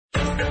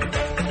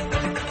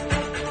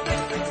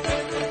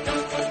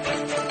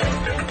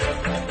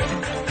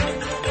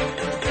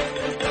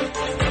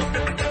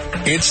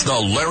It's the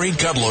Larry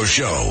Kudlow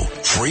Show.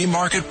 Free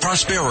market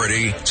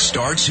prosperity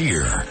starts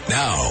here.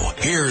 Now,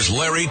 here's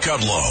Larry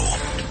Kudlow.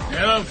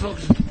 Hello,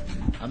 folks.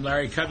 I'm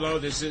Larry Kudlow.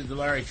 This is the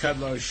Larry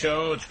Kudlow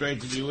Show. It's great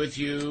to be with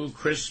you.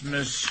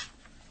 Christmas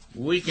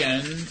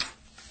weekend.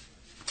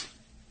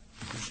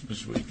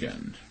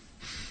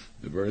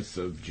 The birth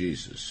of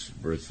Jesus.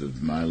 Birth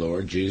of my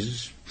Lord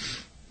Jesus.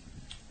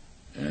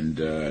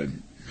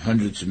 And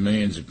hundreds of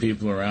millions of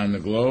people around the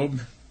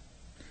globe.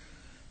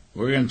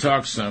 We're going to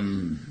talk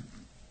some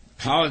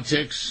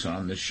politics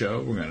on the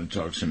show. We're going to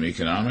talk some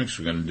economics.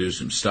 We're going to do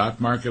some stock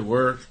market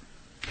work.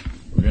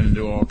 We're going to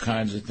do all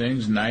kinds of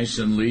things nice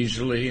and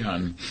leisurely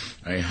on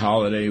a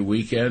holiday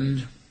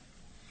weekend.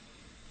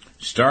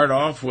 Start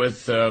off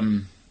with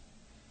some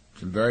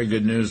very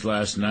good news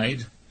last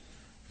night.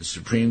 The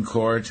Supreme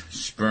Court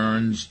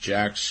spurns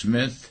Jack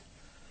Smith.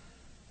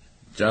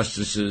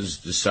 Justices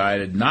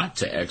decided not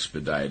to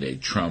expedite a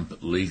Trump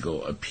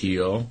legal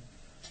appeal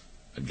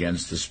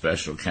against the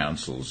special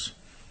counsel's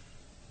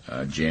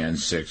Jan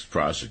 6th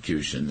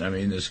prosecution. I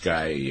mean, this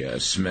guy,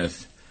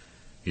 Smith,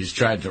 he's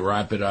tried to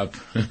wrap it up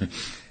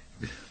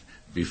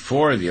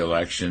before the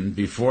election,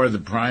 before the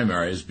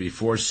primaries,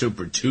 before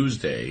Super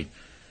Tuesday,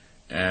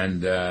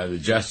 and the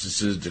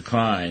justices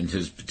declined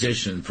his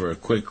petition for a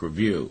quick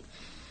review.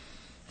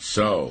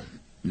 So,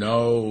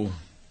 no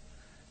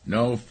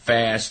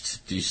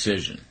fast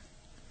decision.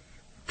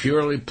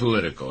 Purely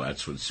political,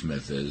 that's what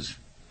Smith is.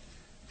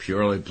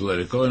 Purely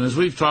political. And as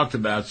we've talked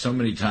about so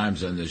many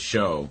times on this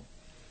show,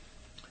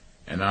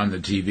 and on the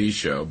TV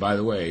show, by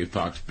the way,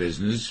 Fox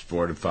Business,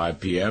 4 to 5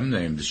 p.m.,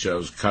 named the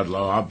show's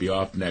Kudlow. I'll be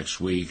off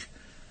next week.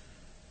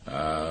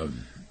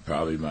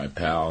 Probably my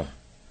pal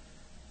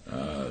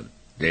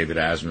David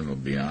Asman will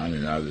be on,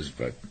 and others,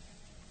 but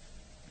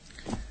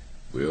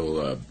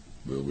we'll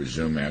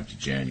resume after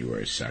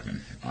January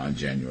 2nd, on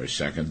January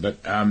 2nd.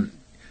 But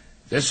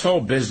this whole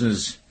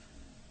business,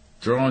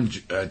 trying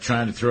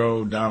to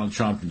throw Donald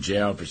Trump in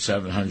jail for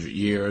 700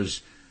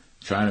 years,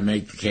 trying to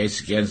make the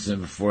case against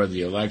him before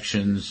the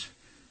elections,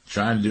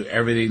 trying to do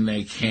everything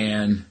they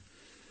can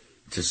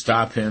to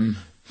stop him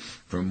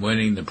from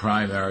winning the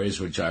primaries,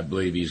 which I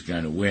believe he's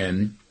going to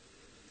win.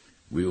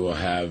 We'll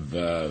have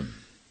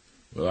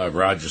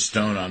Roger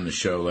Stone on the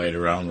show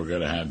later on. We're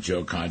going to have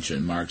Joe Concha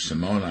and Mark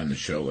Simone on the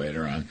show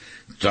later on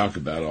to talk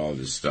about all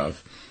this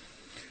stuff.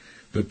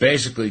 But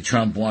basically,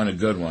 Trump won a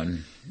good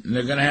one. And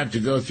they're going to have to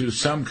go through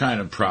some kind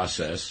of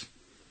process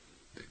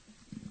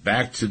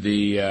back to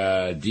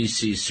the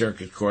D.C.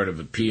 Circuit Court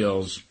of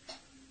Appeals,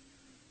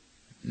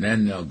 and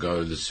then they'll go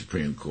to the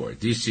Supreme Court.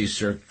 D.C.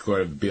 Circuit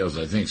Court of Appeals,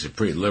 I think, is a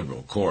pretty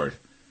liberal court,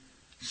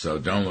 so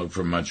don't look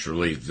for much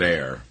relief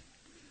there.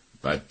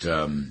 But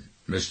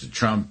Mr.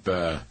 Trump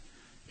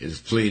is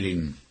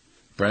pleading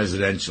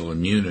presidential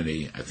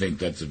immunity. I think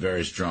that's a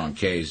very strong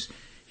case.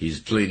 He's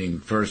pleading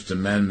First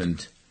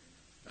Amendment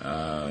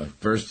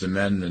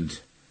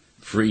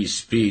free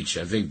speech.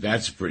 I think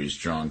that's a pretty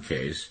strong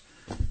case.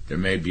 There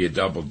may be a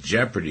double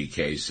jeopardy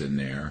case in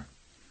there.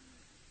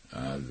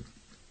 The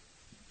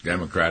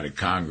Democratic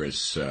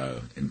Congress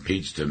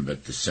impeached him,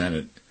 but the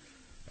Senate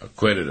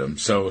acquitted him.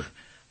 So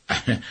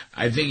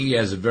I think he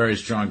has a very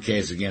strong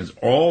case against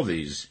all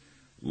these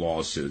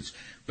lawsuits.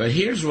 But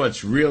here's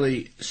what's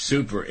really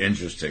super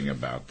interesting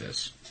about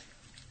this.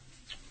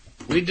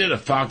 We did a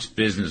Fox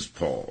Business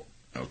poll.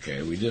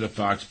 Okay, we did a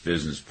Fox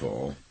Business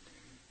poll.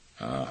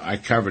 I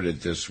covered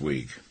it this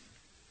week.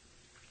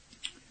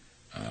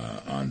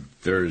 On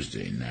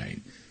Thursday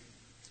night.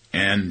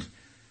 And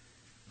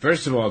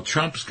first of all,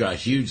 Trump's got a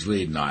huge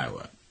lead in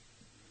Iowa.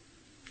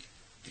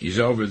 He's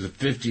over the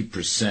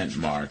 50%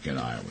 mark in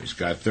Iowa. He's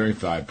got a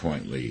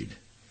 35-point lead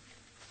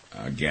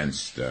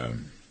against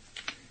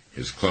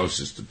his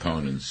closest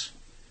opponents,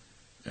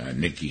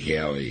 Nikki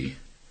Haley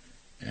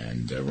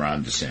and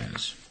Ron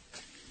DeSantis.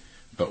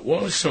 But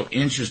what was so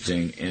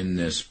interesting in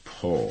this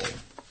poll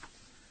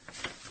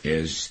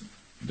is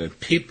that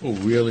people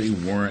really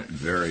weren't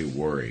very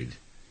worried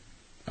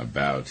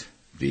about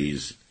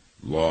these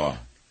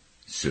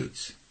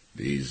lawsuits,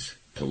 these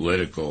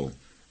political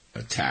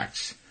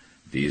attacks,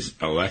 these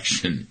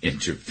election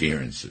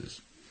interferences.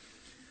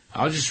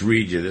 I'll just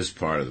read you this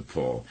part of the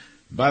poll.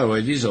 By the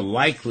way, these are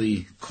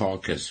likely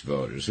caucus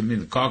voters. I mean,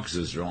 the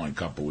caucuses are only a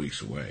couple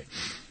weeks away.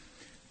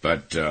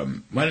 But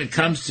when it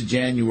comes to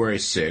January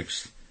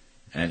 6th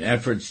and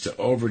efforts to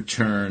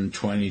overturn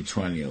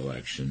 2020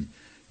 election,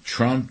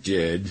 Trump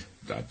did ...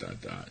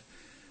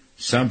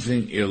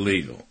 something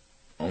illegal,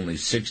 only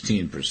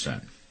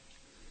 16%.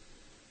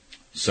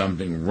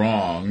 Something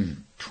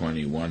wrong,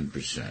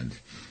 21%.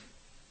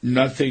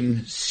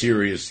 Nothing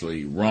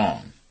seriously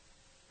wrong,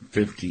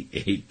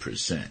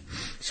 58%.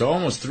 So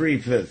almost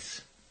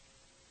 3/5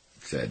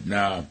 said,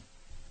 no,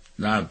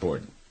 not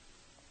important.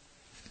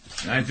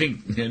 And I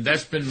think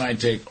that's been my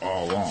take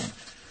all along,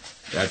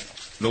 that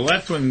the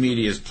left-wing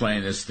media is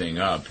playing this thing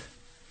up,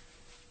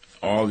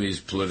 all these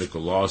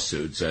political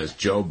lawsuits, as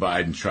Joe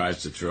Biden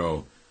tries to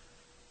throw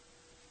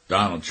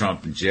Donald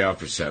Trump in jail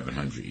for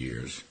 700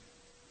 years.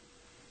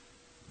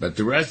 But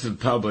the rest of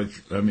the public,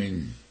 I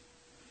mean,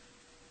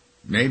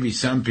 maybe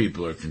some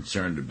people are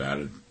concerned about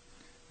it,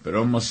 but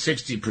almost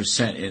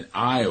 60% in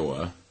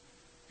Iowa.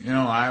 You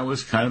know,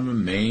 Iowa's kind of a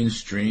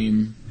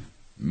mainstream,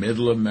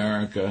 middle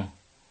America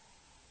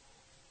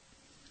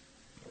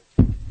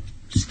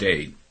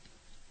state.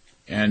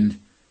 And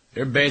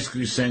they're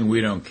basically saying,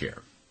 we don't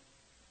care.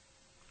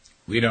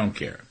 We don't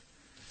care.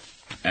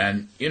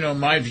 And, you know,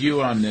 my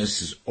view on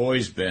this has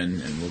always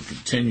been, and will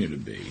continue to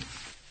be,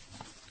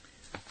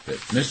 that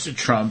Mr.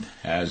 Trump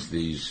has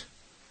these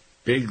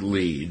big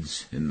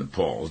leads in the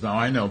polls. Now,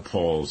 I know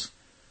polls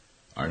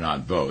are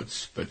not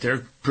votes, but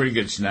they're pretty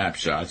good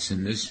snapshots.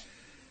 And this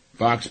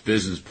Fox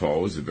Business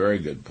poll is a very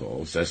good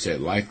poll. So I say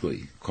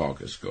likely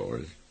caucus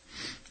goers,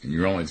 and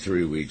you're only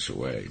 3 weeks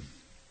away.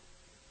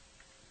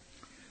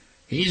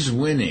 He's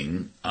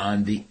winning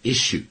on the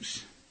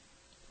issues.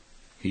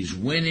 He's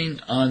winning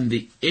on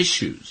the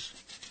issues.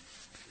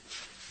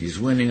 He's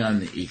winning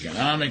on the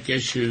economic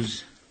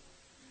issues.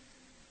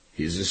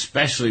 He's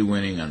especially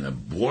winning on the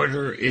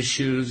border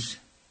issues.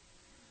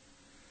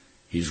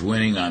 He's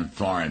winning on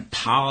foreign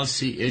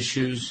policy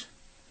issues.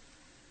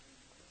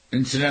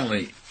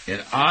 Incidentally, in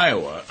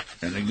Iowa,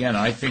 and again,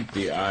 I think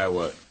the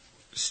Iowa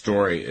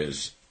story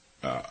is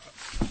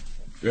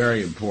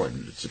very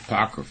important. It's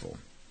apocryphal.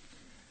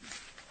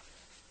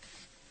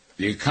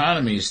 The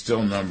economy is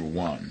still number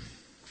one.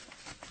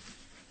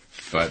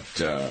 But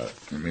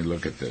let me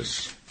look at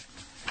this.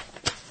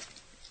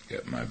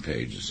 Get my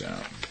pages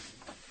out.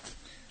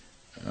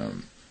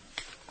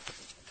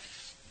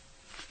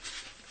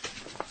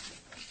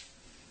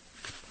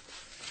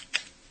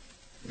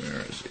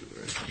 Where is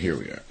it? Here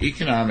we are.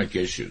 Economic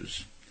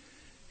issues.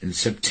 In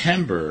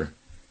September,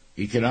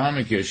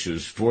 economic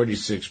issues,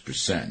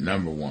 46%,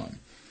 number one.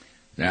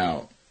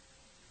 Now,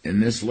 in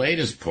this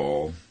latest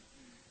poll,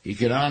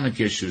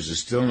 economic issues is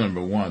still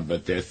number one,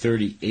 but they're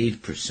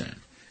 38%.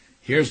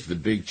 Here's the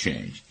big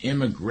change.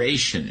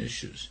 Immigration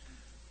issues.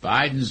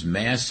 Biden's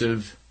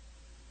massive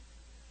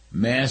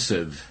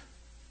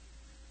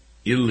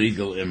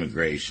illegal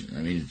immigration.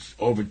 I mean, it's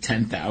over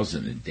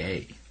 10,000 a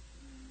day.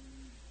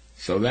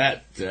 So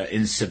that,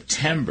 in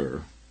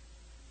September,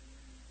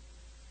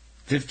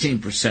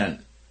 15%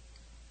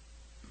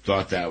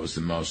 thought that was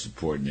the most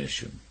important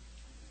issue.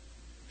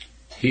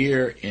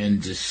 Here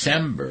in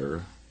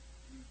December,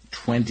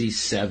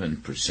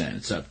 27%.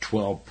 It's up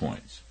 12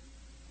 points.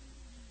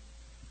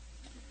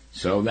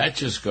 So that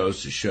just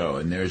goes to show,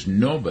 and there's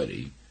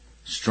nobody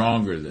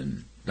stronger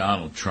than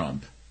Donald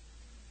Trump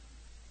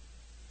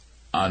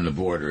on the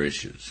border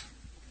issues.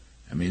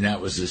 I mean,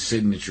 that was his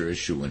signature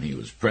issue when he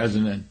was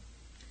president.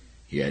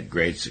 He had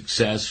great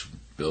success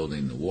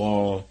building the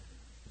wall,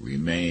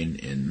 remain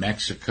in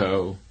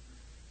Mexico,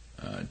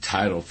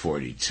 Title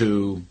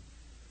 42,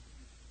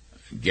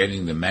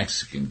 getting the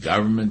Mexican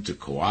government to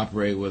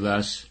cooperate with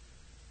us.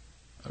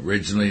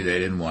 Originally, they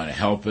didn't want to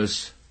help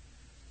us.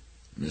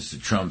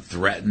 Mr. Trump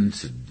threatened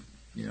to,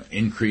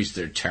 increase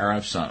their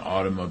tariffs on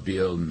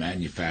automobile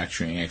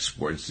manufacturing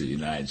exports to the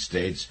United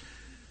States.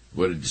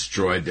 Would have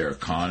destroyed their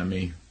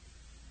economy.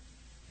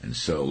 And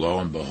so, lo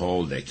and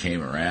behold, they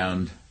came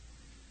around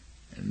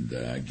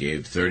and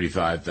gave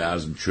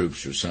 35,000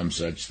 troops or some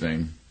such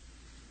thing.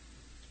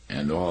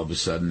 And all of a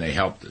sudden, they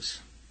helped us.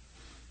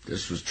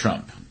 This was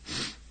Trump.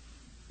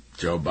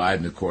 Joe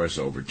Biden, of course,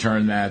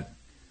 overturned that.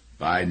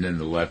 Biden and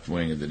the left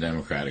wing of the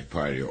Democratic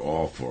Party are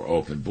all for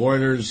open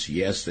borders.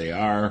 Yes, they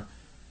are.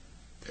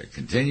 They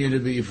continue to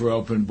be for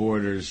open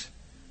borders.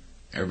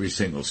 Every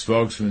single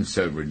spokesman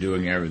said we're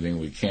doing everything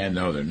we can.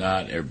 No, they're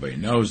not. Everybody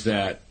knows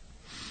that.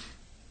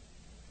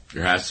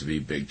 There has to be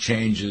big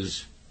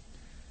changes.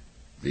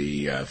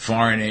 The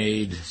foreign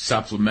aid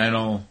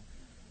supplemental,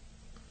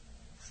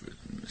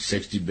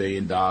 $60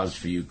 billion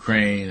for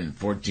Ukraine and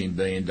 $14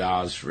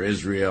 billion for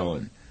Israel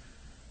and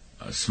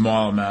a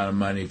small amount of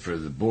money for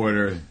the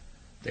border.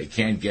 They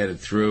can't get it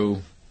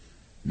through.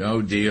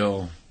 No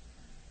deal,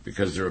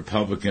 because the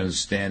Republicans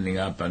standing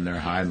up on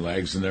their hind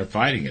legs and they're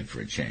fighting it for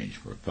a change.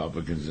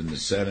 Republicans in the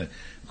Senate,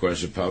 of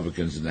course,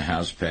 Republicans in the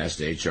House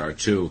passed H.R.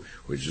 2,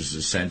 which is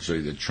essentially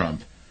the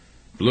Trump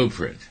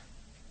blueprint.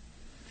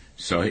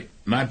 So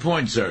my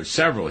points are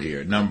several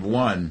here. Number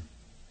one,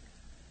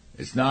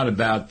 it's not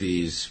about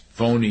these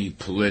phony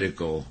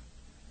political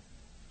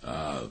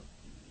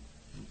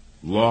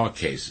law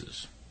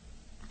cases,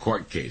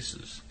 court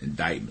cases,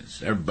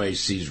 indictments. Everybody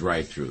sees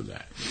right through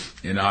that.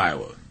 In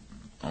Iowa,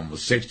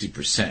 almost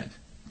 60%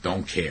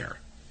 don't care.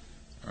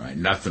 All right,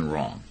 nothing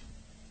wrong.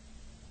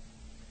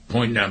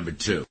 Point number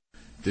two,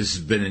 this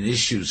has been an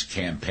issues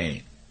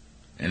campaign,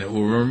 and it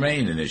will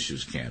remain an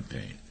issues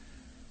campaign.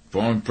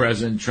 Former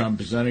President Trump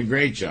has done a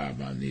great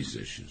job on these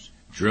issues.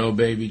 Drill,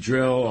 baby,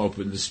 drill,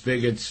 open the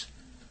spigots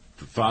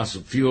for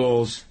fossil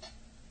fuels,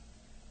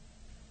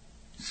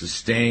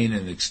 sustain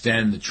and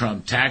extend the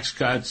Trump tax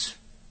cuts,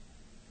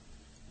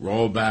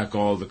 roll back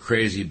all the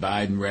crazy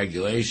Biden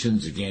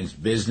regulations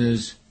against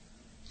business,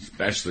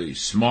 especially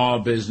small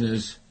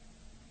business,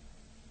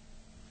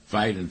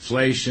 fight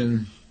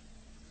inflation,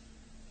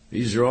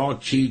 These are all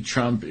key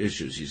Trump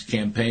issues. He's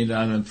campaigned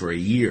on them for a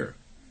year.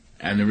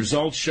 And the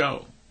results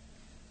show.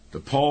 The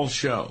polls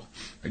show.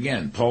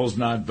 Again, polls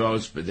not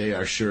votes, but they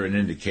are sure an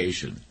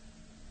indication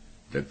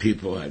that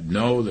people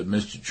know that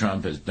Mr.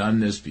 Trump has done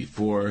this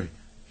before.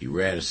 He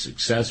ran a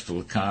successful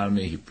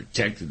economy. He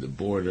protected the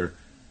border.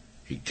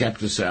 He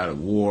kept us out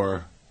of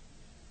war.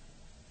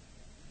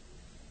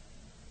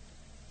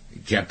 He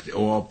kept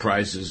oil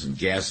prices and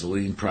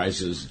gasoline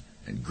prices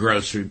and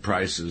grocery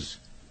prices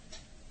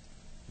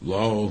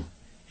low.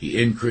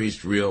 He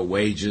increased real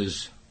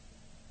wages.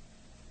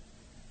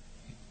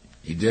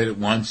 He did it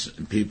once,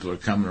 and people are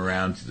coming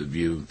around to the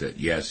view that,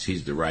 yes,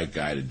 he's the right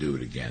guy to do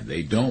it again.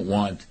 They don't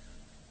want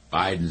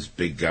Biden's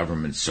big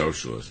government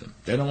socialism.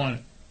 They don't want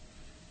it.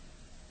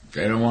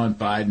 They don't want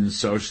Biden's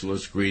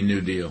socialist Green New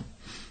Deal.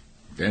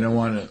 They don't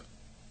want to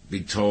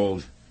be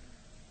told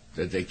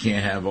that they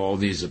can't have all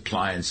these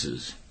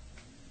appliances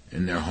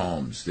in their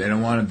homes. They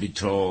don't want to be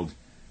told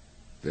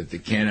that they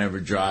can't ever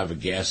drive a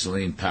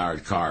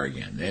gasoline-powered car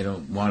again. They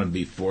don't want to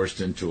be forced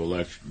into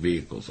electric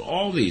vehicles.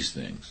 All these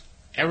things,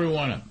 every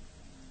one of them.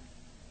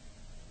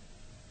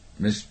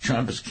 Mr.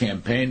 Trump has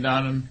campaigned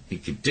on them. He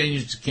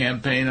continues to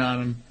campaign on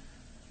them.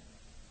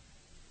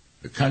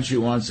 The country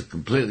wants a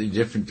completely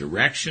different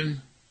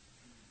direction.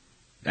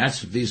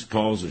 That's what these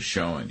polls are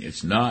showing.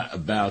 It's not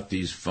about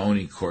these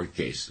phony court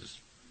cases,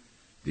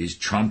 these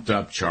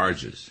trumped-up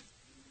charges.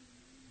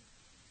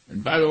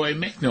 And by the way,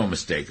 make no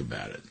mistake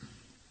about it.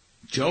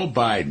 Joe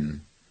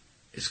Biden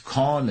is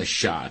calling the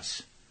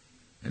shots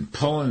and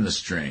pulling the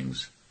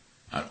strings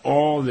on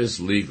all this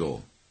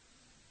legal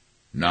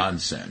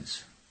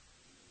nonsense,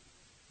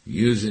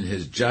 using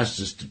his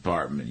Justice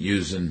Department,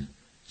 using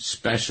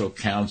special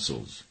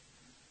counsels,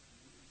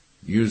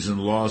 using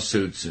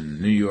lawsuits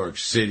in New York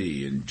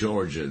City and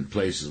Georgia and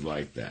places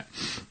like that.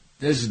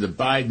 This is the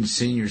Biden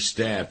senior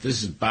staff.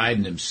 This is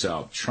Biden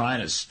himself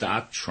trying to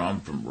stop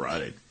Trump from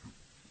running.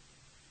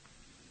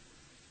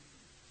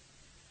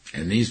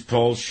 And these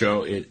polls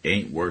show it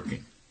ain't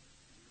working.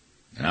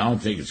 And I don't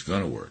think it's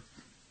going to work.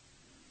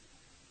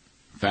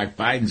 In fact,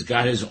 Biden's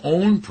got his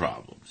own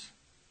problems.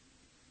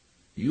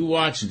 You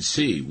watch and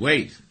see.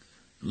 Wait,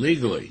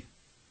 legally,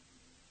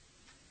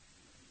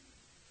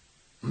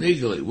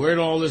 where'd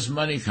all this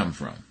money come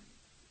from?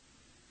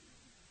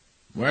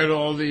 Where'd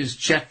all these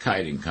check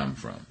kiting come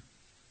from?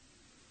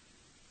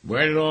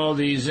 Where did all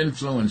these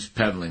influence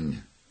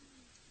peddling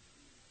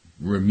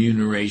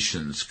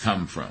remunerations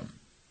come from?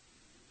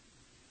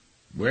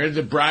 Where did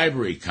the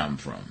bribery come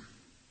from?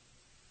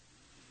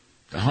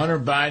 The Hunter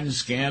Biden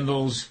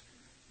scandals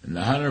and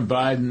the Hunter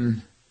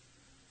Biden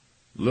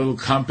little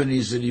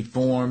companies that he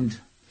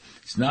formed.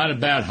 It's not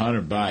about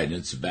Hunter Biden.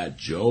 It's about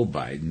Joe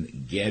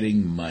Biden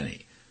getting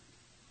money.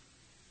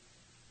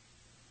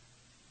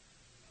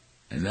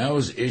 And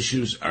those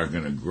issues are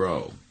going to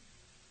grow.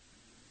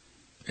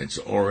 It's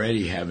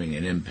already having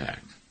an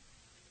impact.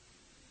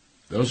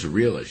 Those are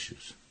real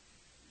issues.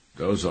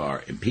 Those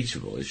are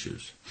impeachable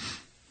issues.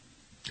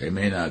 They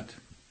may not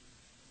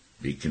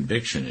be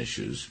conviction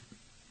issues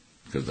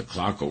because the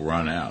clock will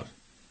run out.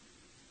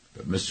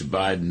 But Mr.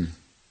 Biden,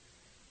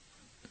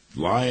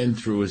 lying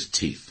through his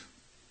teeth,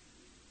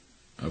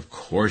 of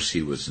course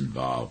he was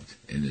involved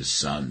in his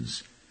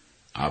son's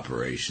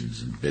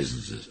operations and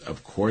businesses.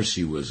 Of course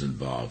he was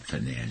involved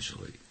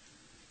financially.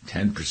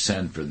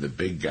 10% for the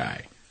big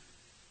guy.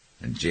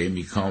 And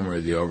Jamie Comer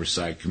of the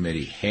Oversight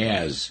Committee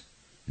has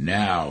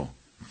now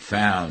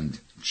found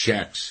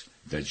checks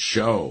that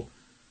show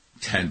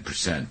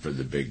 10% for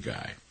the big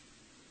guy.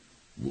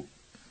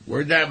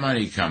 Where'd that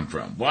money come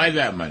from? Why'd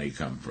that money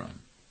come from?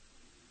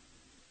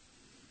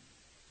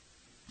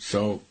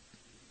 So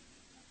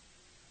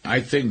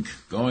I think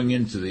going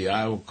into the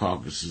Iowa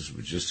caucuses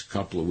with just a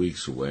couple of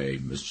weeks away,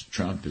 Mr.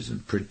 Trump is in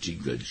pretty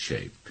good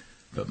shape.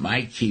 But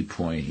my key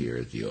point here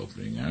at the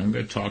opening, and I'm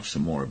going to talk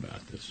some more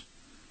about this,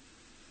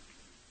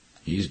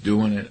 he's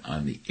doing it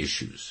on the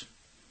issues.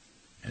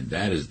 And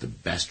that is the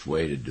best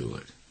way to do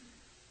it.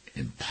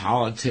 In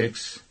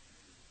politics,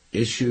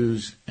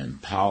 issues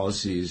and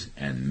policies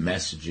and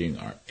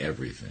messaging are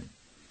everything.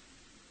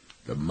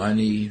 The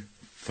money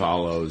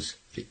follows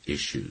the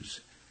issues.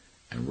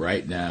 And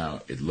right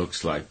now, it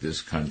looks like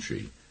this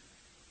country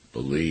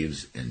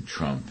believes in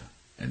Trump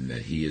and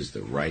that he is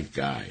the right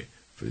guy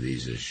for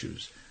these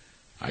issues.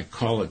 I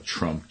call it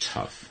Trump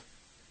tough.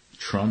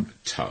 Trump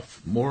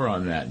tough. More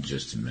on that in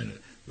just a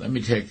minute. Let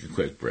me take a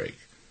quick break.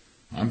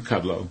 I'm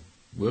Kudlow.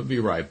 We'll be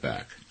right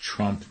back.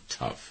 Trump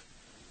tough.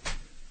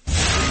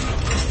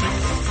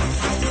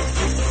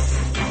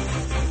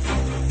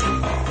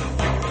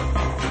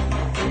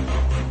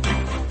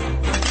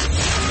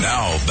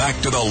 Now,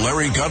 back to the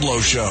Larry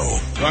Kudlow Show.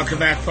 Welcome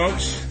back,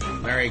 folks.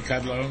 Larry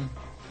Kudlow.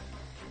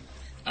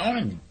 I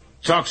want to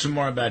talk some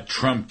more about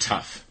Trump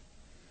tough,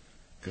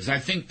 because I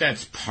think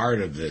that's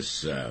part of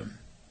this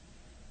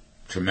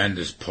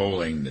tremendous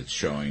polling that's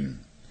showing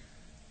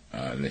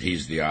that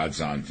he's the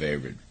odds-on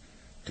favorite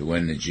to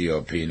win the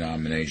GOP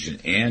nomination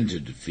and to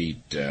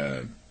defeat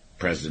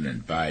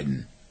President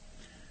Biden.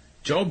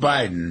 Joe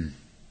Biden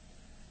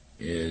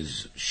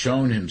is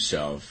shown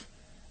himself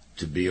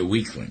to be a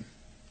weakling.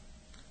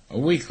 A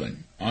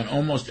weakling on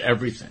almost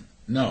everything.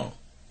 No,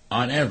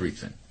 on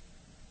everything.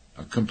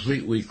 A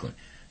complete weakling.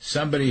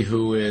 Somebody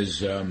who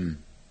is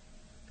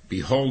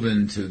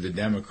beholden to the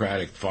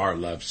Democratic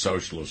far-left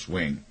socialist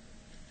wing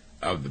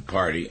of the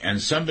party,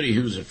 and somebody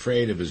who's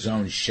afraid of his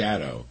own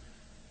shadow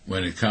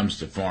when it comes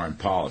to foreign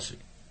policy.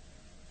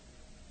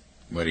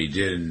 What he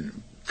did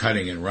in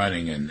cutting and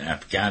running in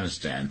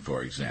Afghanistan,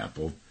 for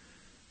example,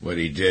 what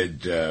he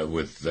did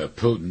with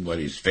Putin, what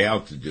he's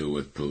failed to do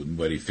with Putin,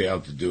 what he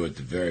failed to do at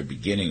the very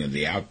beginning of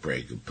the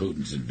outbreak of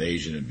Putin's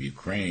invasion of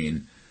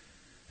Ukraine,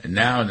 and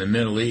now in the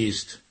Middle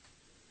East,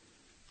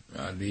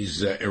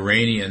 these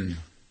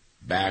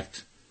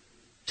Iranian-backed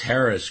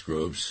terrorist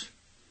groups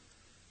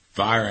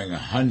firing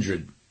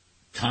 100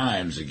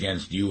 times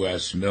against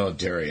U.S.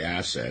 military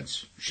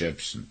assets,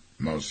 ships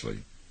mostly.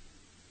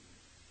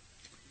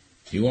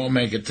 He won't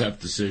make a tough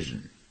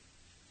decision.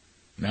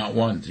 Not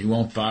once. He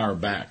won't fire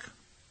back.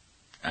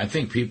 I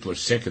think people are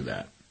sick of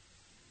that.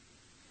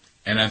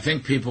 And I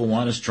think people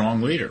want a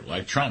strong leader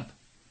like Trump.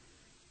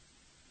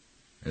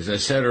 As I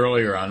said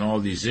earlier on all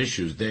these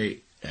issues, they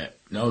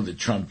know that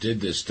Trump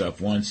did this stuff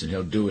once and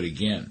he'll do it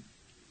again.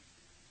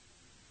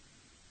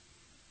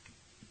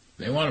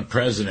 They want a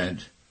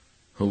president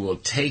who will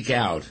take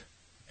out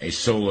a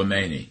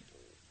Soleimani,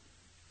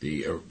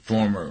 the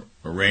former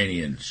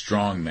Iranian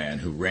strongman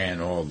who ran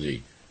all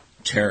the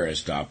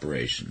terrorist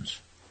operations,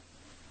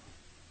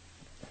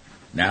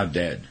 now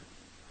dead.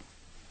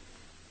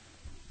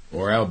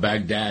 Or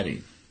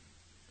al-Baghdadi,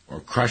 or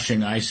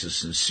crushing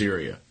ISIS in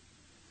Syria,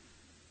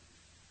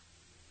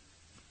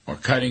 or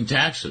cutting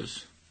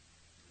taxes,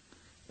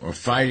 or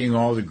fighting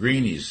all the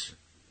greenies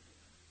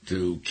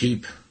to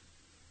keep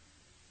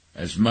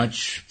as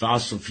much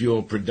fossil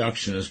fuel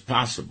production as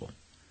possible.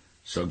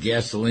 So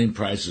gasoline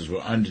prices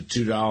were under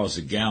 $2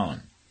 a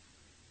gallon.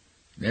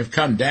 They've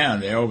come down.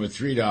 They're over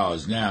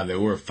 $3 now. They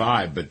were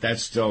 $5, but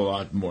that's still a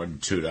lot more than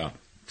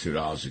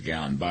 $2 a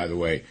gallon. By the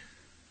way,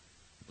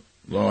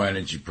 low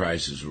energy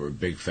prices were a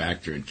big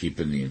factor in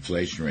keeping the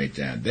inflation rate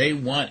down. They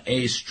want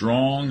a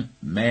strong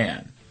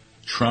man.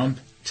 Trump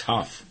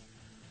tough.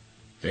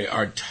 They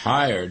are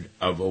tired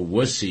of a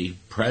wussy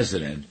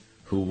president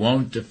who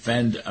won't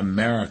defend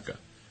America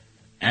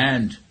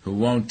and who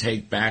won't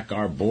take back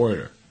our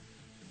border.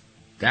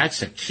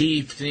 That's a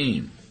key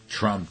theme,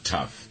 Trump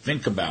tough.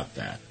 Think about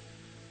that.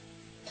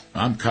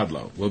 I'm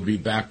Kudlow. We'll be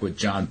back with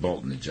John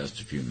Bolton in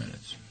just a few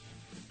minutes.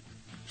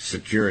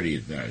 Security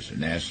Advisor,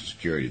 National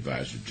Security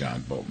Advisor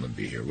John Bolton will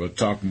be here. We'll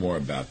talk more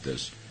about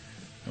this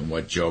and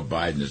what Joe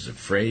Biden is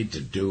afraid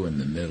to do in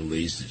the Middle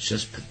East. It's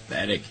just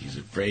pathetic. He's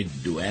afraid to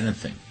do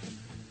anything.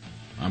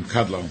 I'm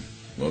Kudlow.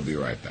 We'll be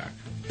right back.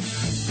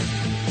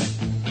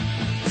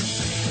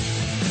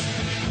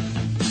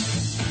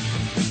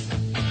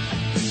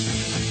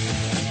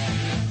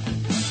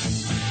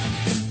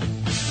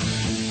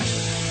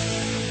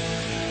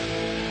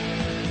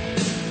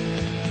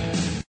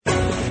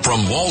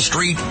 From Wall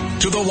Street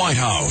to the White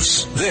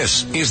House,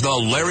 this is the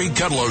Larry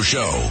Kudlow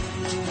Show.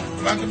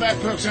 Welcome back,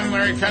 folks. I'm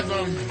Larry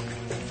Kudlow.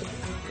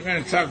 We're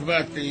going to talk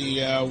about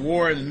the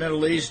war in the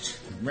Middle East.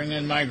 Bring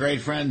in my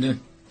great friend,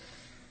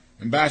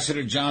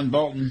 Ambassador John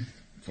Bolton,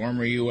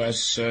 former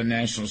U.S.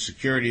 National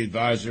Security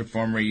Advisor,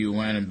 former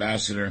UN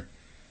Ambassador,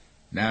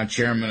 now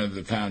chairman of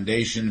the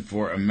Foundation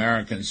for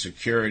American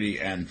Security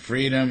and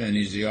Freedom, and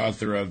he's the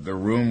author of The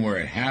Room Where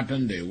It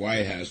Happened, a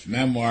White House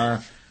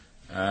memoir.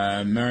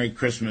 Merry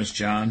Christmas,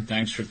 John.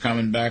 Thanks for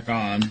coming back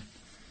on.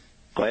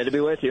 Glad to be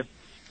with you.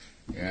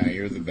 Yeah,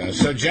 you're the best.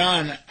 So,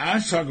 John, I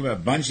was talking about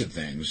a bunch of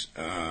things,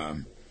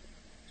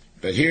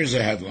 but here's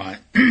a headline.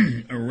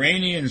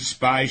 Iranian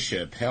spy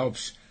ship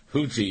helps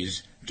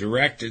Houthis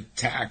direct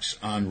attacks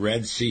on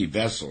Red Sea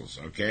vessels,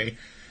 okay?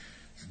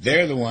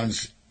 They're the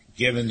ones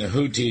giving the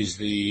Houthis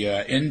the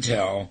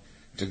intel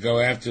to go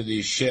after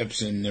these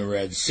ships in the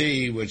Red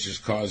Sea, which is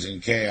causing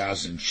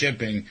chaos in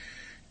shipping.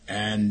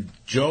 And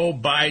Joe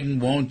Biden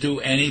won't do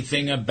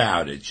anything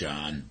about it,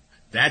 John.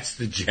 That's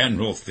the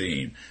general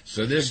theme.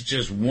 So this is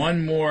just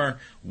one more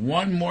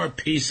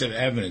piece of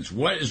evidence.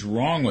 What is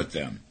wrong with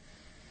them?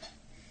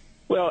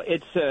 Well,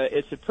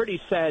 it's a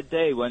pretty sad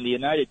day when the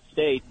United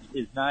States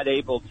is not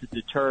able to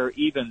deter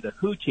even the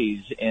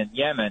Houthis in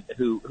Yemen,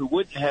 who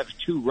wouldn't have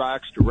two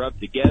rocks to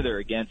rub together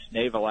against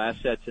naval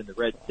assets in the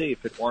Red Sea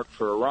if it weren't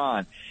for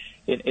Iran.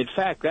 In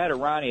fact, that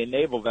Iranian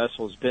naval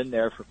vessel has been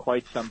there for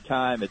quite some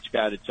time. It's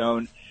got its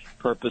own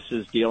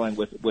purposes dealing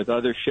with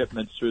other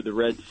shipments through the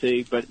Red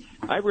Sea. But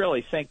I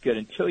really think that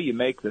until you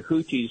make the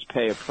Houthis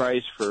pay a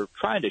price for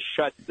trying to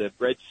shut the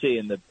Red Sea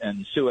and the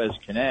Suez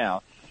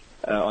Canal,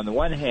 on the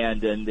one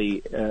hand, and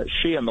the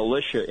Shia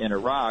militia in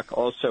Iraq,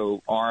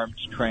 also armed,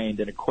 trained,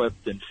 and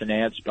equipped and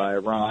financed by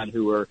Iran,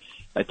 who are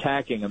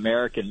attacking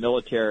American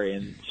military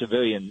and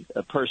civilian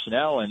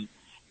personnel in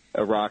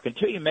Iraq,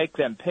 until you make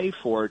them pay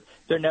for it,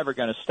 they're never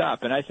going to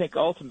stop. And I think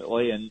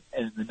ultimately, in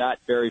the not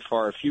very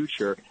far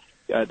future,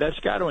 that's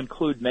got to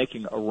include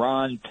making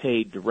Iran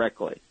pay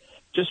directly.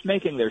 Just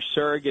making their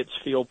surrogates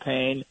feel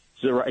pain,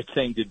 the right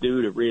thing to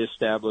do to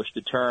reestablish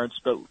deterrence.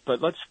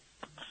 But let's,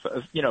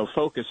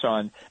 focus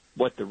on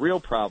what the real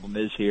problem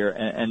is here,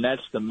 and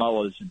that's the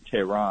mullahs in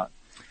Tehran.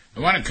 I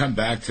want to come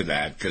back to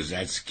that because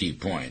that's the key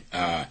point.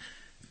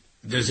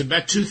 There's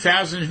about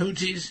 2,000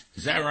 Houthis.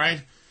 Is that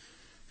right?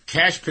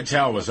 Kash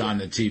Patel was on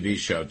the TV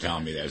show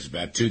telling me there's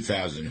about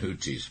 2,000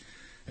 Houthis.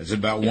 It's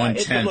about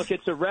 1/10. Look,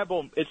 it's a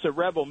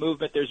rebel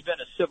movement. There's been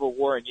a civil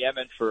war in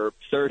Yemen for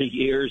 30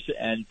 years,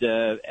 and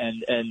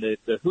the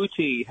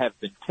Houthi have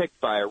been picked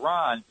by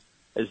Iran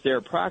as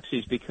their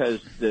proxies because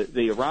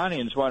the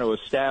Iranians want to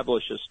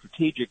establish a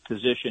strategic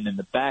position in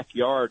the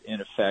backyard,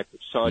 in effect, of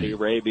Saudi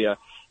Arabia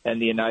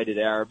and the United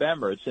Arab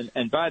Emirates.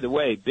 And by the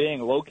way,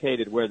 being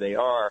located where they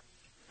are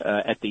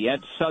at the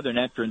southern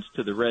entrance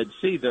to the Red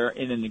Sea, they're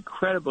in an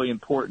incredibly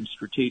important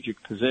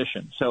strategic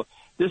position. So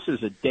this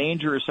is a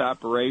dangerous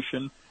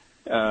operation.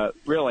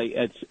 Really,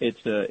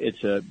 it's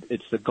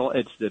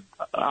the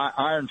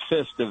iron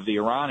fist of the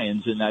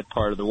Iranians in that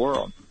part of the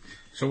world.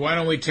 So why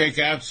don't we take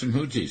out some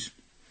Houthis?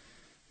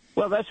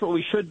 Well, that's what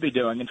we should be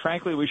doing, and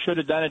frankly, we should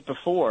have done it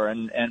before,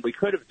 and we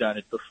could have done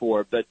it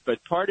before. But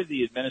part of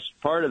the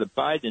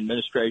Biden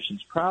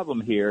administration's problem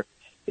here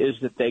is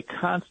that they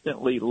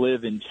constantly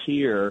live in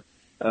fear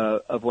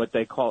of what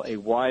they call a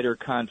wider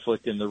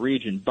conflict in the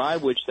region, by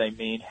which they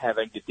mean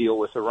having to deal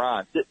with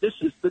Iran. This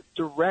is the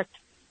direct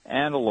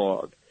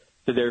analog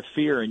to their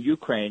fear in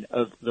Ukraine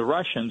of the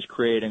Russians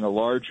creating a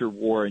larger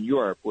war in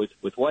Europe. With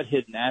what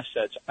hidden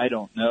assets, I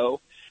don't know.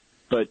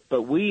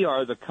 But we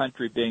are the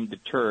country being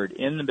deterred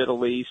in the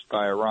Middle East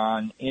by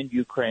Iran, in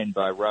Ukraine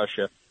by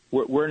Russia.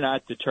 We're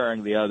not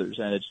deterring the others,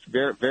 and it's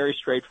very, very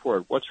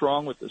straightforward. What's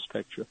wrong with this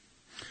picture?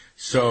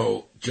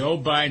 So Joe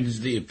Biden's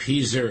the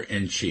appeaser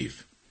in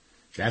chief.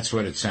 That's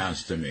what it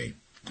sounds to me,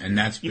 and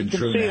that's been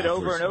true. You can see it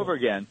over and over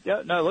again.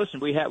 Yeah, no, listen,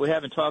 we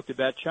haven't talked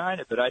about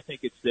China, but I think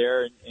it's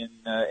there in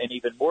an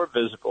even more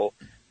visible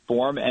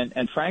form.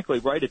 And frankly,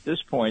 right at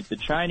this point, the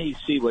Chinese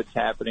see what's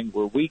happening.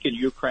 We're weak in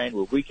Ukraine.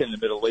 We're weak in the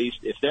Middle East.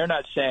 If they're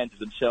not saying to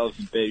themselves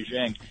in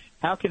Beijing,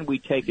 how can we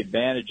take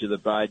advantage of the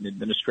Biden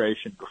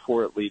administration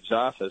before it leaves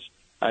office?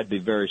 I'd be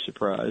very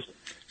surprised.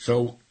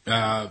 So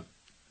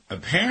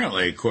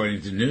apparently,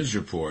 according to news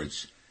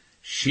reports,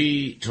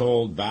 she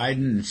told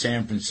Biden in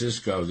San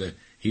Francisco that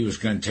he was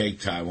going to take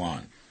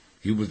Taiwan.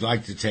 He would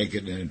like to take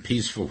it in a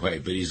peaceful way,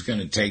 but he's going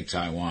to take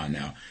Taiwan.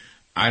 Now,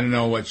 I don't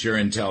know what your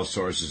intel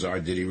sources are.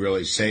 Did he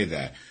really say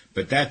that?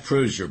 But that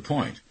proves your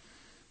point.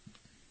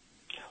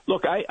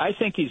 Look, I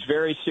think he's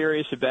very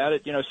serious about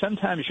it.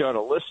 Sometimes you ought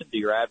to listen to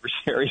your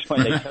adversaries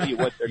when they tell you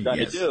what they're going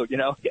to do.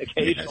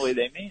 Occasionally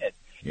they mean it.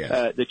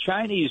 Yes. The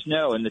Chinese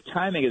know, and the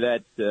timing of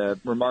that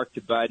remark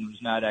to Biden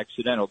was not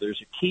accidental.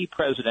 There's a key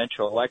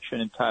presidential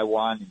election in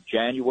Taiwan in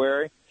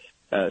January,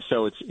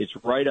 so it's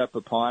right up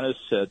upon us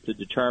to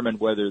determine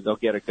whether they'll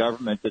get a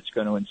government that's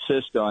going to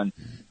insist on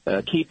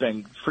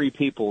keeping free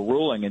people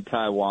ruling in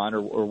Taiwan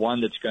or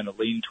one that's going to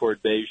lean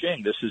toward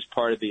Beijing. This is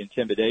part of the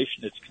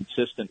intimidation. It's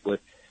consistent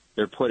with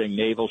they're putting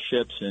naval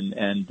ships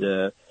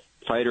and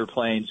fighter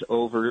planes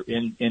over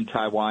in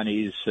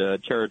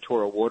Taiwanese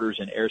territorial waters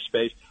and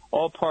airspace,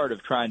 all part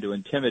of trying to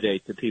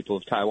intimidate the people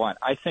of Taiwan.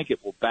 I think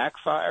it will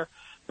backfire,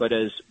 but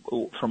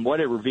from what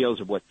it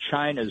reveals of what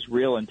China's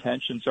real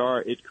intentions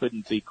are, it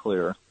couldn't be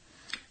clearer.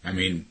 I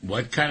mean,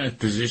 what kind of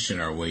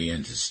position are we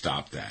in to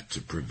stop that,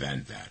 to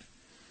prevent that?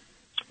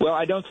 Well,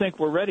 I don't think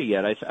we're ready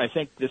yet. I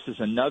think this is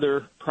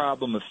another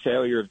problem of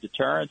failure of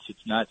deterrence.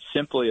 It's not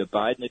simply a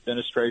Biden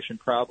administration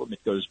problem.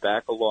 It goes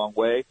back a long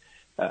way.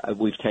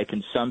 We've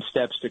taken some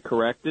steps to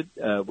correct it.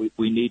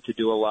 We need to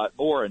do a lot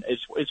more. And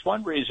it's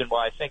one reason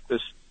why I think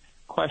this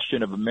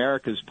question of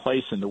America's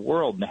place in the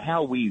world and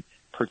how we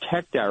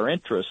protect our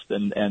interests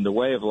and the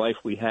way of life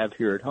we have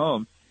here at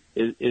home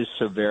is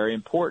so very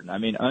important. I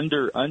mean,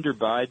 under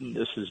Biden,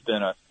 this has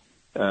been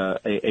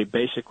a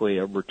basically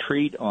a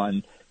retreat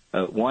on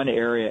one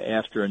area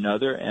after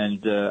another,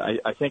 and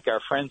I think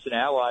our friends and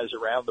allies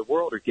around the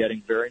world are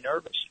getting very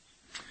nervous.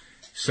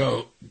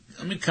 So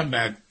let me come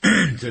back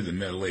to the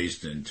Middle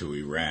East and to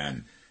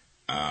Iran.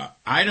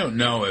 I don't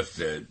know if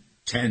the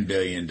 $10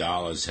 billion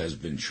has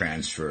been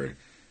transferred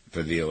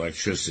for the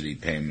electricity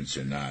payments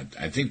or not.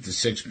 I think the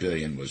 $6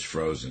 billion was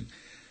frozen.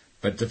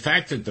 But the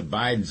fact that the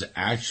Bidens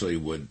actually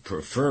would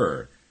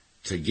prefer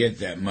to get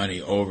that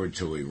money over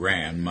to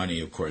Iran, money,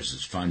 of course,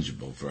 is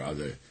fungible for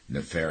other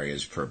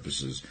nefarious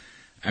purposes.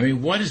 I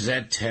mean, what does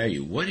that tell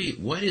you? What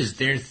is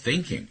their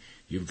thinking?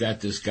 You've got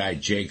this guy,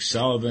 Jake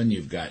Sullivan.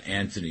 You've got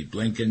Anthony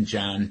Blinken,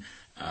 John.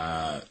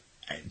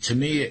 To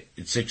me,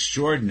 it's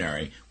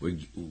extraordinary.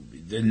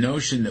 The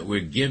notion that we're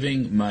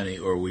giving money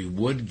or we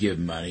would give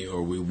money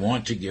or we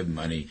want to give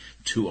money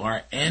to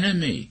our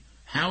enemy.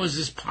 How is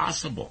this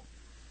possible?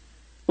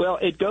 Well,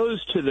 it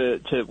goes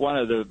to one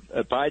of the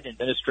Biden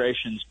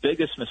administration's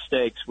biggest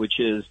mistakes, which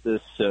is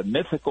this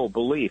mythical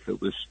belief.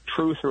 It was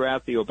true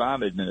throughout the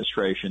Obama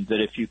administration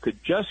that if you could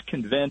just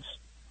convince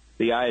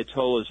the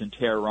Ayatollahs in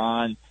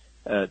Tehran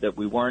that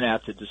we weren't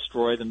out to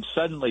destroy them,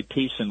 suddenly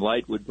peace and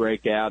light would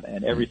break out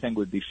and everything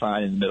would be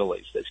fine in the Middle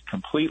East. That's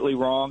completely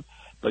wrong.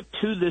 But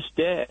to this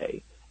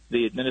day,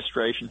 the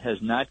administration has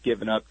not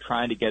given up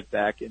trying to get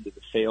back into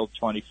the failed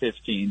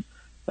 2015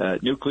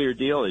 nuclear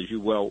deal. As you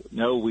well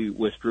know, we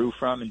withdrew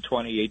from in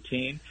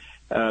 2018.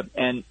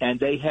 And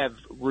they have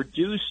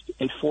reduced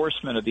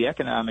enforcement of the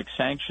economic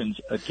sanctions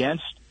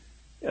against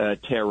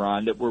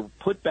Tehran that were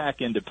put back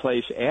into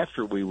place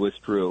after we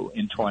withdrew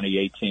in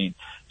 2018.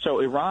 So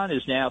Iran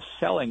is now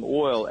selling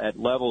oil at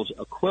levels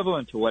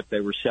equivalent to what they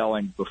were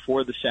selling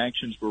before the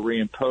sanctions were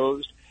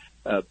reimposed,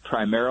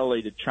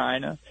 primarily to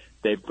China.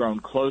 They've grown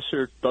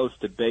closer both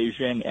to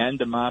Beijing and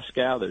to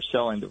Moscow. They're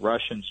selling the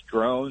Russians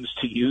drones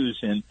to use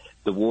in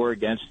the war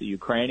against the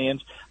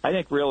Ukrainians. I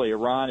think really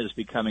Iran is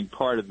becoming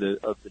part of the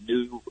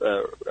new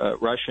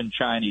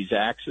Russian-Chinese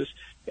axis,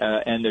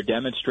 and they're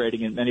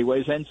demonstrating in many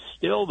ways, and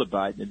still the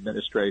Biden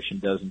administration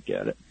doesn't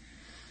get it.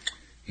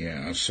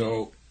 Yeah,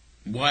 so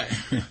what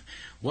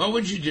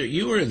would you do?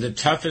 You were the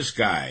toughest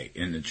guy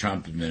in the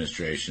Trump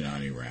administration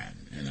on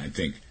Iran, and I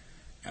think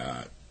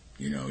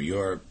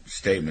your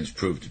statements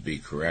prove to be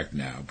correct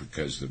now,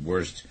 because the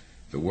worst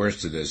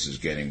of this is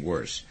getting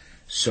worse.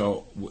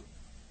 So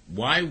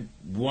why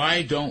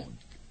don't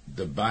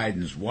the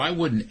Bidens, why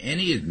wouldn't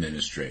any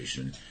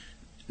administration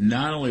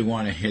not only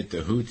want to hit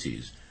the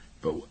Houthis,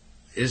 but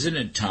isn't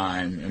it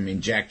time, I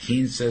mean, Jack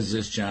Keane says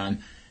this, John,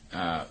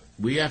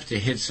 we have to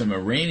hit some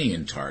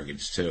Iranian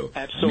targets too.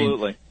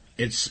 Absolutely.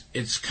 I mean,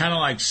 it's kind of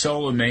like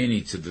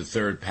Soleimani to the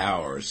third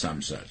power or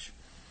some such.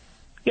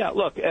 Yeah,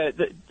 look,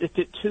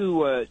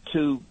 to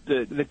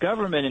the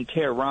government in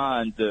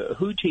Tehran, the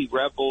Houthi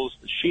rebels,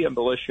 the Shia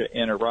militia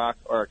in Iraq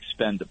are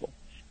expendable.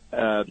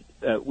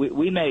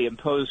 We may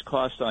impose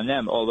costs on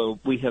them, although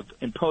we have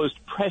imposed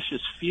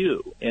precious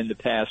few in the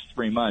past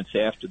 3 months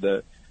after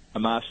the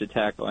Hamas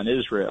attack on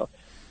Israel.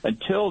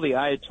 Until the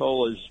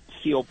Ayatollahs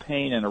feel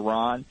pain in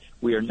Iran,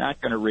 we are not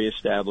going to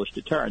reestablish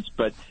deterrence.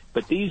 But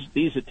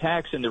these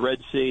attacks in the Red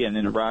Sea and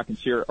in Iraq and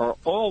Syria are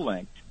all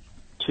linked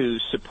to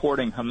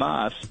supporting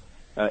Hamas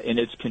in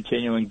its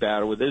continuing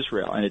battle with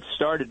Israel. And it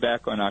started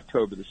back on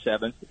October the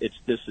 7th.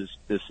 This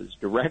is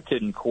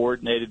directed and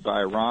coordinated by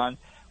Iran.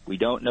 We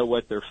don't know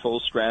what their full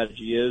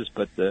strategy is,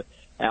 but the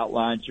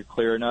outlines are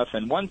clear enough.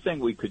 And one thing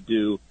we could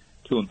do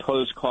to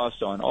impose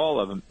costs on all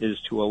of them is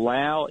to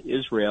allow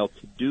Israel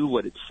to do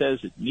what it says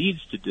it needs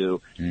to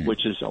do,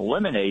 which is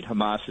eliminate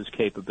Hamas's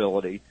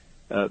capability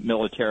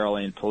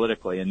militarily and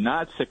politically, and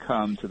not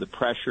succumb to the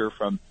pressure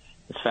from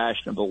the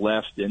fashionable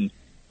left in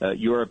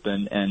Europe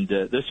and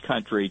this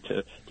country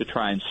to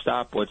try and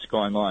stop what's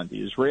going on.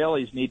 The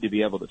Israelis need to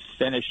be able to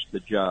finish the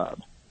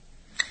job.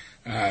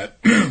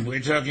 We're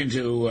talking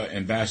to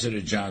Ambassador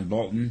John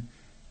Bolton,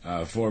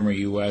 former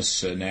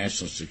U.S.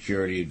 National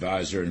Security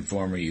Advisor and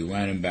former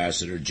UN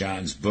Ambassador.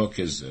 John's book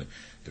is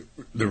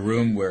The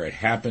Room Where It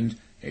Happened,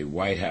 a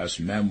White House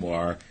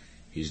memoir.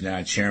 He's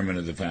now chairman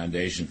of the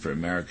Foundation for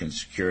American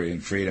Security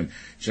and Freedom.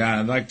 John,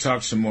 I'd like to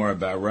talk some more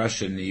about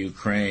Russia and the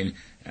Ukraine,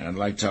 and I'd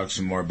like to talk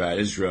some more about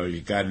Israel.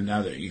 You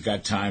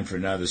got time for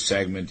another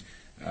segment?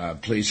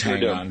 Please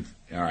hang on.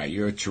 All right,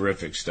 you're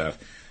terrific stuff.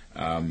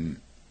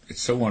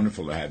 It's so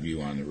wonderful to have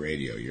you on the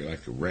radio. You're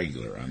like a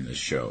regular on this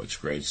show. It's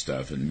great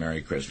stuff. And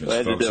Merry Christmas,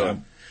 Glad folks. to do it.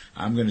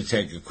 I'm going to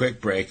take a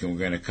quick break, and we're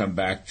going to come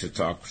back to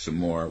talk some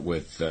more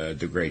with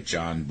the great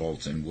John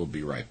Bolton. We'll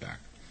be right back.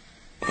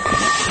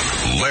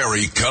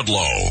 Larry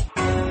Kudlow.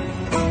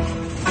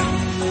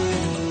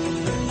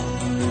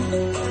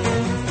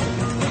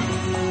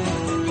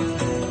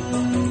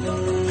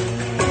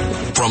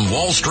 From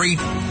Wall Street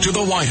to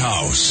the White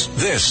House,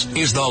 this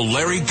is the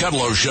Larry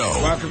Kudlow Show.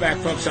 Welcome back,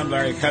 folks. I'm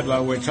Larry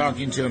Kudlow. We're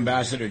talking to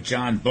Ambassador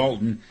John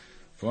Bolton,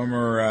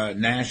 former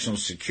National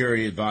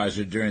Security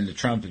Advisor during the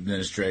Trump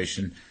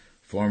administration,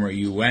 former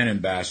UN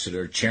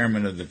Ambassador,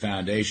 chairman of the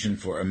Foundation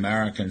for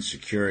American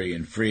Security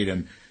and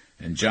Freedom.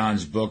 And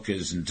John's book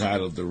is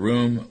entitled The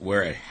Room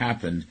Where It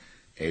Happened,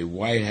 a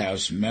White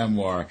House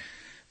memoir.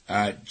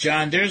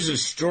 John, there's a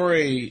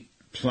story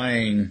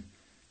playing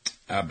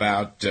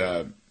about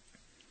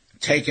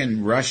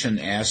taking Russian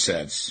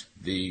assets.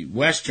 The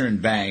Western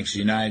banks, the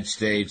United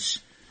States,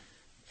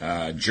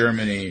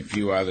 Germany, a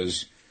few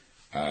others,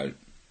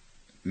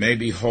 may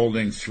be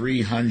holding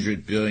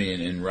 $300 billion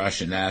in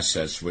Russian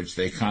assets, which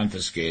they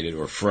confiscated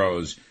or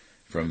froze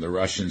from the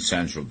Russian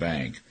central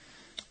bank.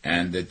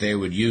 And that they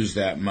would use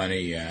that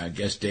money. I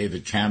guess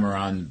David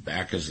Cameron,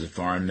 back as the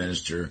foreign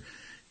minister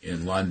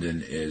in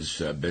London,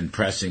 has been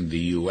pressing the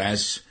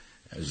U.S.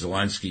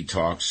 Zelensky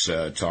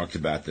talked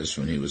about this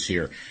when he was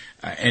here.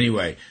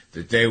 Anyway,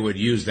 that they would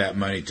use that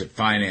money to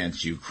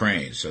finance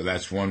Ukraine. So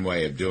that's one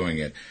way of doing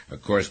it.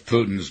 Of course,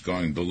 Putin's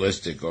going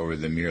ballistic over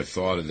the mere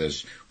thought of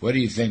this. What do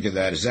you think of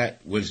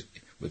that?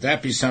 Would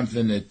that be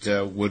something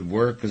that would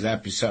work? Would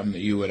that be something that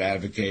you would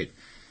advocate?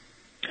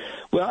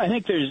 Well, I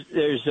think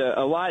there's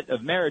a lot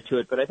of merit to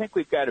it, but I think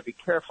we've got to be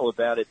careful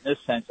about it in this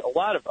sense. A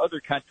lot of other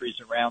countries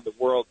around the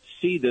world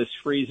see this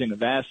freezing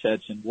of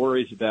assets and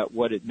worries about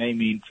what it may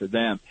mean for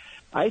them.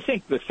 I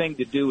think the thing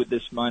to do with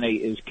this money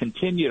is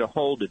continue to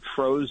hold it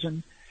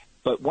frozen,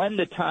 but when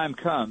the time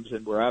comes,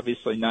 and we're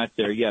obviously not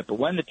there yet, but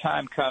when the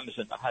time comes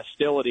and the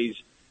hostilities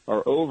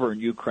are over in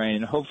Ukraine,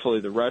 and hopefully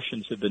the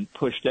Russians have been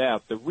pushed out,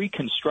 the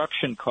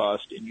reconstruction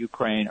costs in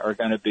Ukraine are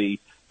going to be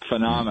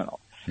phenomenal.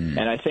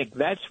 And I think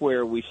that's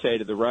where we say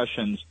to the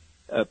Russians,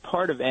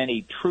 part of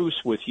any truce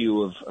with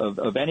you,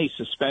 of any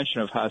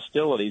suspension of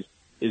hostilities,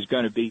 is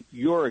going to be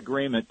your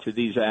agreement to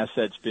these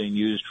assets being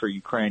used for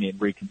Ukrainian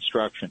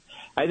reconstruction.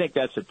 I think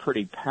that's a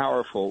pretty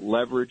powerful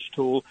leverage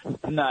tool.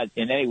 I'm not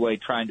in any way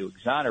trying to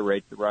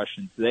exonerate the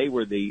Russians. They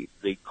were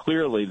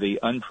clearly the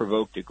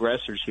unprovoked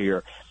aggressors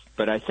here.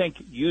 But I think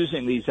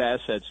using these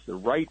assets the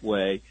right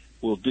way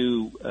will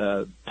do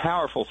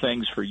powerful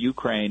things for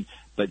Ukraine,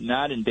 but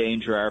not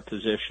endanger our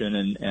position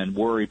and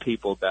worry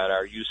people about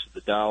our use of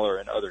the dollar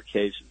in other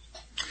cases.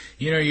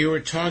 You know, you were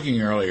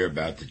talking earlier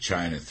about the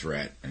China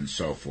threat and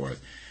so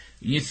forth.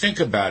 You think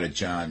about it,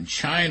 John,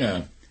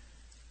 China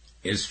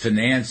is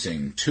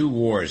financing 2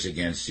 wars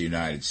against the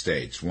United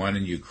States, one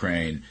in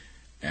Ukraine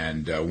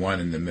and one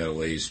in the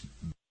Middle East,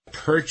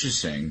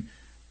 purchasing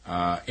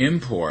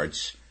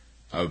imports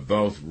of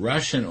both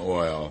Russian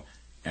oil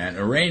and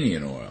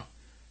Iranian oil.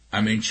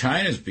 I mean,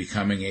 China's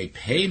becoming a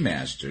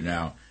paymaster.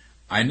 Now,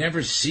 I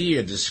never see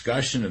a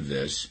discussion of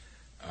this,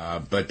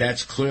 but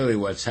that's clearly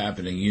what's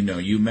happening. You know,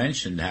 you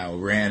mentioned how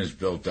Iran has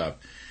built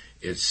up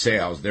its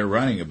sales. They're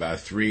running about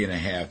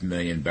 3.5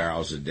 million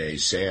barrels a day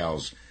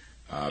sales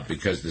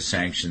because the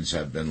sanctions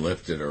have been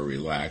lifted or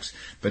relaxed.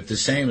 But the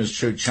same is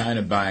true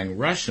China buying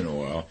Russian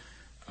oil.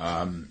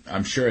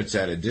 I'm sure it's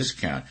at a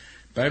discount.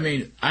 But, I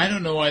mean, I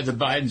don't know why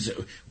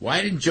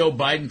why didn't Joe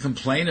Biden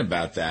complain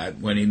about that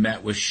when he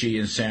met with Xi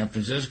in San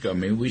Francisco? I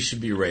mean, we should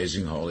be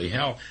raising holy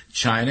hell.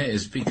 China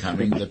is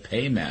becoming the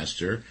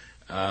paymaster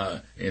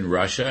in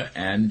Russia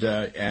and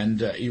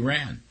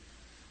Iran.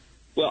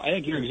 Well, I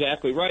think you're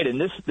exactly right,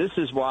 and this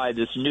is why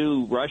this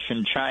new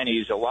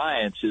Russian-Chinese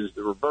alliance is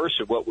the reverse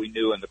of what we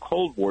knew in the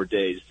Cold War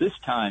days. This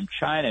time,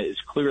 China is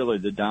clearly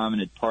the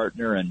dominant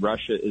partner, and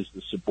Russia is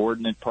the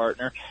subordinate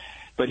partner.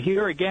 But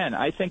here again,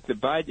 I think the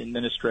Biden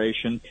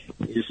administration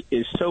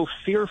is so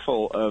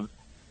fearful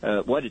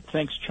of what it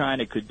thinks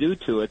China could do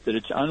to it that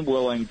it's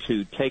unwilling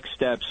to take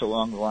steps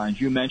along the lines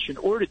you mentioned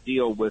or to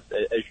deal with,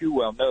 as you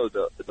well know,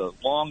 the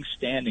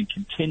long-standing,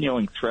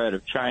 continuing threat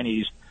of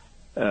Chinese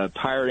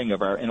pirating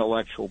of our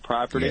intellectual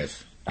property.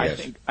 Yes.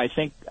 I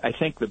think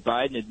the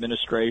Biden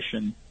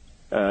administration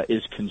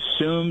is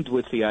consumed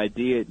with the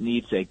idea it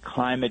needs a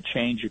climate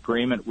change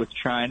agreement with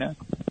China,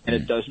 and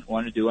it doesn't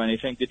want to do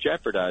anything to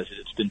jeopardize it.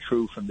 It's been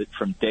true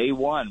from day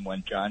one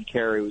when John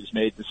Kerry was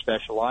made the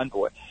special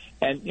envoy.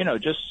 And, you know,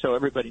 just so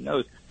everybody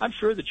knows, I'm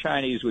sure the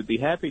Chinese would be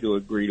happy to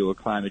agree to a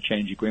climate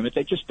change agreement.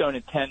 They just don't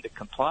intend to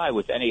comply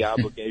with any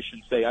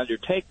obligations they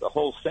undertake. The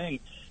whole thing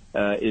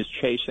is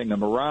chasing a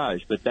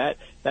mirage. But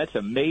that's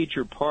a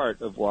major part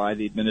of why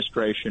the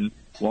administration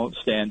won't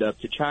stand up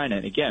to China.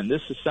 And again,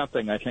 this is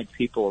something I think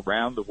people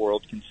around the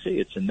world can see.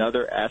 It's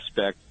another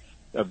aspect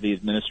of the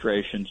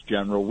administration's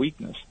general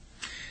weakness.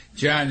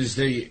 John, is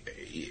the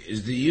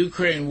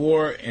Ukraine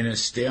war in a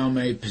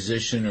stalemate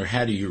position, or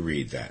how do you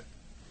read that?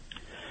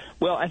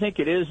 Well, I think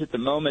it is at the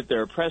moment.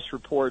 There are press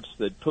reports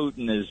that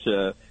Putin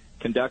is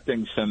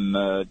conducting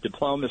some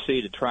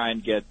diplomacy to try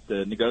and get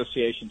the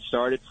negotiations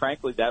started.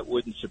 Frankly, that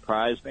wouldn't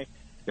surprise me.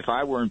 If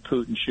I were in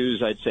Putin's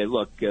shoes, I'd say,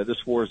 look,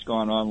 this war has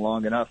gone on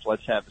long enough.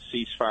 Let's have a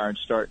ceasefire and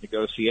start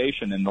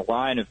negotiation. And the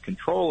line of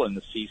control in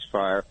the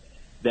ceasefire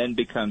then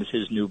becomes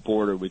his new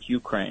border with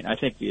Ukraine. I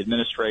think the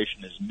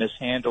administration has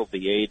mishandled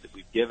the aid that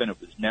we've given. It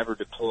was never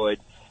deployed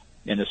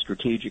in a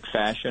strategic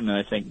fashion, and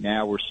I think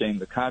now we're seeing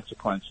the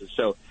consequences.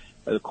 So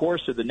the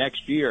course of the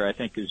next year, I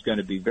think, is going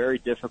to be very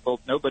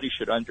difficult. Nobody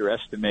should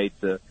underestimate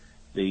the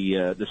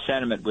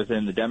sentiment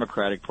within the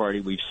Democratic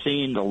Party. We've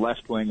seen the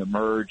left wing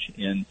emerge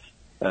in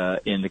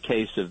the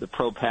case of the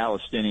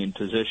pro-Palestinian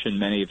position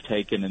many have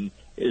taken in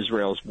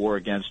Israel's war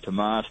against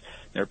Hamas.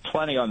 There are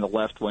plenty on the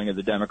left wing of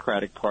the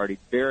Democratic Party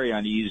very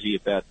uneasy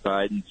about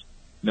Biden's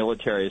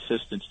military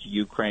assistance to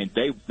Ukraine.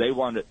 They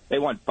want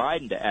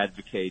Biden to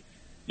advocate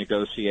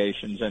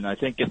negotiations, and I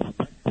think in the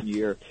next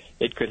year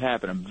it could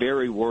happen. I'm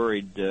very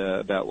worried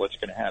about what's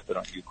going to happen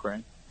on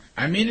Ukraine.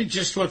 I mean, it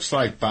just looks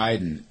like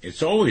Biden.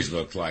 It's always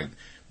looked like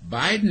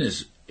Biden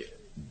is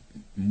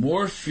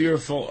more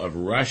fearful of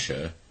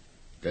Russia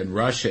than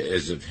Russia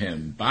is of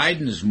him.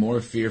 Biden is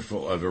more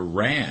fearful of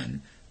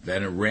Iran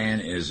than Iran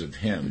is of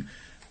him.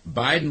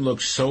 Biden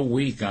looks so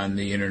weak on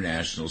the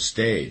international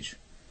stage.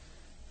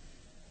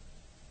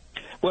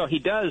 Well, he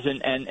does,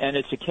 and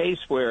it's a case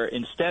where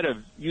instead of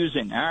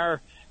using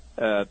our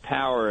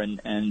power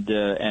and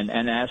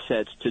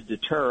assets to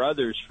deter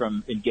others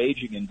from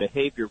engaging in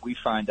behavior we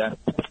find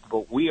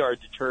unacceptable, we are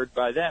deterred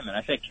by them. And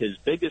I think his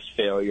biggest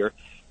failure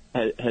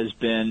has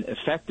been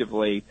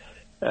effectively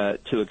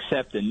to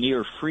accept a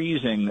near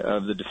freezing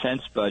of the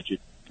defense budget.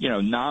 You know,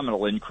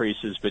 nominal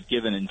increases, but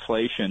given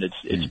inflation,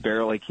 it's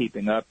barely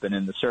keeping up. And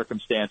in the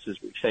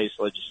circumstances we face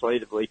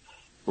legislatively,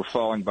 we're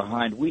falling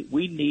behind.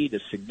 We need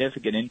a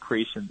significant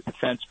increase in the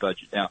defense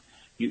budget. Now,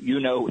 you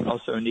know, we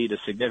also need a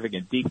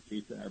significant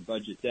decrease in our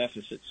budget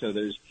deficit. So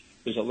there's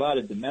a lot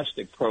of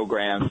domestic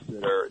programs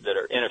that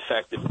are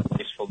ineffective and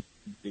wasteful to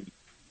be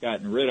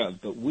gotten rid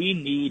of. But we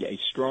need a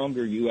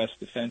stronger U.S.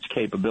 defense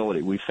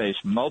capability. We face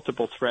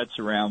multiple threats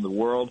around the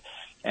world.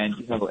 And,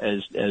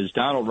 as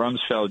Donald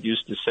Rumsfeld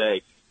used to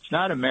say, it's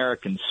not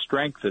American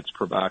strength that's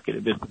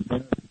provocative. It's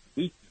American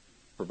weakness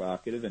that's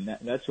provocative, and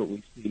that's what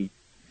we see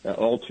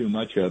all too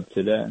much of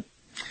today.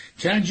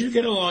 John, did you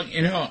get along?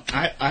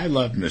 I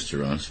love Mr.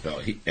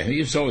 Rumsfeld. He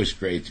was always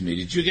great to me.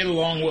 Did you get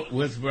along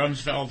with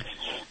Rumsfeld?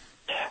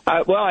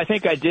 Well, I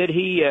think I did.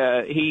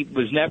 He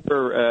was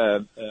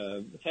never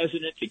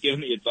hesitant to give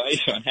me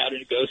advice on how to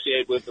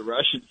negotiate with the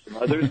Russians and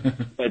others,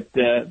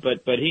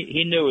 but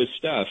he knew his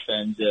stuff,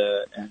 and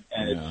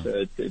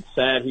it's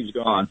sad he's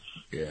gone.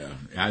 Yeah,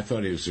 I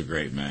thought he was a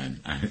great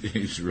man. He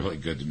was really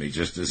good to me.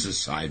 Just as a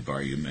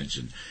sidebar, you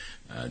mentioned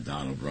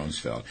Donald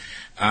Rumsfeld.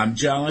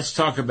 John, let's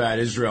talk about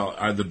Israel.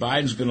 Are the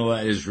Bidens going to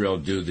let Israel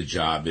do the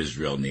job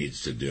Israel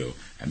needs to do?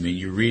 I mean,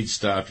 you read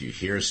stuff, you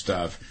hear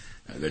stuff.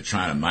 They're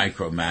trying to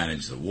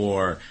micromanage the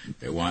war.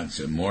 They want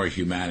some more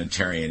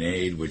humanitarian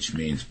aid, which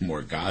means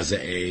more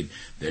Gaza aid.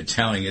 They're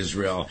telling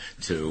Israel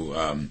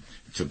to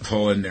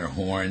pull in their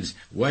horns.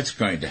 What's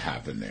going to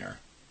happen there?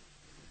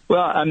 Well,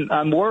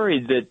 I'm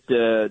worried that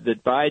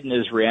Biden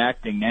is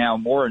reacting now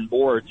more and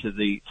more to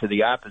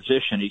the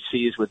opposition he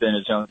sees within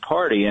his own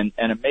party, and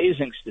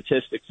amazing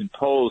statistics and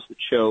polls that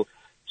show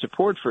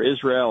support for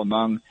Israel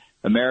among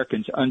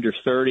Americans under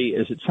 30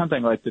 is at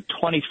something like the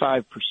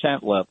 25%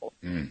 level,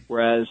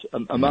 whereas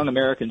among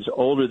Americans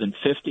older than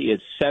 50,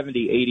 it's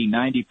 70, 80,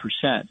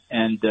 90%.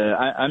 And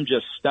I'm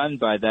just stunned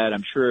by that.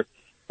 I'm sure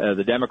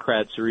the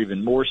Democrats are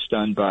even more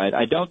stunned by it.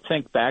 I don't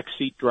think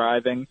backseat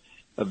driving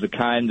of the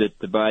kind that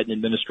the Biden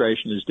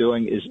administration is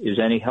doing is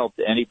any help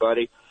to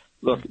anybody.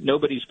 Look,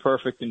 nobody's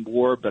perfect in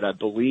war, but I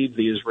believe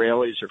the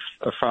Israelis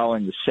are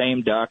following the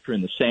same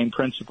doctrine, the same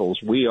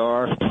principles we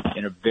are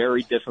in a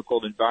very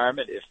difficult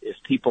environment. If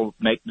people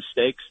make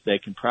mistakes, they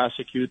can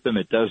prosecute them.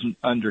 It doesn't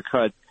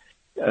undercut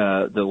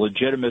the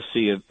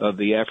legitimacy of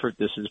the effort.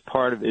 This is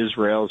part of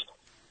Israel's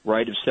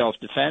right of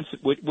self-defense,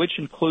 which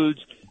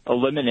includes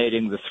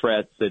eliminating the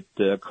threat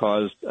that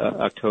caused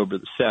October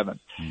the 7th.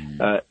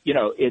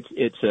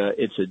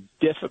 It's a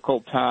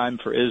difficult time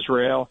for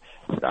Israel,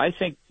 but I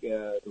think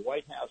the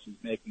White House is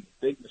making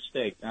a big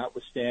mistake,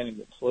 notwithstanding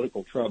the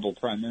political trouble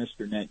Prime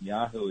Minister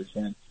Netanyahu is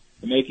in.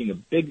 They're making a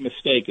big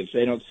mistake if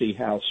they don't see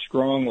how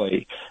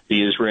strongly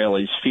the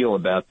Israelis feel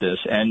about this,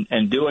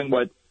 and doing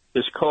what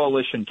this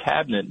coalition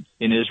cabinet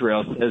in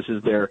Israel says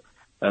is their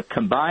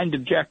combined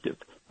objective,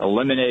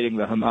 eliminating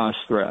the Hamas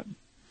threat.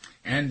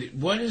 And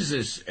what is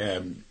this,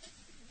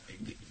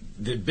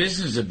 the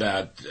business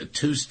about a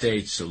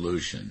two-state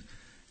solution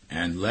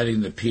and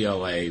letting the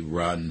PLA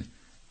run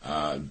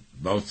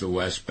both the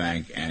West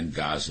Bank and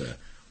Gaza?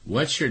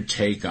 What's your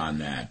take on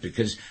that?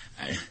 Because,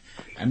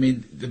 I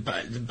mean, the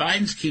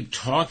Bidens keep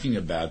talking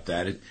about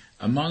that.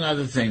 Among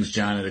other things,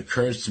 John, it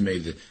occurs to me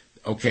that,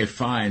 okay,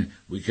 fine,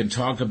 we can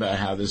talk about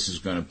how this is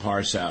going to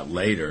parse out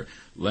later.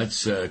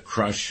 Let's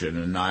crush and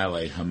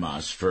annihilate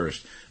Hamas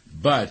first.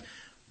 But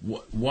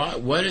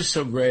what is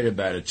so great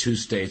about a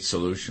two-state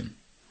solution?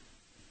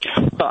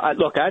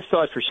 Look, I've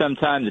thought for some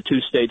time the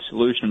two-state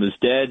solution was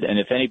dead, and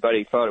if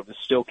anybody thought it was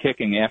still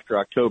kicking after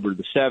October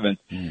the 7th,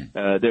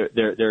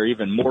 they're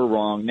even more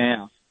wrong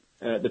now.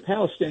 The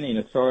Palestinian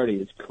Authority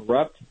is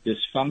corrupt,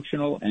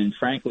 dysfunctional, and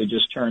frankly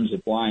just turns a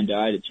blind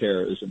eye to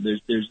terrorism.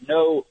 There's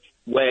no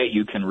way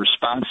you can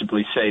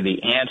responsibly say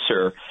the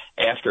answer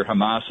after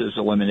Hamas is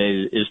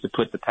eliminated is to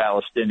put the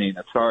Palestinian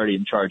Authority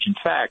in charge. In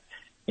fact,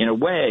 in a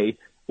way,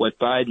 what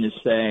Biden is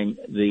saying,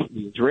 the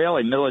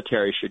Israeli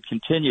military should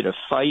continue to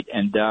fight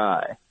and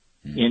die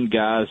in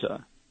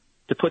Gaza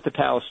to put the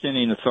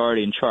Palestinian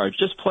Authority in charge.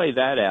 Just play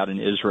that out in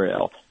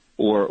Israel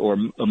or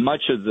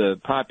much of the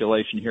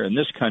population here in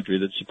this country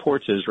that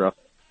supports Israel.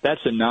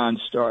 That's a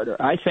non-starter.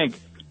 I think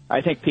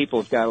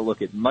people have got to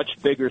look at much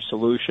bigger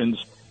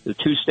solutions. The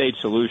two-state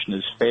solution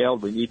has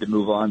failed. We need to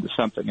move on to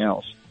something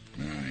else.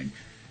 All right.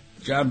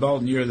 John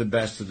Bolton, you're the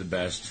best of the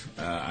best.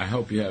 I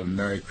hope you have a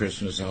Merry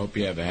Christmas. I hope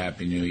you have a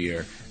Happy New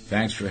Year.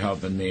 Thanks for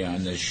helping me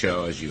on this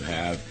show as you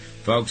have.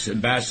 Folks,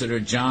 Ambassador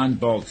John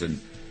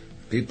Bolton,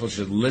 people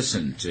should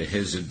listen to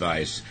his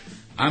advice.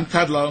 I'm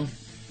Kudlow.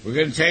 We're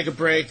going to take a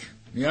break.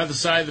 On the other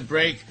side of the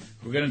break,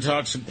 we're going to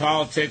talk some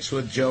politics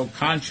with Joe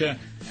Concha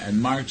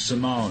and Mark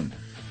Simone.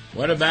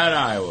 What about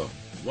Iowa?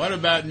 What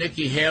about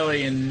Nikki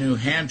Haley in New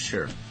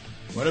Hampshire?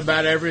 What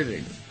about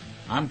everything?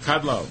 I'm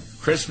Kudlow.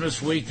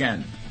 Christmas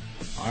weekend.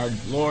 Our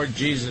Lord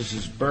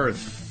Jesus' birth.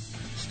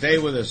 Stay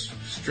with us.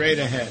 Straight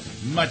ahead.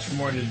 Much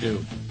more to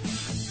do.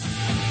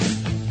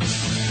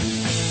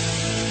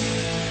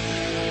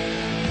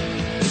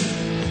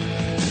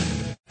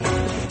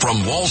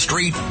 From Wall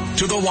Street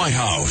to the White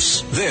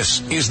House,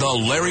 this is the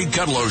Larry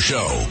Kudlow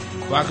Show.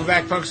 Welcome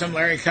back, folks. I'm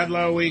Larry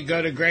Kudlow. We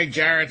go to Greg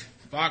Jarrett,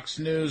 Fox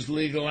News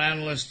legal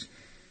analyst.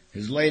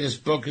 His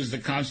latest book is The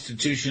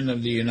Constitution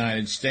of the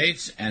United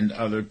States and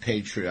Other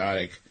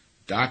Patriotic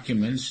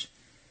Documents.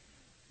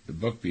 The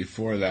book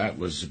before that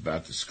was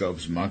about the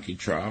Scopes monkey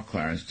trial,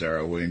 Clarence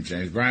Darrow, William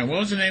James Bryan. What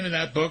was the name of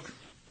that book?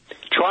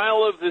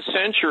 Trial of the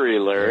Century,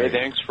 Larry.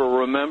 Thanks for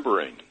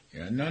remembering.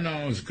 Yeah,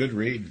 no, it was a good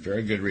read.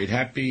 Very good read.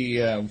 Happy,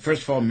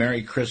 first of all,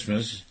 Merry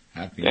Christmas.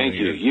 Happy Thank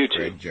New Year. You too.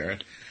 Greg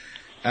Jarrett.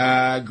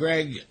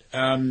 Greg,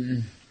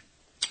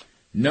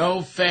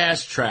 no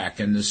fast track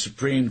in the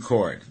Supreme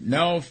Court.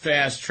 No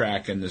fast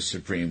track in the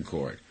Supreme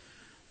Court.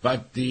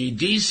 But the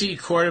D.C.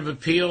 Court of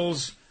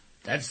Appeals,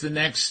 that's the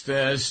next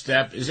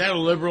step. Is that a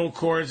liberal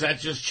court? Is that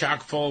just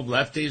chock full of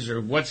lefties, or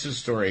what's the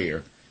story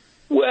here?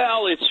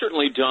 Well, it's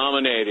certainly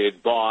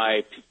dominated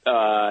by,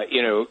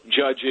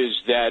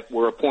 judges that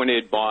were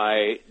appointed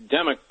by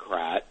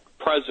Democrat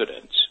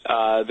presidents.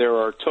 There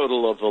are a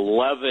total of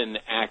 11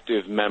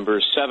 active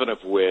members, 7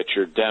 of which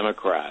are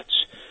Democrats.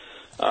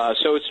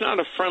 So it's not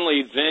a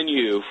friendly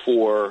venue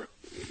for,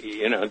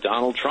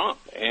 Donald Trump.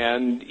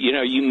 And,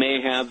 you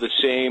may have the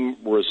same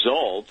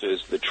result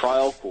as the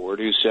trial court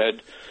who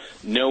said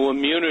no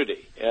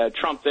immunity.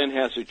 Trump then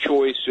has a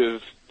choice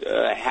of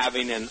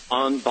having an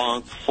en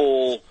banc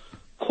full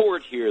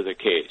court hear the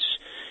case.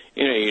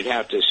 You'd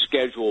have to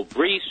schedule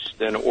briefs,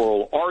 then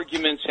oral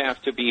arguments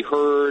have to be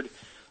heard,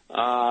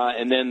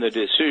 and then the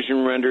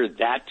decision rendered.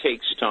 That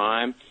takes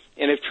time.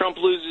 And if Trump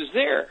loses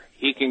there,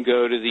 he can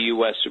go to the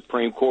U.S.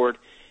 Supreme Court,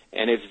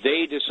 and if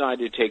they decide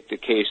to take the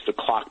case, the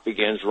clock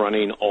begins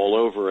running all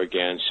over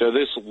again. So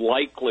this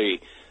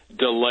likely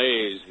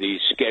delays the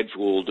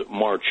scheduled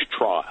March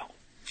trial.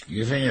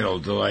 You think it'll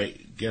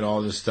get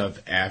all this stuff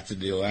after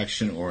the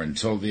election or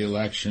until the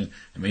election?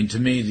 I mean, to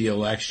me, the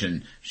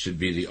election should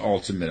be the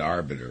ultimate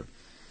arbiter.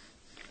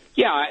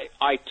 Yeah,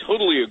 I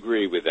totally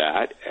agree with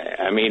that.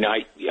 I mean,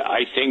 I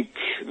think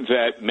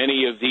that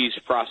many of these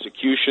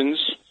prosecutions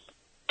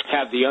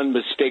have the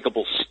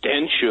unmistakable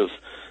stench of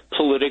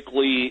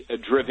politically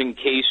driven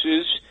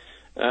cases.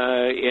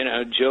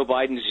 Joe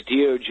Biden's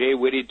DOJ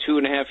waited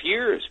 2.5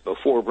 years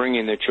before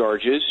bringing the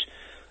charges.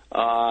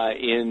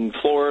 In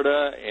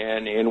Florida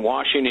and in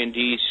Washington,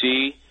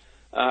 D.C.,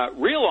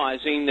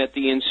 realizing that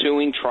the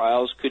ensuing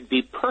trials could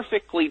be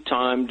perfectly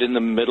timed in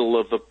the middle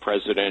of a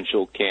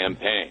presidential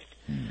campaign.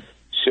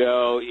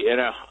 So,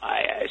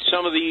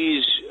 some of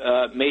these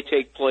may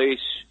take place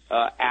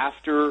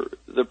after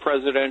the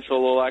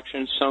presidential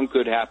election. Some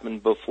could happen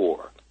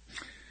before.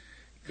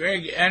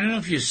 Greg, I don't know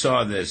if you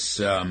saw this.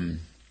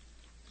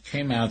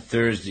 Came out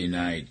Thursday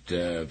night.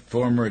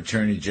 Former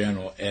Attorney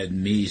General Ed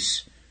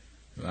Meese,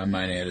 who I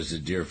might add is a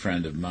dear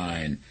friend of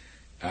mine,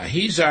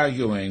 he's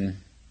arguing,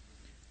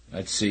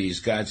 he's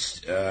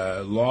got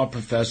law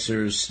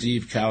professors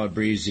Steve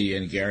Calabrese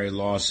and Gary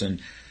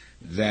Lawson,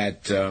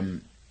 that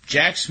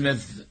Jack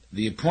Smith,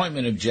 the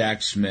appointment of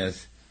Jack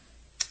Smith,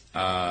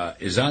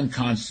 is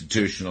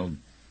unconstitutional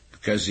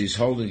because he's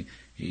holding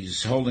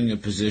a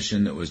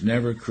position that was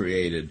never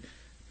created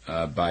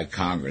by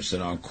Congress.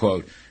 And I'll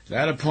quote,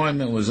 "That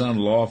appointment was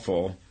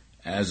unlawful,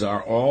 as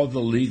are all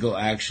the legal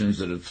actions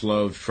that have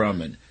flowed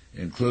from it,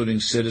 including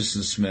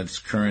Citizen Smith's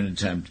current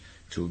attempt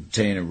to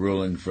obtain a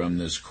ruling from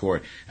this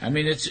court." I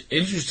mean, it's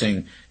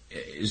interesting.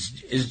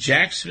 Is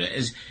Jack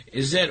Smith,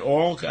 is that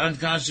all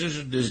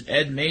unconstitutional? Does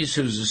Ed Meese,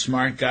 who's a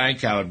smart guy,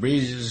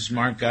 Calabrese is a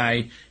smart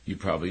guy, you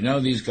probably know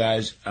these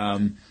guys,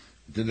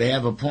 do they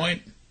have a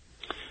point?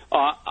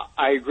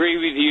 I agree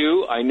with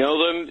you. I know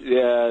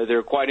them.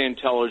 They're quite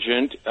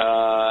intelligent,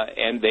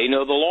 and they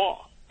know the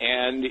law.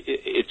 And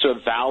it's a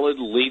valid,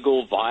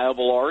 legal,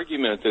 viable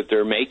argument that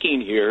they're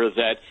making here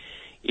that,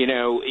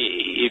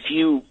 if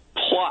you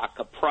pluck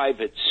a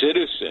private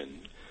citizen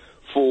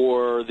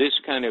for this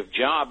kind of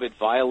job, it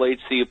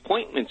violates the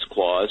Appointments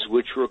Clause,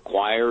 which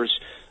requires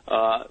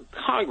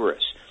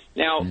Congress.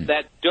 Now,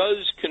 that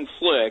does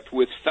conflict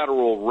with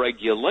federal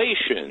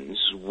regulations,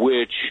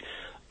 which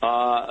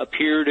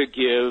appear to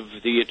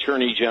give the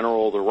Attorney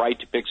General the right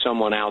to pick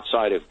someone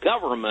outside of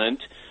government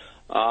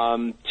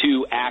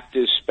to act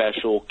as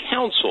special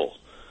counsel.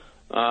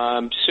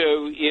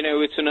 So,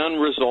 it's an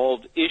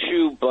unresolved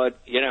issue, but,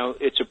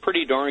 it's a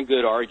pretty darn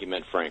good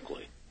argument,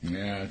 frankly.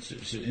 Yeah,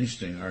 it's an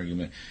interesting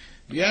argument.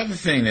 The other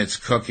thing that's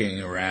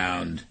cooking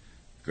around,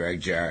 Greg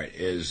Jarrett,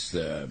 is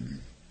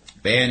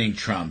banning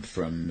Trump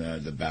from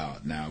the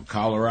ballot. Now,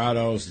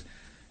 Colorado's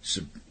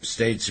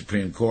state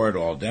Supreme Court,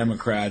 all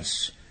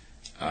Democrats,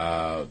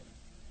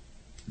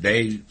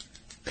 they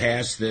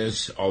passed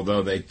this,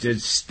 although they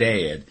did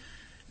stay it.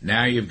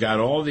 Now you've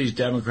got all these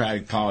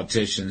Democratic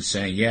politicians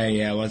saying,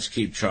 yeah, let's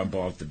keep Trump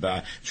off the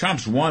ballot.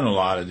 Trump's won a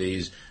lot of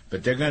these,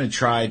 but they're going to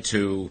try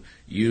to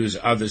use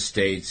other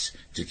states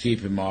to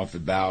keep him off the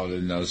ballot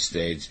in those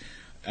states.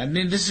 I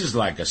mean, this is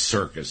like a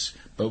circus,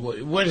 but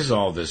what does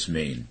all this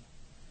mean?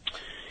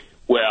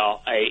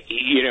 Well,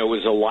 it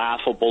was a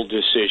laughable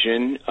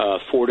decision,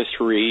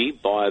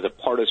 4-3 by the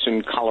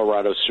partisan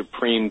Colorado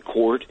Supreme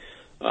Court.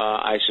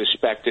 I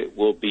suspect it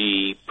will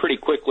be pretty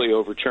quickly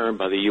overturned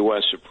by the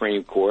U.S.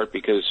 Supreme Court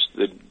because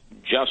the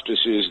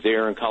justices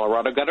there in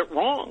Colorado got it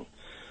wrong.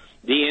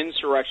 The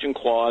insurrection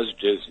clause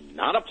does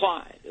not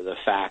apply to the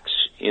facts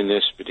in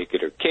this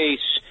particular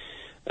case.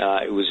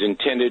 It was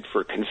intended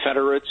for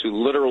Confederates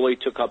who literally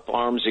took up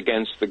arms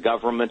against the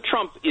government.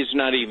 Trump is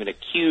not even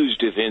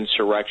accused of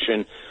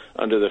insurrection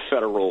under the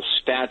federal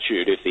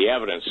statute. If the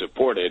evidence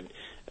supported,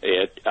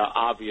 it.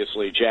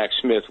 Obviously, Jack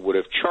Smith would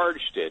have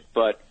charged it,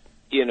 but,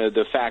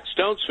 the facts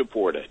don't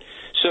support it.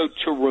 So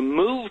to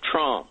remove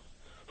Trump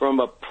from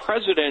a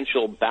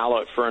presidential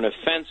ballot for an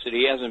offense that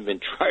he hasn't been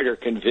tried or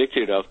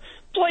convicted of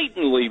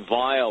blatantly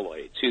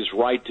violates his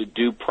right to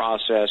due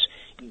process,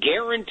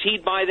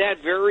 guaranteed by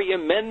that very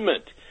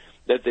amendment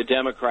that the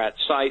Democrats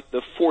cite,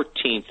 the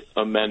 14th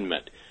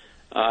Amendment.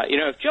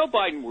 If Joe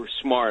Biden were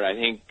smart, I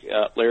think,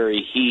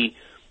 Larry, he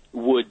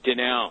would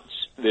denounce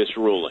this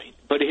ruling.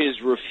 But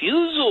his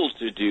refusal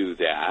to do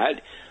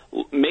that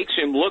makes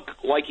him look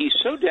like he's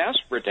so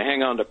desperate to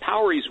hang on to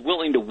power, he's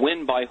willing to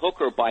win by hook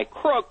or by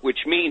crook, which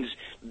means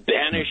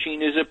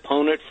banishing his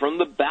opponent from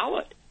the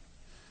ballot.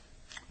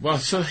 Well,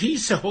 so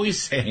he's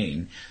always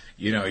saying,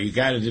 you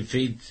got to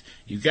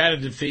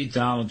defeat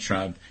Donald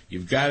Trump,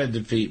 you've got to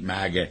defeat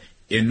MAGA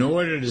in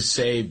order to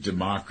save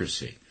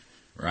democracy,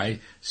 right?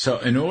 So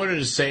in order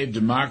to save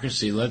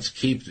democracy, let's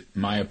keep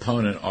my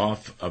opponent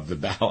off of the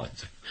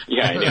ballot.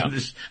 Yeah,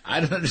 I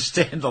don't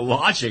understand the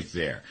logic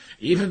there,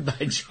 even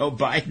by Joe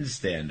Biden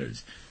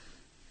standards.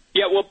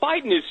 Yeah, well,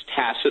 Biden is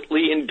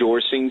tacitly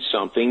endorsing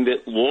something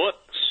that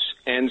looks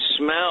and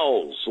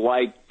smells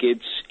like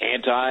it's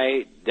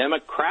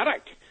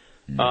anti-democratic.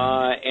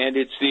 And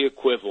it's the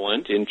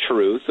equivalent, in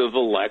truth, of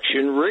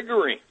election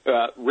rigging.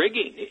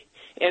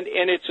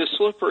 And it's a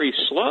slippery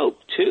slope,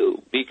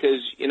 too,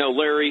 because,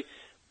 Larry,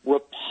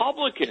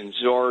 Republicans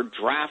are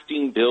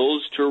drafting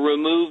bills to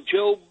remove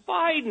Joe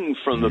Biden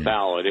from the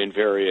ballot in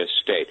various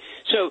states.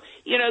 So,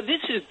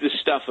 this is the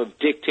stuff of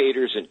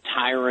dictators and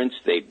tyrants.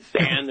 They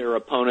ban their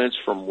opponents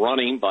from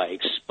running by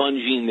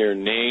expunging their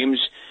names.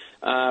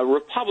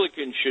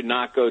 Republicans should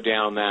not go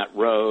down that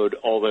road,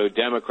 although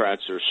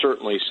Democrats are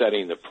certainly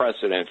setting the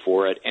precedent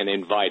for it and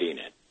inviting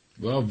it.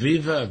 Well,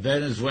 viva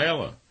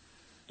Venezuela.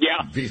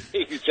 Yeah,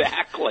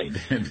 exactly.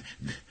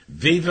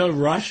 Viva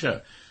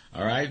Russia.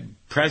 All right,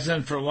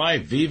 president for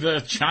life. Viva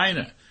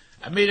China.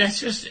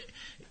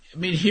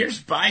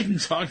 Here's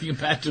Biden talking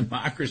about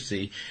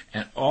democracy,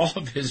 and all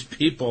of his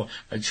people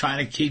are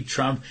trying to keep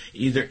Trump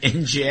either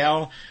in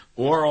jail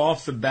or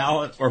off the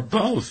ballot or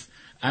both.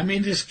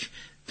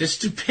 The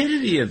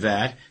stupidity of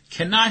that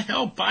cannot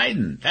help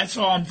Biden. That's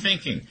all I'm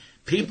thinking.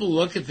 People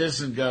look at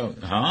this and go,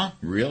 huh?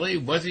 Really?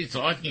 What's he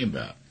talking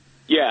about?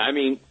 Yeah,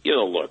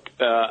 look,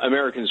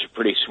 Americans are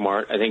pretty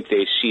smart. I think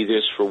they see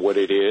this for what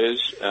it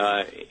is.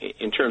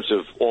 In terms of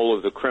all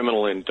of the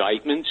criminal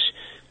indictments,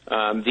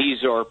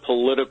 these are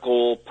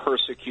political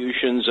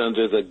persecutions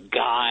under the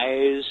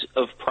guise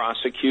of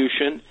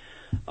prosecution.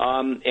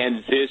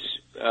 And this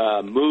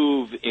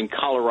move in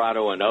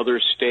Colorado and other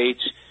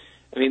states,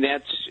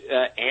 that's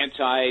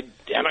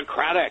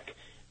anti-democratic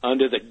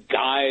under the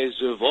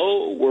guise of,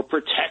 we're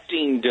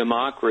protecting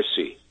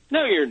democracy.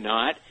 No, you're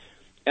not.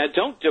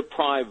 Don't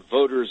deprive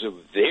voters of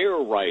their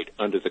right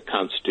under the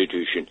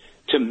Constitution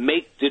to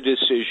make the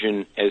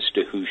decision as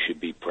to who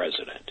should be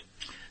president.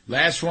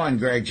 Last one,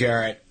 Greg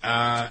Jarrett.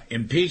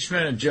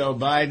 Impeachment of Joe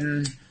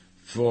Biden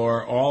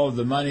for all of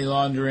the money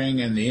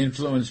laundering and the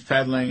influence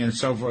peddling and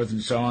so forth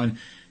and so on.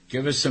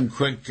 Give us some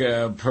quick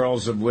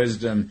pearls of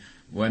wisdom.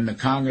 When the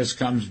Congress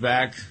comes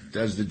back,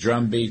 does the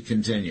drumbeat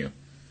continue?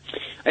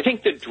 I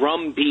think the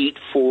drumbeat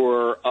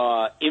for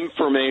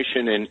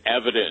information and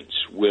evidence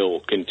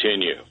will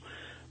continue.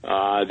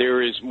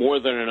 There is more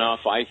than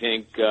enough, I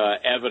think,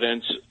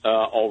 evidence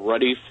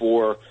already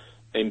for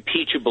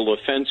impeachable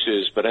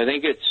offenses, but I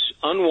think it's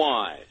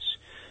unwise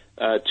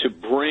to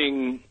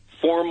bring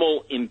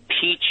formal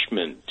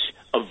impeachment,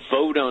 a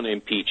vote on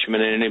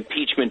impeachment, and an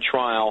impeachment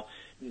trial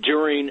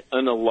during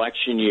an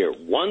election year.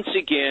 Once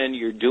again,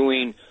 you're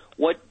doing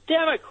what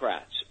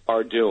Democrats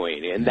are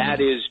doing, and that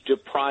is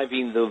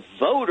depriving the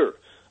voter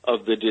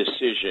of the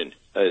decision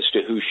as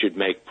to who should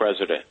make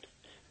president.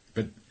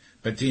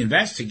 But the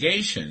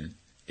investigation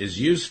is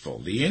useful.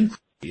 The inquiry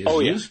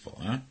is useful,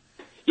 huh?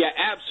 Yeah,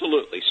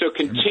 absolutely. So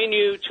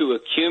continue to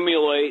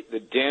accumulate the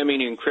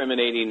damning,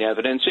 incriminating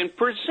evidence and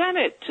present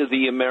it to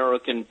the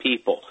American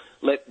people.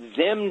 Let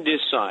them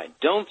decide.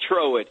 Don't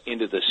throw it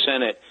into the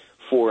Senate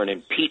for an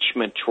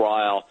impeachment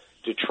trial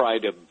to try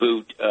to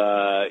boot,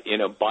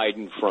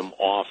 Biden from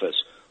office.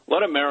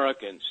 Let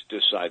Americans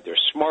decide. They're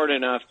smart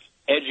enough,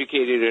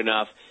 educated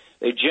enough.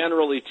 They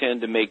generally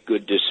tend to make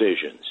good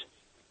decisions.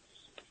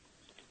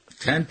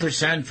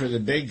 10% for the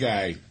big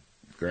guy,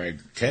 Greg.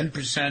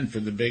 10%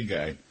 for the big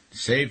guy.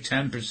 Save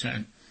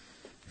 10%.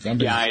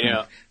 Yeah, I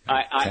know.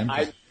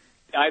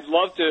 I'd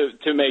love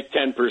to make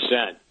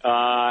 10%.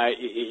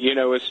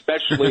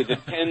 Especially the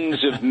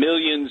tens of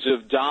millions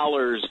of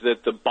dollars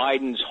that the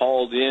Bidens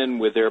hauled in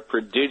with their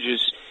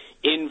prodigious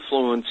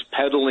influence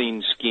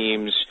peddling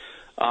schemes.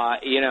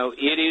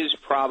 It is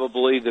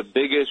probably the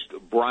biggest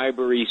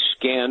bribery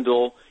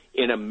scandal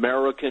in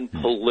American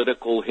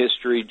political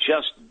history,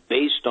 just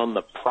based on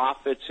the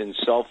profits and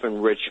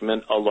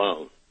self-enrichment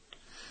alone.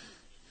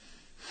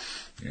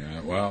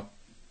 Yeah, well,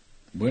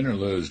 win or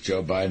lose,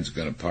 Joe Biden's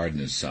going to pardon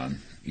his son.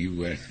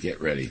 You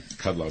get ready.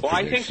 Kudlow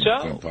I think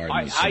so.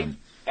 I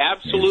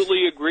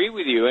absolutely agree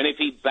with you. And if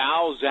he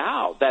bows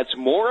out, that's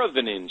more of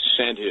an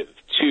incentive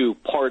to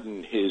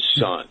pardon his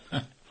son.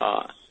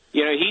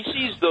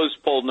 sees those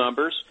poll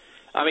numbers,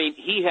 I mean,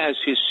 he has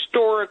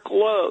historic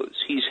lows.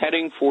 He's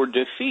heading for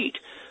defeat.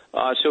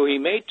 So he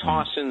may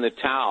toss in the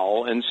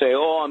towel and say,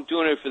 oh, I'm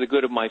doing it for the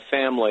good of my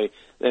family,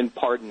 then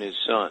pardon his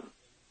son.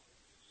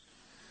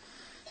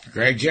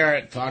 Greg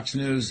Jarrett, Fox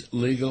News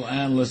legal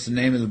analyst. The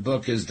name of the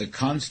book is The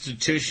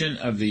Constitution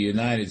of the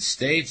United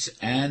States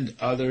and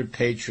Other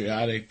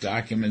Patriotic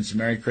Documents.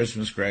 Merry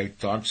Christmas, Greg.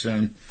 Talk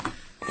soon.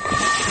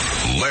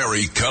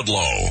 Larry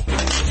Kudlow.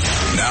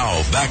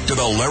 Now, back to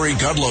the Larry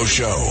Kudlow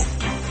Show.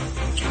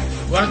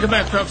 Welcome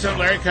back, folks. I'm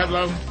Larry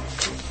Kudlow.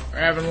 We're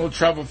having a little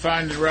trouble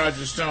finding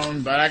Roger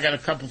Stone, but I got a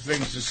couple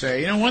things to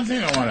say. You know, one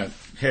thing I want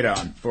to hit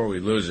on before we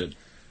lose it,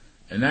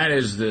 and that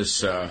is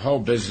this whole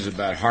business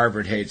about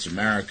Harvard hates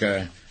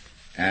America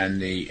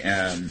and the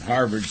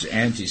Harvard's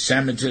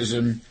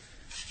anti-Semitism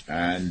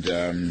and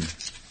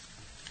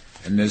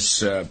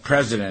this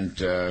president,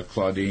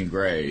 Claudine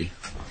Gray.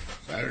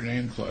 Is that her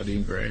name,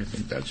 Claudine Gray? I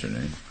think that's her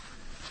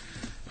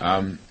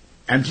name.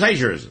 And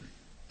plagiarism,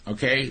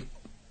 okay?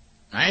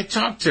 I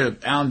talked to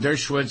Alan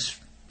Dershowitz,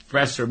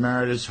 Professor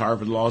Emeritus,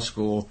 Harvard Law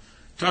School.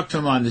 Talked to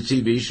him on the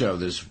TV show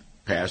this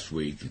past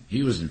week.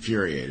 He was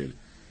infuriated.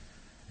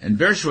 And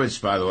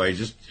Dershowitz, by the way,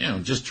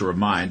 just to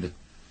remind,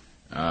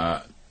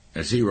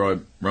 as he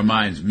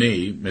reminds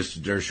me, Mr.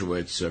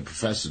 Dershowitz,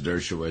 Professor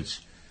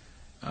Dershowitz,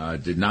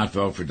 did not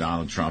vote for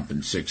Donald Trump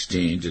in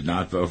 16, did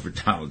not vote for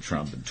Donald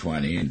Trump in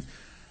 20, and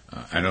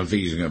I don't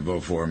think he's going to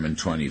vote for him in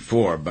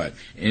 24. But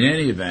in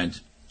any event,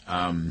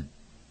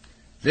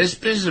 this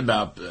business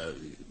about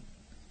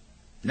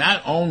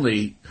not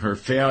only her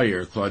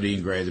failure,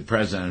 Claudine Gray, the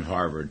president of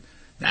Harvard,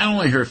 not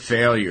only her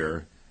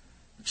failure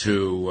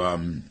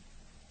to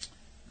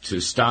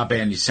stop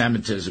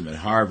anti-Semitism at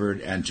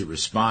Harvard and to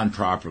respond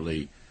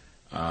properly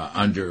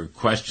under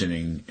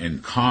questioning in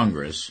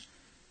Congress,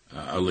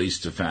 Elise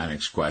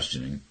Stefanik's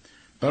questioning,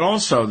 but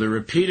also the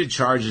repeated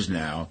charges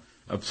now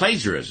of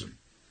plagiarism.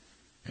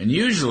 And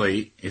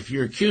usually, if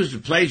you're accused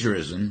of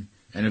plagiarism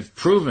and have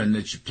proven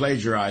that you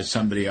plagiarized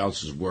somebody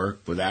else's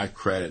work without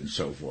credit and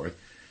so forth,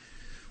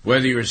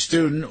 whether you're a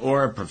student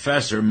or a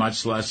professor,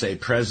 much less a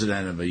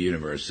president of a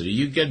university,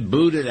 you get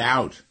booted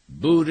out.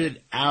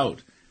 Booted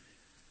out.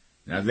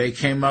 Now, they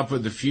came up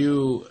with a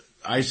few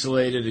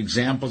isolated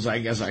examples. I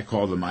guess I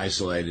call them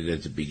isolated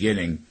at the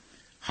beginning.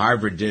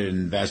 Harvard did an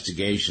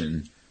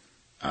investigation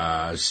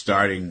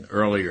starting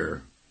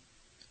earlier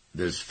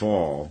this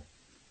fall.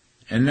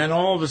 And then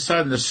all of a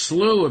sudden, a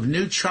slew of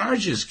new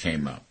charges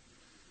came up.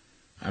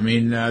 I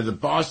mean, the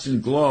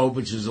Boston Globe,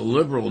 which is a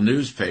liberal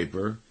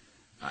newspaper,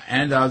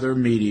 and other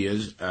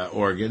media's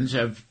organs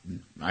have,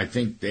 I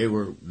think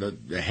the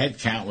head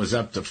count was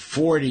up to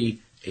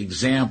 40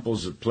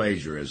 examples of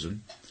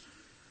plagiarism.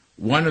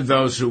 One of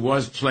those who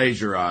was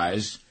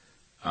plagiarized,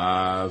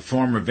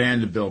 former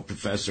Vanderbilt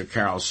professor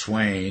Carol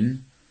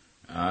Swain,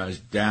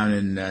 down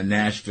in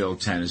Nashville,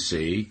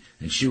 Tennessee,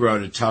 and she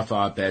wrote a tough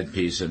op-ed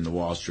piece in the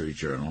Wall Street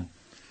Journal.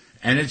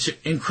 And it's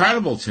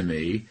incredible to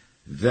me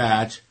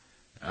that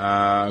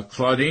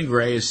Claudine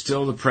Gray is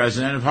still the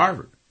president of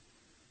Harvard.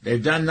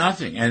 They've done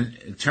nothing. And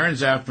it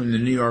turns out from the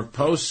New York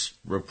Post's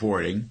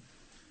reporting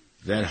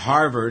that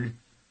Harvard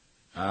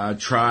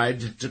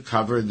tried to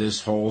cover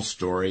this whole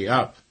story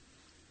up,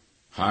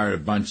 hired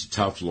a bunch of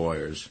tough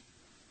lawyers.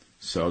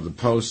 So the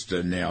Post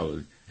nailed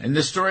it. And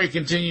the story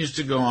continues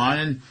to go on.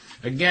 And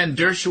again,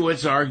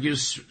 Dershowitz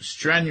argues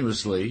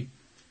strenuously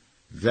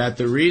that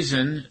the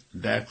reason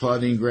that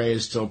Claudine Gray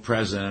is still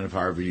president of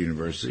Harvard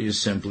University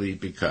is simply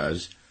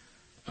because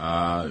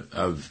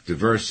of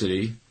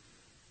diversity,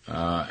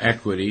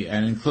 equity,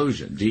 and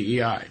inclusion,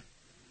 DEI.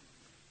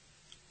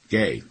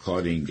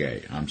 Claudine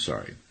Gay. I'm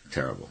sorry.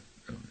 Terrible.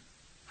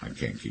 I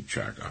can't keep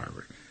track of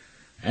Harvard.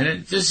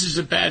 And this is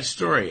a bad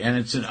story, and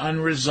it's an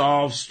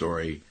unresolved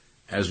story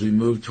as we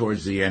move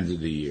towards the end of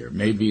the year.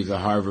 Maybe the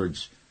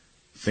Harvards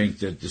think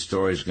that the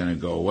story is going to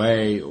go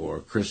away, or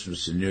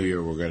Christmas and New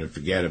Year we're going to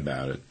forget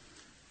about it.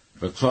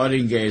 But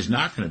Claudine Gay is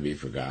not going to be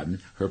forgotten.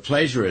 Her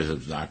plagiarism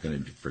is not going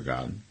to be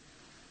forgotten.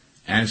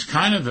 And it's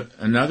kind of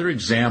another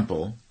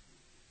example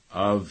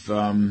of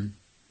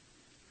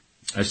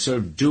a sort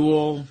of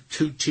dual,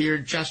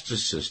 two-tiered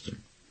justice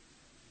system.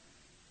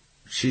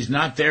 She's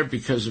not there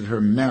because of her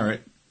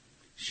merit.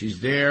 She's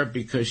there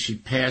because she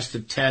passed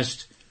the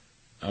test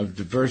of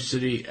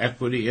diversity,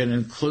 equity, and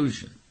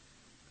inclusion.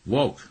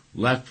 Woke,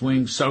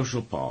 left-wing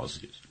social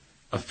policies,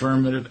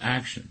 affirmative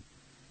action.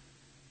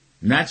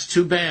 And that's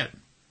too bad.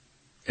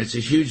 It's a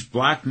huge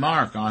black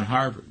mark on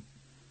Harvard.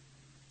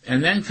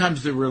 And then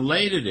comes the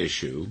related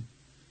issue,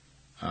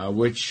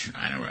 which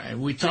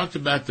we talked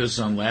about this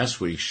on last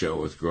week's show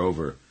with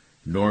Grover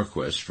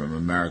Norquist from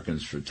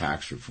Americans for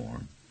Tax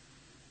Reform.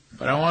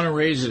 But I want to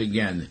raise it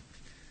again.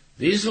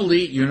 These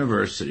elite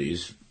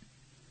universities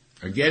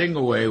are getting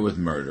away with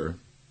murder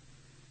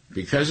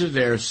because of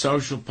their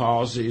social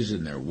policies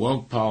and their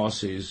woke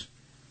policies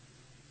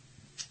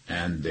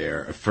and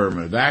their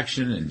affirmative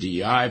action and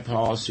DEI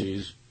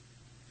policies.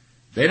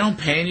 They don't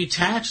pay any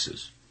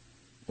taxes.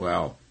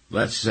 Well,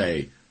 let's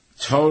say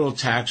total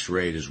tax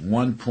rate is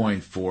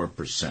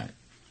 1.4%.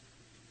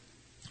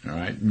 All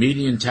right.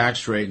 Median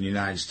tax rate in the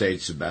United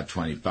States is about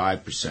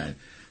 25%.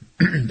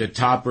 The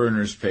top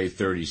earners pay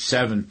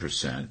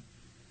 37%.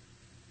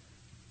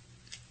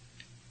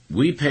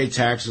 We pay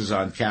taxes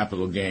on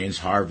capital gains.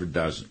 Harvard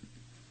doesn't.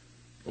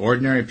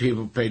 Ordinary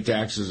people pay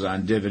taxes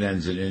on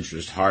dividends and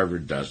interest.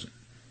 Harvard doesn't.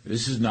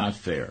 This is not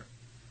fair.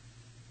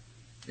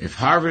 If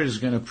Harvard is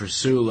going to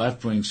pursue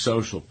left-wing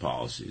social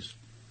policies,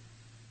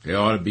 they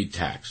ought to be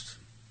taxed.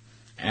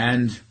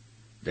 And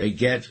they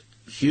get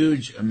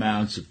huge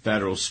amounts of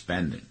federal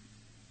spending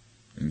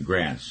and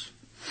grants.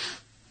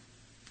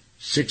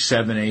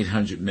 $600, $700,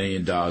 $800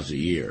 million a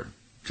year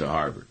to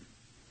Harvard.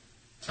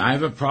 I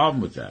have a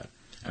problem with that.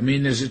 I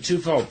mean, there's a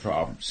twofold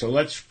problem. So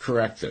let's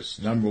correct this.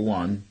 Number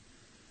one,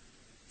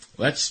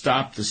 let's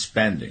stop the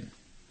spending,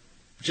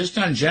 just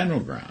on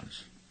general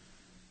grounds.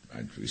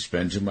 We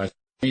spend too much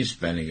money.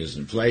 Spending is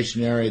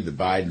inflationary. The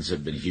Bidens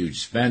have been huge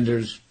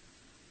spenders.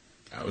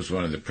 That was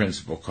one of the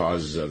principal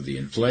causes of the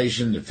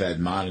inflation. The Fed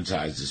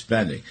monetized the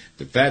spending.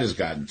 The Fed has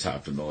gotten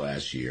tough in the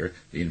last year.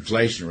 The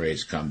inflation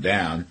rate's come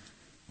down,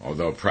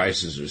 although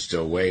prices are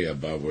still way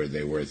above where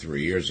they were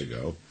 3 years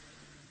ago.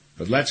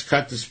 But let's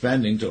cut the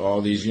spending to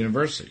all these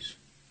universities.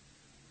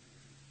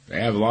 They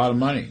have a lot of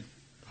money.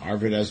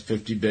 Harvard has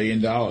 $50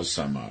 billion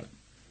some odd.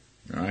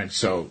 All right,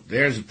 so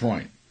there's a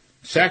point.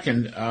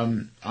 Second,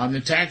 on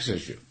the tax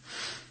issue,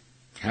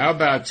 how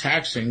about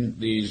taxing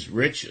these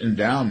rich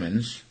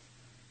endowments?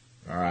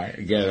 All right,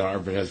 again,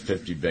 Harvard has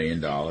 $50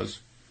 billion.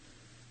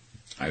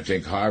 I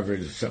think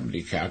Harvard,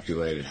 somebody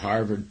calculated,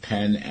 Harvard,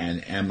 Penn,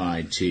 and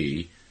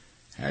MIT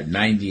had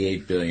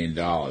 $98 billion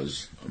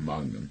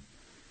among them.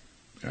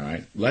 All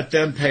right, let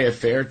them pay a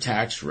fair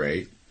tax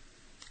rate,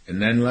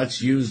 and then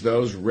let's use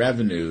those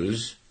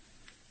revenues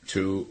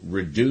to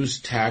reduce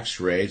tax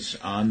rates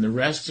on the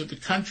rest of the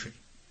country.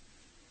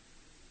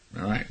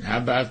 All right, how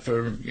about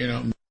for,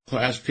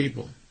 middle-class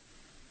people?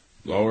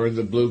 Lower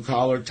the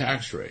blue-collar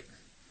tax rate,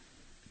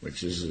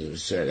 which is, as I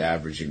said,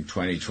 averaging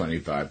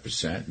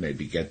 20-25%.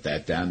 Maybe get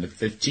that down to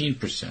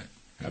 15%.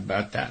 How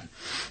about that?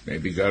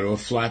 Maybe go to a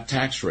flat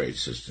tax rate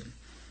system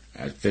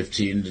at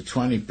 15 to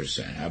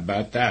 20%. How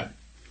about that?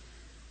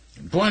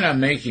 The point I'm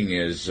making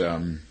is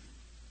the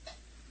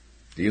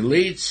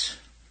elites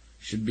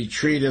should be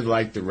treated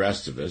like the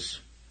rest of us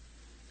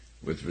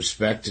with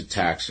respect to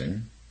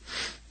taxing.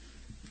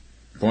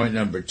 Point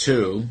number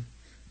two,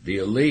 the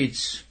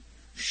elites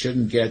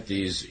shouldn't get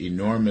these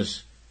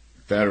enormous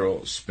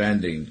federal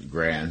spending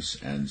grants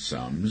and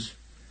sums.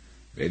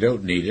 They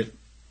don't need it.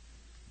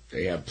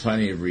 They have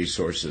plenty of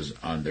resources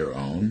on their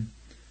own,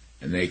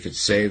 and they could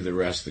save the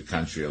rest of the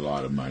country a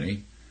lot of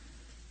money.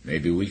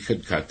 Maybe we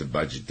could cut the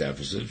budget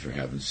deficit, for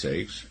heaven's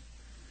sakes.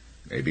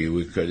 Maybe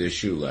we could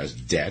issue less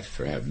debt,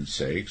 for heaven's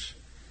sakes.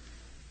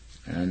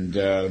 And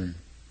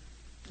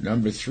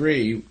number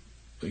three,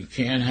 we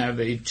can't have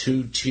a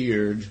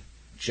two-tiered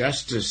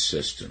justice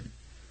system.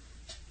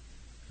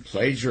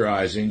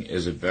 Plagiarizing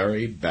is a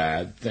very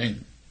bad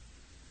thing.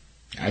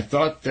 I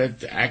thought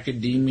that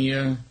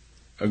academia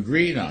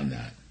agreed on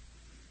that.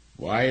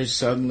 Why is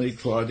suddenly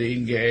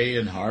Claudine Gay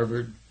and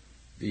Harvard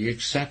the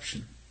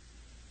exception?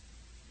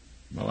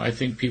 Well, I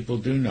think people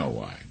do know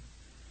why.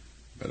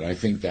 But I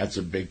think that's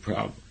a big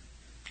problem.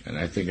 And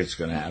I think it's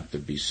going to have to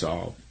be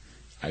solved.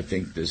 I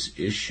think this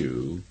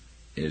issue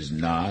is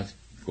not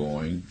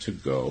going to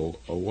go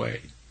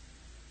away.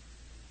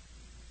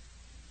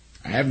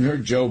 I haven't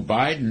heard Joe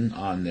Biden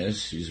on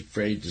this. He's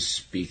afraid to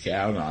speak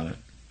out on it.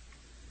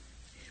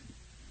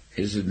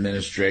 His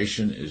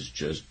administration is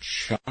just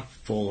chock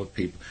full of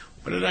people.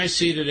 What did I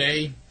see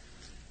today?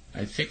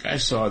 I think I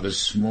saw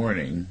this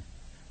morning,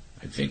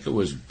 I think it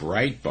was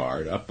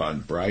Breitbart, up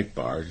on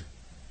Breitbart,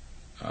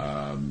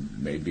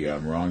 maybe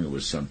I'm wrong, it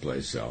was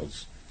someplace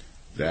else,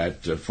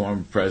 that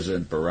former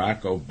President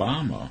Barack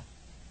Obama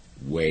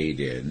weighed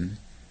in,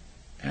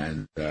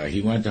 and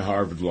he went to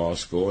Harvard Law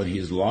School, and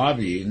he's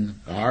lobbying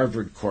the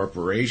Harvard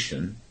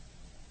Corporation,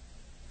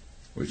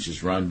 which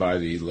is run by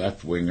the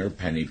left-winger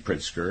Penny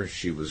Pritzker.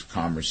 She was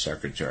Commerce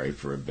Secretary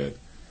for a bit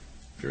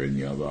during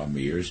the Obama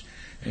years.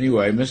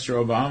 Anyway,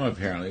 Mr. Obama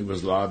apparently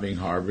was lobbying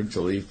Harvard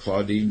to leave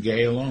Claudine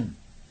Gay alone.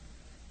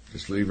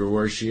 Just leave her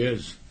where she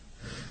is.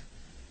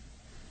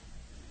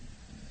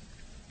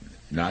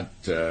 Don't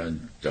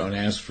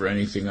ask for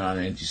anything on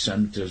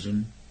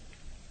anti-Semitism.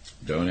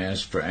 Don't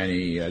ask for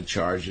any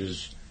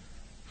charges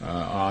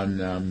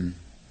on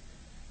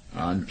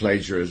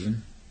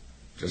plagiarism.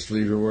 Just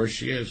leave her where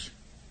she is.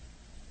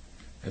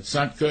 That's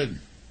not good.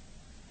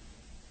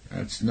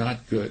 That's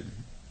not good.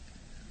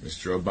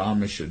 Mr.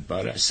 Obama should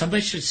butt.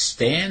 Somebody should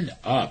stand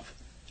up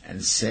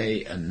and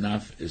say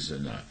enough is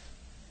enough.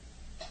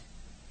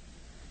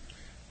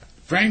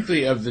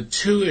 Frankly, of the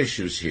two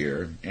issues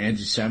here,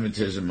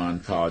 anti-Semitism on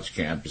college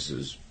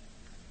campuses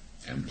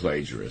and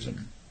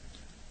plagiarism,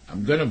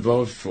 I'm going to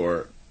vote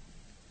for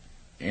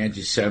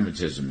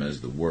anti-Semitism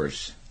as the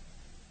worst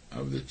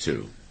of the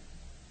two.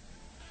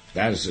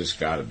 That has just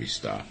got to be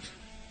stopped.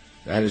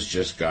 That has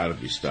just got to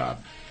be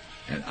stopped.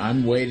 And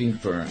I'm waiting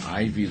for an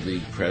Ivy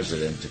League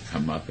president to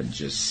come up and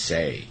just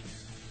say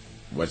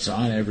what's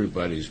on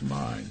everybody's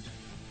mind.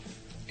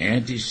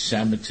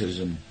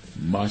 Anti-Semitism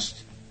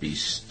must be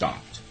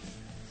stopped.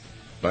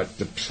 But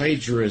the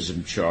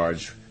plagiarism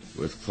charge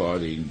with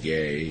Claudine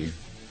Gay,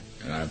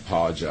 and I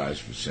apologize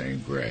for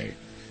saying Gray,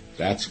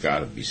 that's got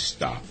to be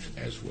stopped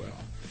as well.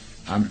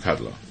 I'm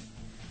Kudlow.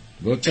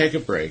 We'll take a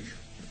break.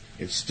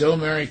 It's still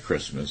Merry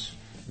Christmas.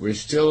 We're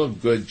still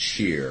of good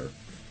cheer,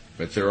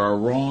 but there are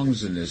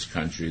wrongs in this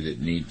country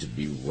that need to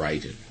be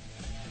righted.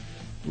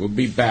 We'll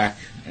be back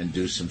and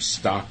do some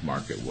stock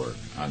market work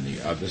on the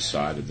other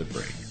side of the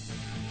break.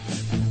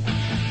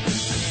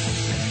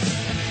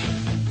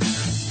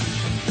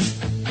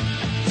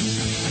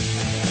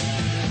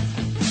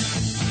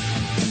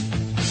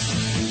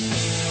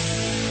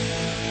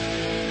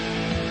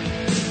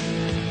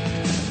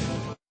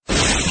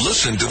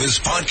 Listen to this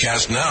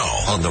podcast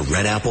now on the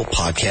Red Apple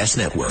Podcast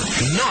Network.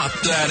 Not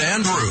That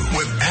Andrew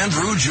with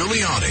Andrew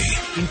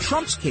Giuliani. In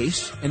Trump's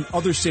case and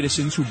other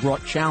citizens who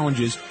brought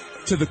challenges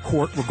to the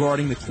court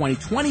regarding the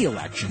 2020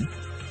 election,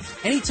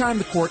 anytime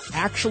the court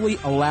actually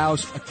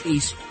allows a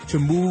case to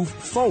move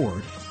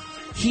forward,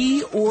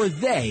 he or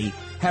they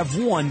have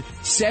won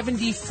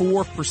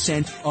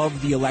 74%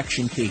 of the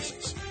election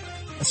cases.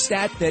 A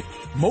stat that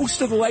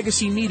most of the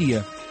legacy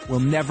media will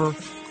never,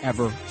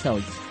 ever tell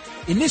you.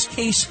 In this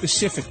case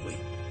specifically,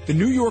 the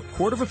New York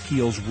Court of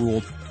Appeals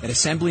ruled that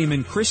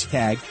Assemblyman Chris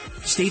Tagg,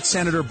 State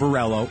Senator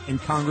Borrello, and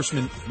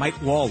Congressman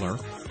Mike Lawler,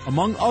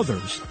 among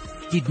others,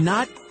 did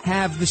not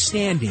have the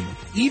standing,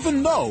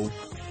 even though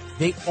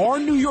they are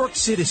New York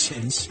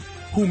citizens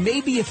who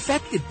may be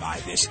affected by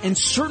this and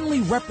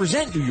certainly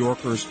represent New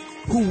Yorkers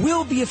who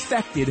will be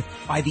affected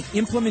by the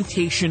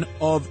implementation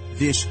of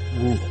this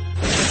rule.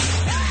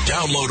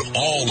 Download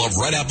all of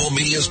Red Apple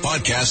Media's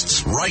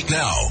podcasts right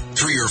now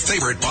through your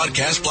favorite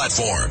podcast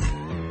platform.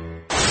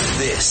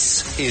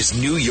 This is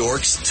New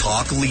York's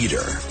talk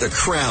leader, the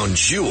crown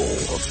jewel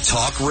of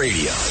talk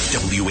radio.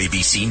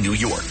 WABC New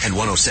York and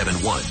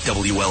 107.1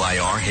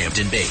 WLIR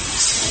Hampton Bays.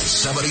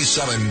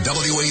 77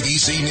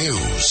 WABC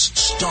News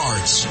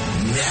starts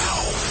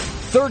now.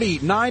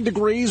 39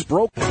 degrees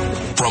broke.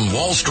 From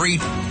Wall Street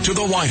to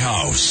the White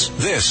House,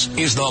 this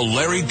is the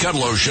Larry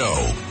Kudlow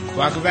Show.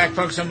 Welcome back,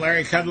 folks. I'm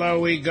Larry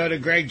Kudlow. We go to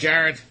Greg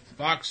Jarrett,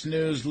 Fox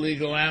News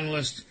legal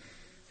analyst.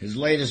 His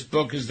latest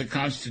book is The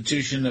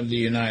Constitution of the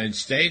United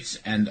States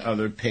and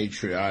Other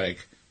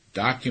Patriotic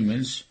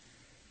Documents.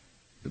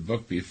 The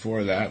book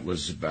before that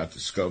was about the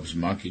Scopes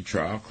monkey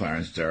trial,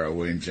 Clarence Darrow,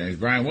 William James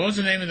Bryan. What was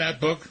the name of that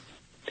book?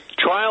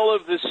 Trial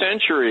of the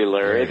Century,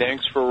 Larry.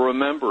 Thanks for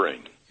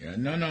remembering. Yeah,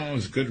 no, it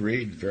was a good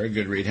read, very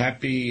good read.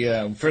 Happy,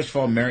 first of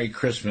all, Merry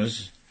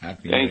Christmas.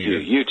 Happy New Year. Thank you.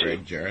 You too.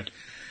 Greg Jarrett.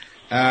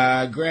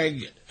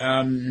 Greg,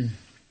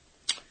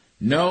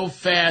 no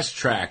fast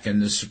track in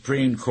the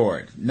Supreme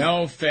Court.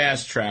 No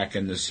fast track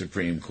in the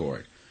Supreme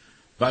Court.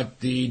 But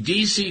the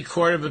D.C.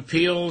 Court of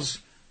Appeals,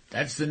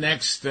 that's the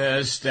next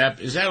step.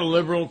 Is that a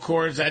liberal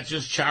court? Is that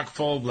just chock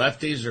full of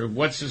lefties, or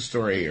what's the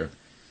story here?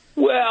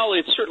 Well,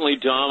 it's certainly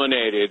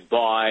dominated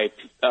by,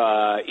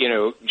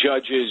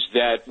 judges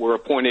that were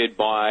appointed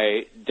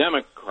by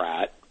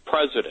Democrat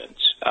presidents.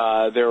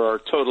 There are a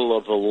total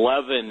of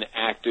 11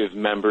 active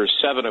members,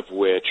 7 of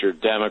which are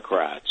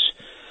Democrats.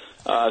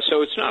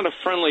 So it's not a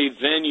friendly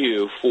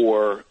venue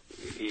for,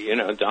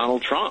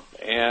 Donald Trump.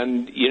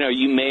 And,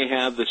 you may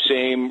have the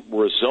same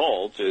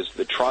result as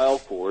the trial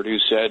court who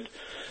said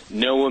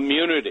no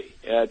immunity.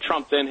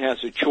 Trump then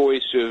has a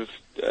choice of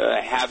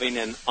having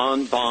an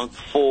en banc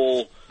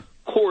full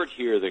court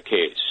hear the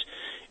case.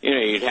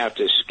 You'd have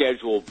to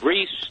schedule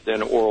briefs,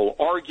 then oral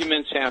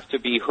arguments have to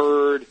be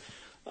heard,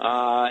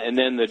 and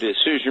then the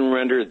decision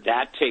rendered.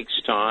 That takes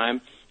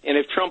time. And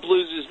if Trump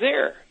loses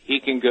there, he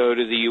can go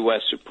to the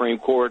U.S. Supreme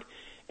Court,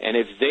 and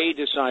if they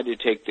decide to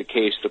take the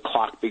case, the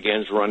clock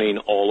begins running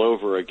all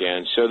over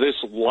again. So this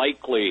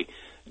likely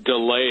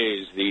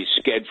delays the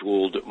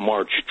scheduled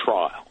March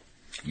trial.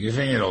 You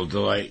think it'll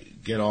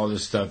get all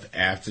this stuff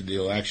after the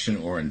election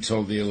or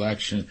until the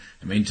election?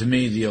 I mean, to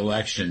me, the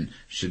election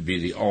should be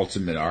the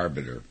ultimate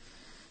arbiter.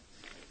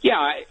 Yeah,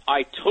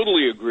 I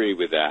totally agree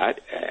with that.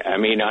 I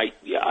mean, I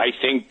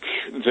think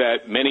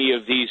that many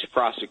of these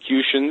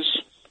prosecutions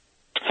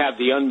have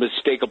the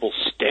unmistakable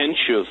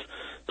stench of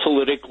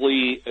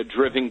politically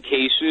driven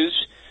cases.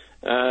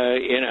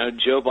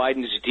 Joe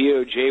Biden's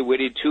DOJ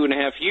waited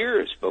 2.5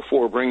 years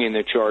before bringing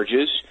the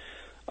charges.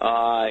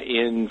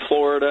 In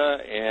Florida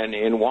and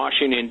in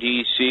Washington,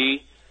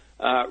 D.C.,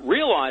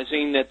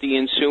 realizing that the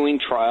ensuing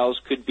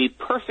trials could be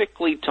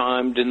perfectly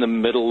timed in the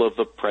middle of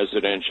a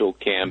presidential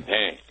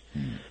campaign.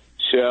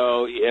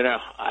 So,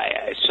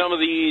 some of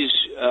these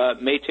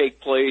may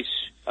take place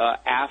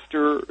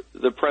after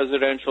the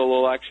presidential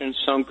election.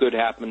 Some could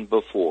happen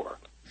before.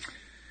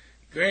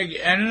 Greg,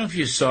 I don't know if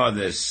you saw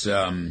this.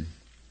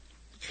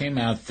 Came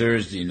out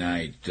Thursday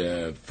night.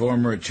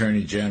 Former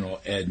Attorney General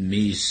Ed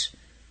Meese,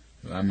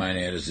 who I might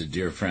add is a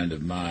dear friend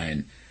of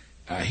mine,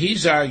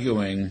 he's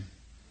arguing,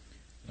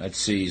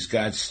 he's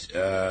got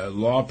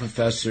law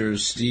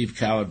professors Steve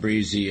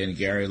Calabrese and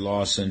Gary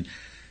Lawson,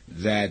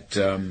 that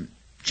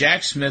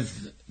Jack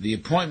Smith, the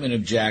appointment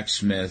of Jack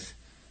Smith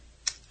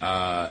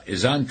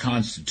is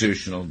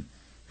unconstitutional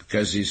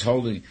because he's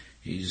holding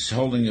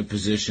a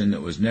position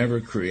that was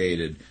never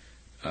created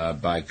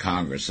by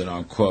Congress. And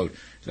I'll quote,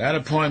 "That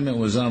appointment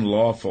was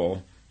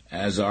unlawful,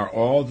 as are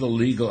all the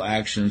legal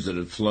actions that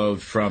have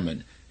flowed from it,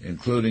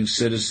 including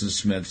Citizen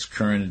Smith's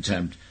current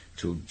attempt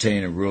to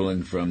obtain a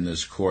ruling from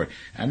this court."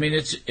 I mean,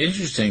 it's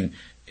interesting.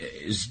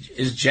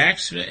 Is Jack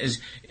Smith,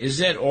 is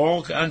that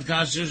all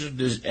unconstitutional?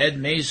 Does Ed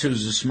Mace,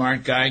 who's a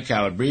smart guy,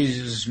 Calabrese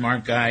is a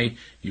smart guy,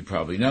 you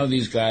probably know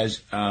these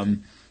guys,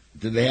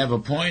 do they have a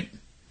point?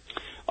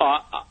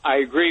 I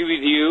agree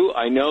with you.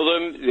 I know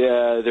them.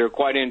 They're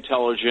quite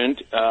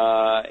intelligent,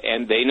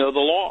 and they know the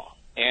law.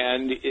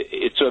 And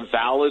it's a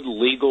valid,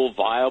 legal,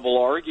 viable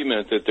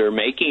argument that they're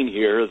making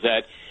here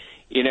that,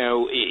 you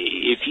know,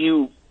 if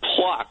you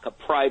pluck a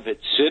private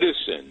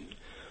citizen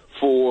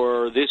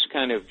for this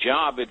kind of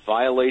job, it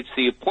violates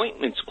the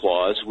Appointments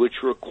Clause,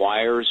 which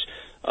requires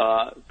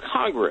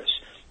Congress.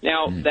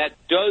 Now, that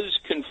does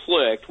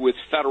conflict with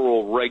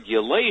federal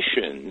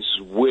regulations,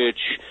 which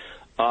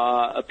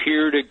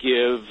appear to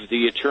give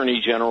the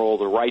Attorney General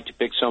the right to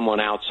pick someone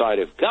outside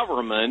of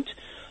government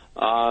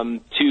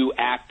to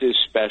act as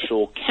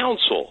special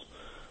counsel.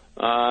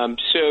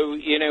 So,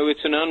 you know,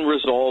 it's an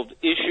unresolved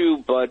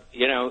issue, but,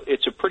 you know,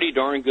 it's a pretty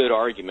darn good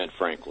argument,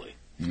 frankly.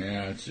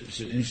 Yeah, it's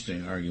an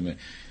interesting argument.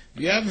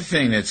 The other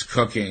thing that's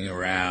cooking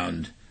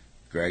around,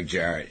 Greg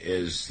Jarrett,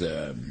 is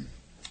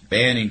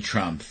banning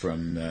Trump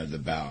from the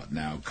ballot.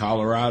 Now,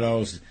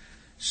 Colorado's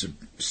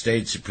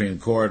state Supreme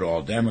Court,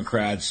 all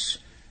Democrats,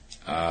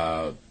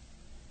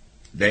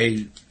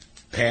 they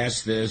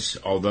passed this,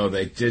 although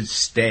they did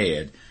stay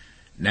it.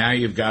 Now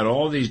you've got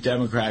all these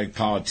Democratic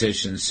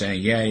politicians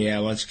saying, yeah,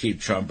 let's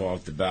keep Trump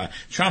off the ballot.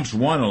 Trump's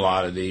won a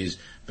lot of these,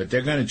 but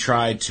they're going to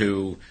try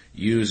to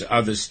use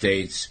other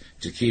states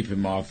to keep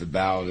him off the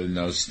ballot in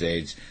those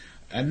states.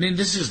 I mean,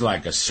 this is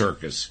like a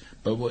circus,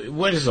 but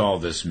what does all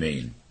this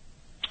mean?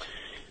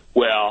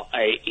 Well,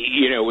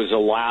 it was a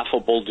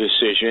laughable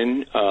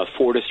decision,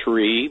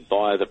 4-3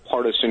 by the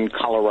partisan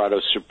Colorado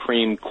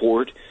Supreme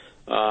Court.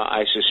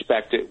 I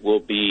suspect it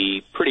will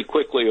be pretty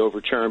quickly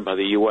overturned by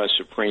the U.S.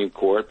 Supreme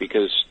Court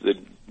because the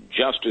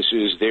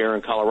justices there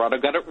in Colorado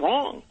got it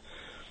wrong.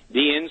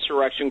 The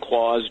insurrection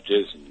clause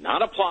does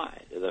not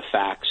apply to the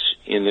facts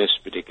in this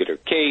particular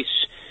case.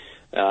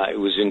 It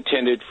was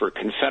intended for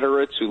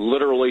Confederates who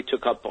literally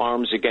took up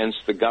arms against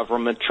the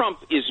government. Trump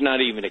is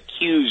not even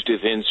accused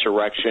of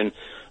insurrection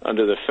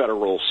under the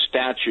federal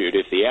statute.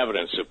 If the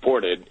evidence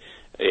supported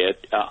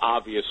it,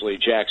 obviously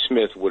Jack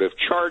Smith would have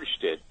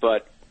charged it,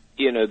 but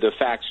the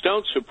facts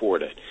don't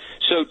support it.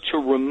 So to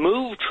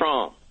remove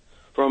Trump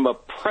from a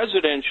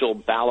presidential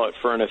ballot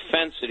for an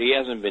offense that he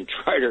hasn't been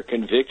tried or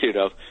convicted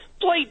of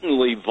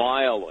blatantly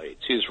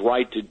violates his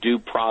right to due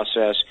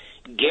process,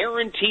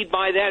 guaranteed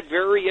by that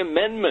very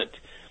amendment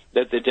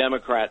that the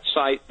Democrats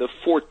cite, the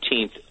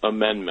 14th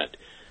Amendment.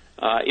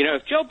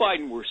 If Joe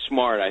Biden were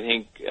smart, I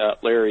think,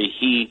 Larry,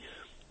 he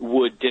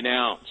would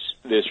denounce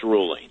this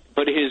ruling.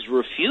 But his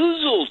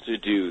refusal to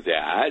do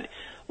that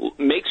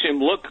makes him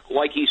look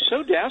like he's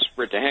so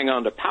desperate to hang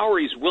on to power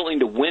he's willing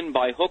to win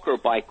by hook or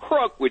by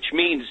crook, which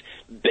means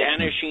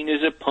banishing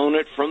his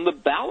opponent from the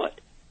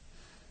ballot.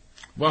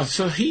 Well,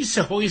 so he's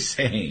always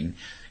saying,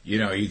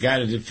 you got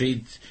to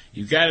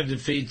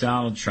defeat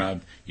Donald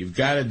Trump, you've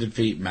got to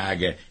defeat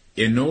MAGA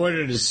in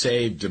order to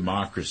save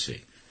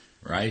democracy,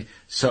 right?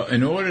 So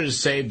in order to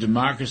save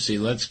democracy,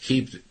 let's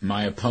keep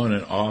my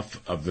opponent off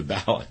of the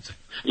ballot.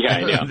 Yeah,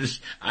 I know.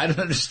 I don't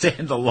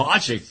understand the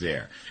logic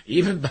there,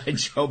 even by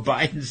Joe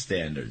Biden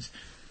standards.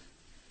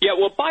 Yeah,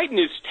 well,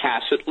 Biden is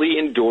tacitly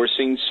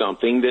endorsing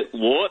something that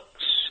looks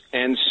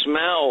and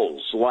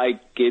smells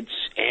like it's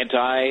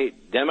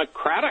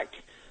anti-democratic.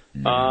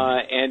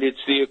 And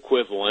it's the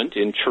equivalent,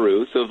 in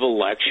truth, of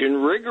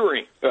election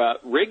rigging.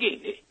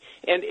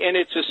 And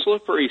it's a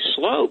slippery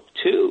slope,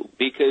 too,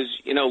 because,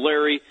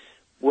 Larry,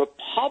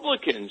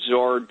 Republicans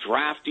are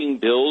drafting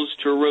bills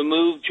to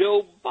remove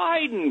Joe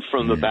Biden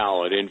from the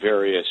ballot in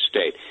various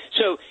states.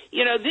 So,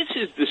 this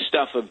is the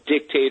stuff of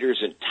dictators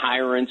and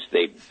tyrants.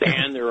 They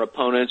ban their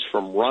opponents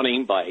from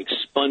running by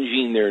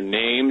expunging their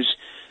names.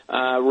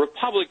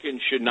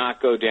 Republicans should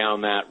not go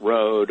down that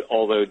road,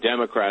 although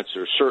Democrats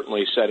are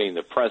certainly setting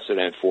the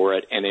precedent for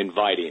it and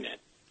inviting it.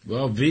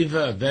 Well,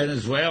 viva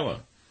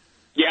Venezuela.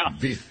 Yeah,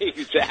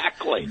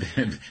 exactly.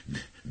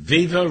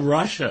 Viva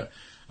Russia.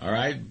 All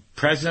right,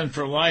 president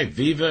for life.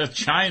 Viva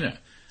China.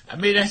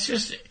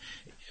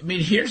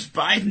 Here's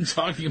Biden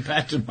talking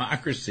about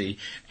democracy,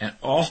 and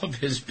all of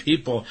his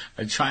people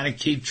are trying to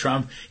keep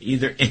Trump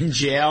either in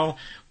jail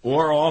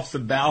or off the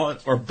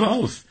ballot or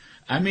both.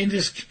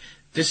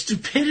 The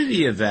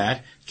stupidity of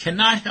that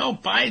cannot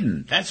help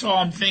Biden. That's all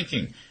I'm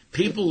thinking.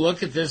 People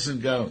look at this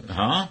and go,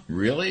 huh?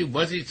 Really?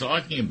 What's he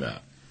talking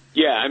about?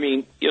 Yeah,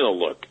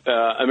 look,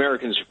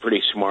 Americans are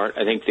pretty smart.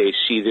 I think they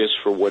see this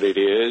for what it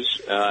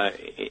is.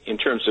 In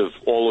terms of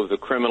all of the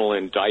criminal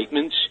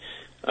indictments,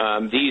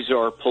 these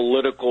are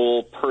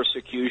political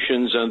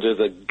persecutions under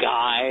the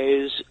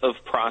guise of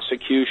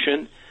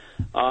prosecution.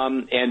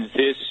 And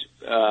this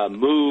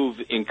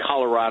move in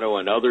Colorado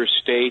and other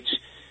states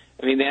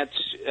I mean,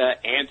 that's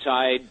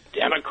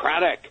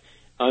anti-democratic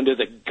under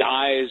the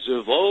guise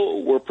of,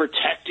 we're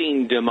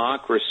protecting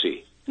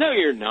democracy. No,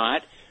 you're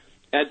not.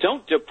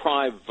 Don't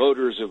deprive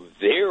voters of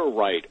their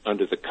right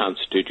under the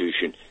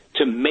Constitution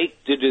to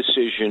make the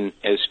decision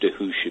as to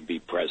who should be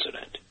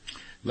president.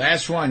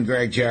 Last one,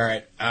 Greg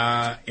Jarrett.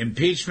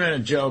 Impeachment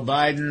of Joe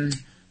Biden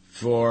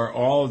for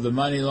all of the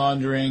money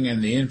laundering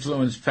and the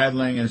influence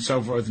peddling and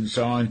so forth and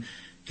so on.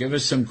 Give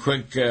us some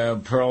quick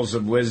pearls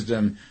of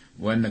wisdom.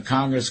 When the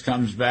Congress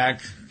comes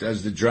back,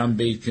 does the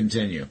drumbeat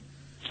continue?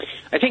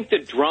 I think the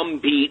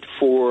drumbeat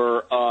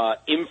for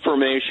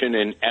information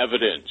and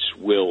evidence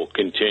will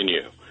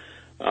continue.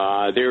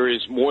 There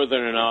is more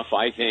than enough,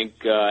 I think,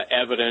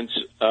 evidence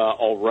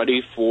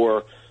already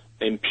for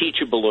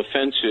impeachable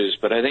offenses,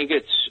 but I think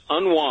it's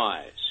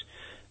unwise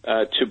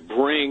to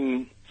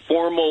bring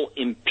formal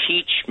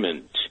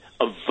impeachment,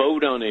 a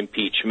vote on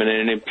impeachment,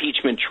 and an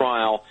impeachment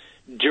trial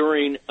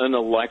during an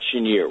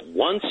election year.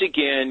 Once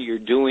again, you're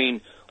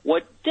doing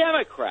what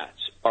Democrats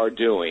are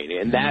doing,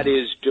 and that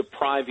is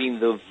depriving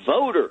the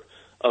voter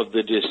of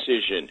the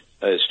decision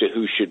as to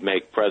who should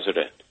make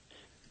president.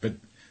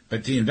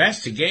 But the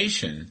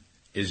investigation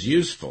is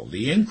useful.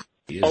 The inquiry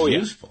is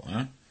useful,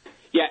 huh?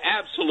 Yeah,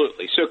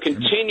 absolutely. So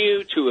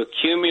continue to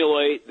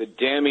accumulate the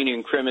damning,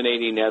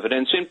 incriminating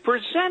evidence and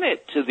present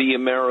it to the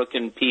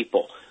American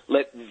people.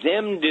 Let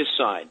them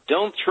decide.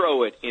 Don't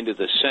throw it into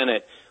the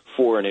Senate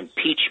for an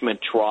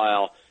impeachment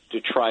trial to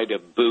try to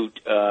boot,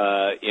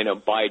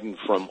 Biden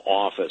from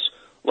office.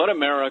 Let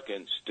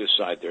Americans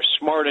decide. They're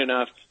smart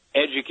enough,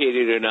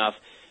 educated enough.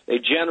 They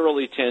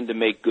generally tend to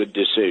make good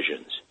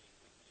decisions.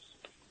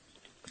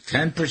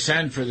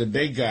 10% for the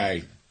big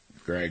guy,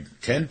 Greg.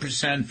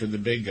 10% for the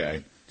big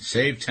guy.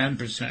 Save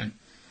 10%.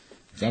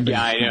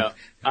 Yeah, I know.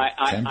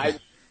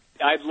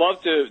 I'd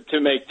love to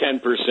make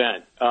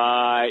 10%.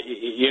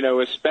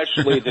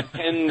 Especially the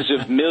tens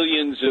of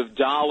millions of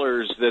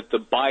dollars that the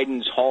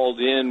Bidens hauled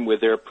in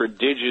with their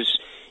prodigious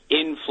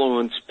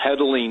influence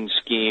peddling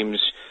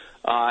schemes.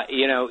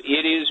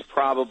 It is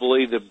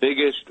probably the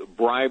biggest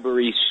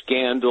bribery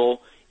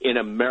scandal in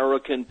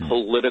American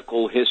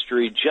political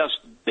history, just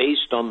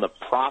based on the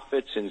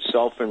profits and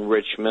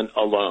self-enrichment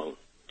alone.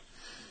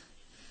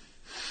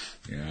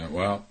 Yeah,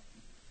 well,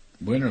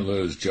 win or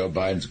lose, Joe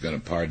Biden's going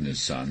to pardon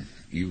his son.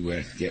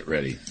 You get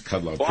ready.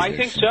 Kudlow well, I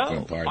think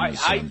so.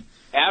 I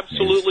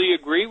absolutely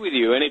agree with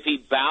you. And if he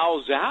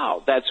bows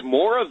out, that's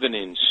more of an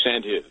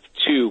incentive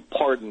to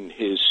pardon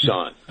his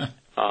son.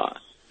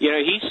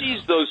 He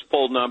sees those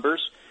poll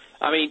numbers.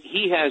 I mean,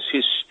 he has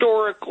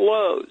historic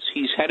lows.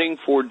 He's heading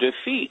for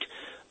defeat.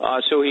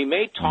 So he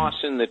may toss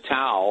in the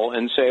towel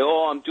and say,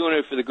 I'm doing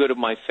it for the good of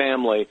my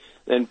family,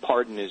 then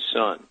pardon his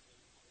son.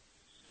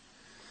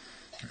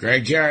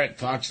 Greg Jarrett,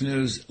 Fox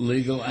News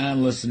legal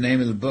analyst. The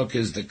name of the book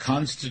is The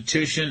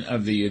Constitution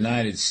of the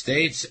United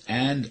States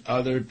and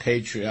Other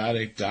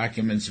Patriotic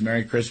Documents.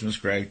 Merry Christmas,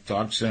 Greg.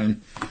 Talk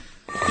soon.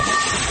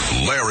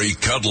 Larry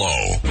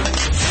Kudlow.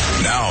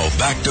 Now,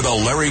 back to the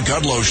Larry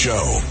Kudlow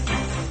Show.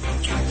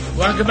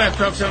 Welcome back,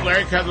 folks. I'm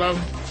Larry Kudlow.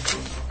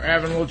 We're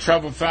having a little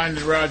trouble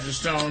finding Roger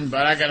Stone,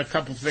 but I got a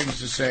couple things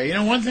to say.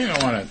 One thing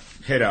I want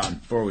to hit on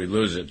before we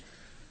lose it,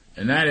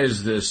 and that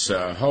is this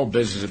whole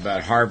business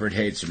about Harvard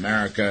hates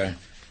America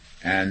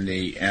and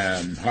the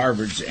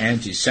Harvard's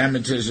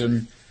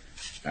anti-Semitism,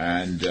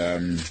 and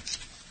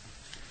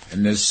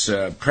this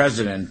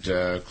president,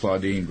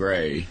 Claudine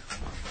Gray.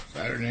 Is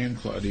that her name,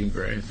 Claudine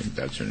Gray? I think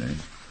that's her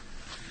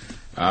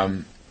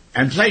name.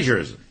 And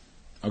plagiarism,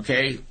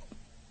 okay?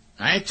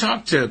 I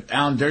talked to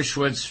Alan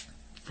Dershowitz,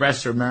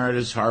 Professor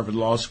Emeritus, Harvard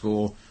Law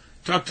School.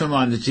 Talked to him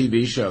on the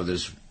TV show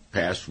this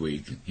past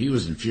week. He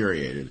was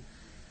infuriated.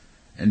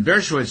 And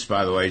Dershowitz,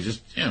 by the way,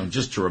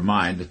 just to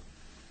remind,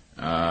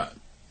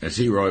 as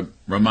he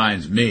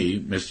reminds me,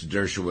 Mr.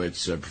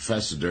 Dershowitz,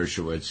 Professor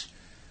Dershowitz,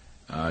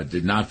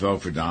 did not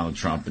vote for Donald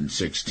Trump in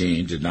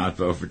 2016, did not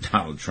vote for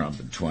Donald Trump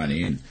in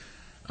 2020, and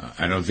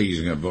I don't think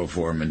he's going to vote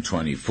for him in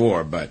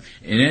 2024. But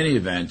in any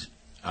event,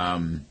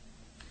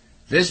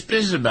 this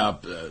business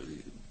about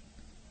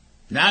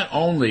not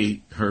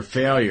only her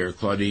failure,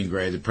 Claudine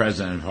Gray, the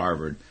president of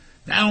Harvard,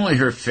 not only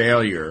her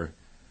failure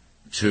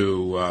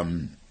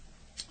to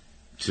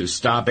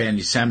stop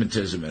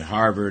anti-Semitism at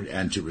Harvard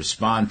and to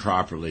respond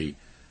properly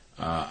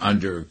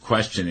under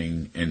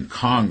questioning in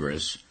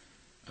Congress,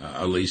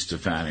 Elise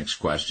Stefanik's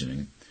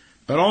questioning,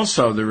 but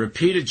also the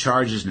repeated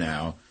charges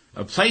now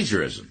of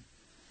plagiarism.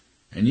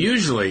 And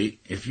usually,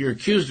 if you're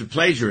accused of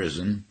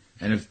plagiarism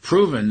and have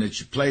proven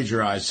that you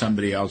plagiarized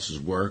somebody else's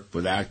work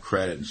without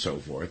credit and so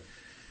forth,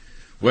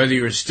 whether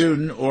you're a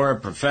student or a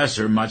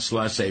professor, much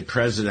less a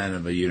president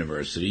of a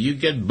university, you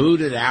get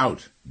booted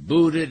out.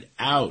 Booted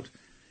out.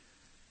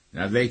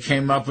 Now, they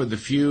came up with a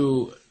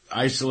few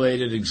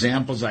isolated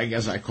examples. I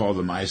guess I call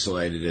them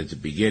isolated at the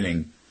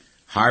beginning.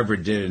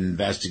 Harvard did an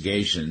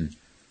investigation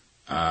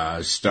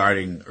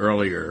starting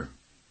earlier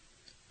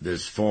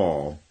this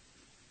fall.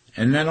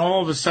 And then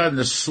all of a sudden,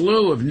 a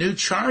slew of new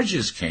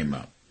charges came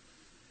up.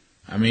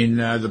 I mean,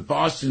 the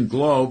Boston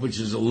Globe, which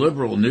is a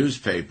liberal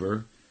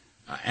newspaper,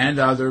 and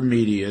other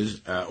media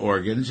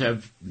organs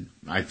have,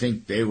 I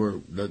think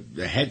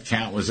the head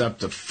count was up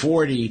to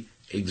 40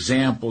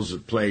 examples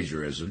of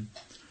plagiarism.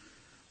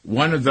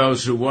 One of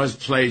those who was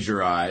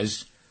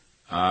plagiarized,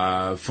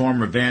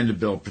 former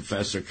Vanderbilt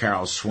professor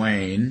Carol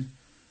Swain,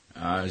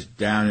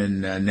 down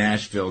in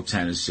Nashville,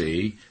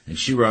 Tennessee, and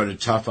she wrote a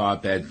tough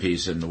op-ed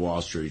piece in the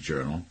Wall Street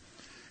Journal.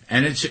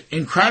 And it's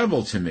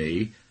incredible to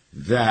me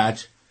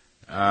that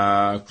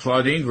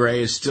Claudine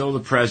Gray is still the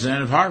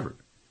president of Harvard.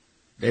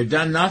 They've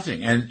done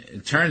nothing. And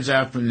it turns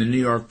out from the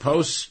New York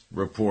Post's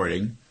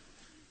reporting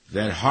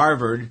that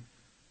Harvard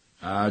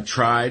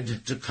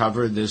tried to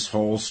cover this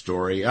whole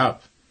story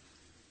up,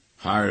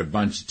 hired a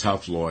bunch of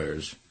tough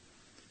lawyers.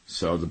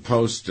 So the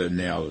Post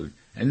nailed it.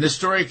 And the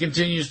story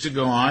continues to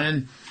go on.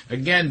 And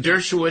again,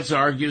 Dershowitz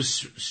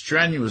argues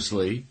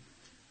strenuously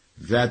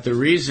that the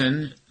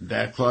reason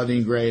that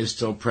Claudine Gray is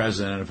still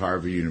president of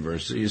Harvard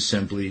University is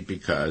simply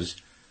because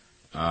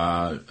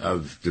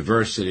of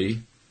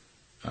diversity,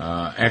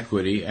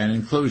 equity, and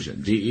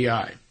inclusion,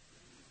 DEI.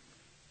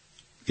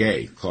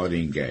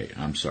 Claudine Gay.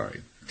 I'm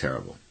sorry.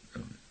 Terrible.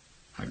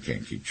 I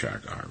can't keep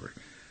track of Harvard.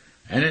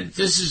 And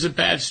this is a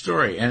bad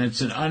story, and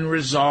it's an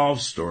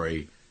unresolved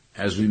story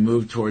as we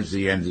move towards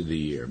the end of the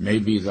year.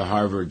 Maybe the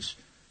Harvards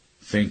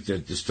think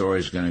that the story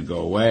is going to go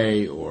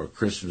away, or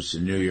Christmas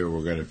and New Year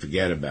we're going to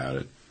forget about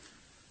it.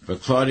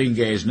 But Claudine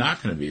Gay is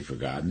not going to be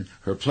forgotten.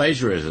 Her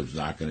plagiarism is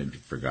not going to be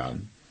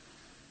forgotten.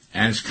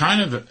 And it's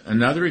kind of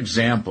another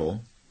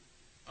example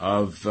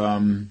of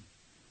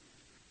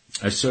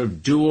a sort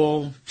of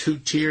dual,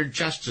 two-tiered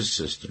justice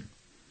system.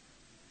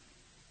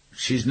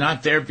 She's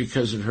not there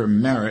because of her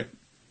merit.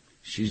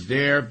 She's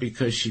there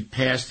because she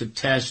passed the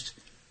test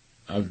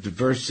of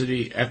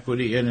diversity,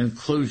 equity, and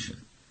inclusion.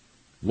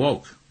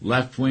 Woke,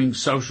 left-wing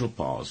social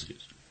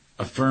policies,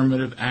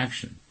 affirmative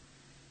action.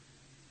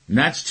 And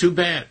that's too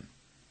bad.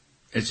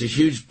 It's a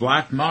huge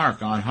black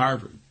mark on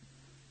Harvard.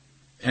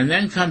 And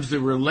then comes the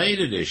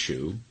related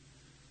issue,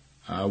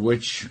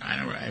 which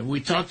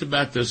we talked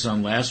about this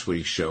on last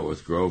week's show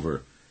with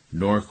Grover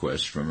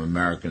Norquist from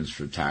Americans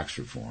for Tax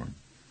Reform.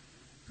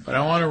 But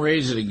I want to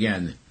raise it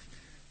again.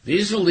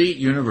 These elite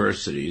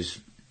universities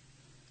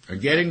are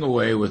getting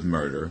away with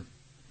murder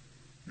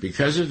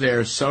because of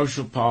their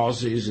social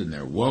policies and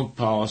their woke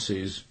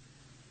policies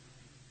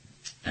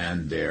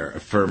and their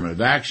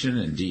affirmative action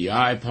and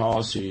DEI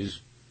policies.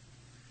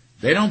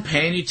 They don't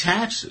pay any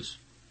taxes.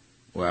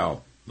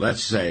 Well,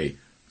 let's say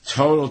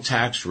total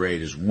tax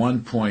rate is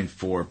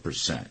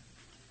 1.4%.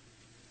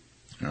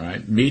 All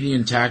right,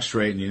 median tax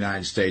rate in the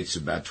United States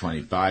is about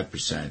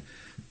 25%.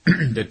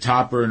 The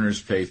top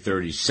earners pay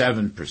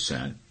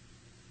 37%.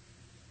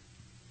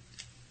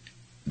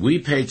 We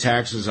pay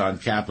taxes on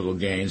capital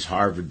gains.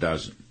 Harvard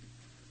doesn't.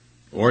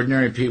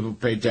 Ordinary people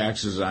pay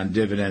taxes on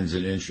dividends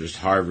and interest.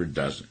 Harvard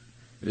doesn't.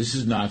 This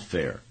is not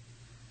fair.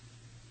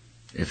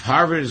 If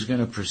Harvard is going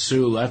to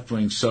pursue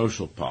left-wing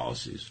social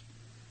policies,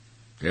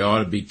 they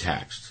ought to be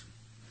taxed.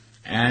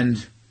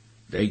 And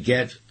they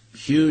get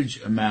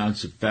huge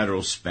amounts of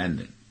federal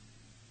spending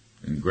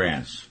and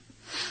grants.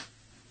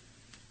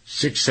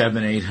 $600,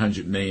 $700,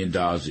 $800 million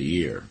a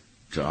year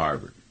to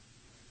Harvard.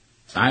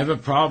 I have a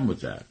problem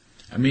with that.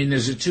 I mean,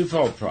 there's a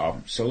twofold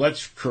problem. So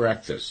let's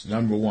correct this.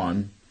 Number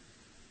one,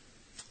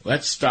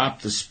 let's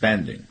stop the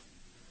spending,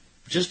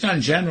 just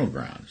on general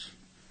grounds.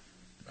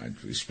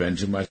 We spend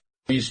too much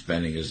money.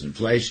 Spending is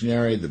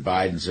inflationary. The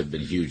Bidens have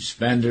been huge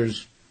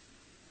spenders.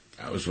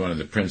 That was one of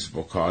the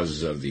principal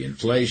causes of the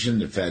inflation.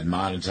 The Fed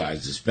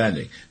monetized the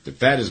spending. The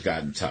Fed has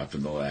gotten tough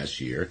in the last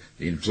year.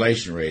 The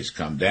inflation rates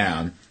come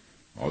down,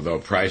 although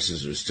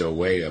prices are still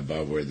way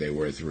above where they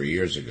were 3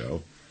 years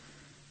ago.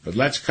 But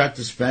let's cut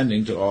the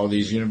spending to all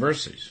these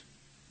universities.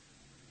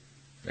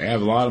 They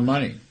have a lot of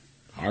money.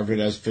 Harvard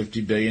has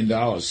 $50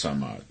 billion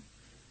some odd.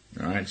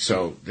 All right,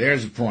 so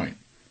there's a point.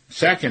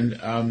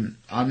 Second, on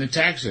the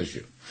tax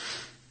issue,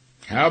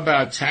 how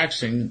about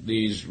taxing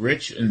these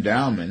rich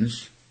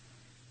endowments?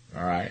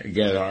 All right,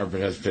 again,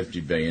 Harvard has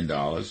 $50 billion.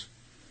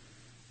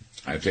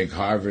 I think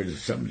Harvard,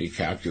 somebody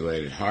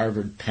calculated,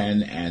 Harvard,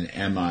 Penn, and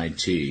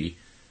MIT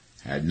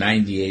had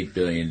 $98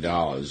 billion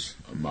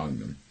among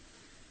them.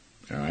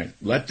 All right,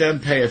 let them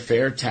pay a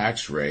fair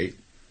tax rate,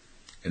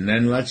 and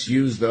then let's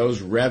use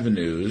those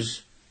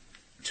revenues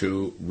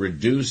to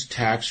reduce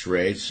tax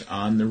rates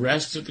on the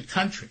rest of the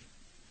country.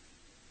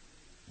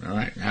 All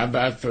right, how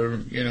about for,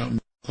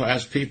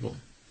 middle-class people?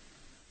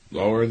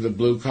 Lower the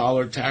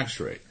blue-collar tax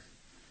rate,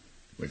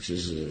 which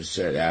is, as I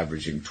said,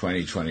 averaging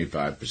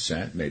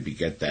 20-25%. Maybe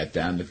get that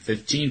down to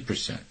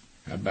 15%.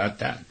 How about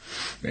that?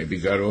 Maybe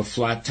go to a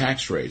flat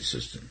tax rate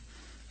system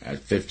at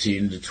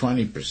 15 to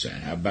 20%.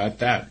 How about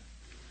that?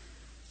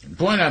 The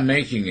point I'm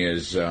making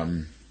is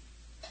the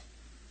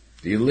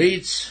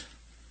elites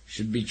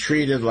should be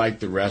treated like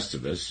the rest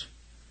of us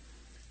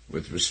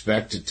with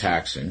respect to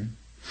taxing.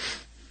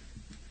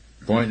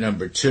 Point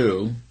number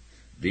two,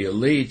 the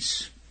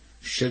elites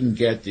shouldn't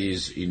get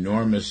these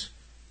enormous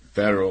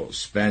federal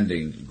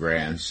spending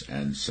grants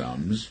and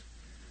sums.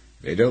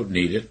 They don't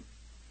need it.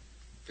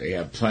 They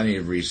have plenty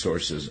of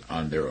resources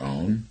on their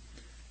own.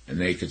 and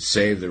they could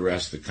save the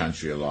rest of the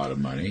country a lot of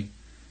money.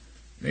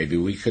 Maybe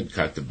we could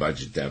cut the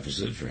budget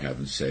deficit, for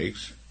heaven's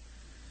sakes.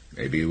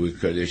 Maybe we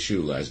could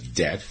issue less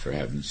debt, for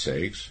heaven's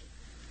sakes.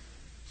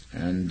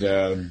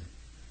 And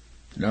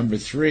number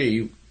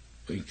 3,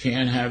 we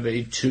can't have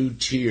a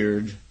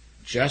two-tiered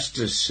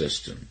justice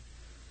system.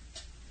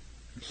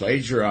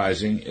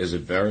 Plagiarizing is a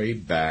very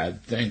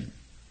bad thing.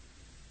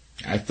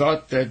 I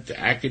thought that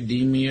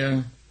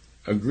academia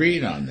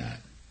agreed on that.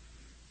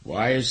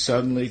 Why is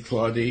suddenly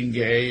Claudine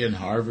Gay and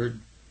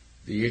Harvard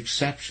the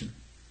exception?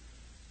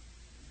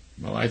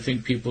 Well, I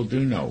think people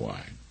do know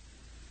why.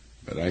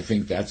 But I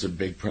think that's a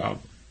big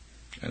problem.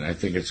 And I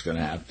think it's going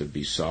to have to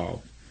be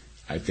solved.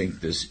 I think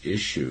this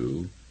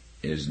issue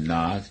is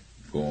not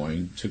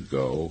going to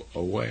go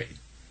away.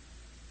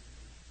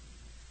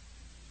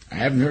 I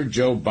haven't heard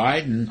Joe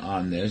Biden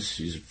on this.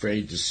 He's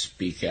afraid to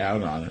speak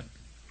out on it.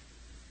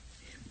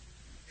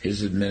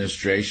 His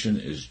administration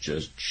is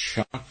just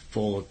chock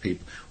full of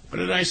people. What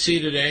did I see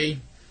today?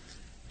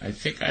 I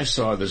think I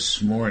saw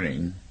this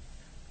morning,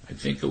 I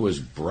think it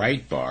was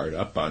Breitbart,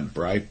 up on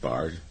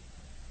Breitbart,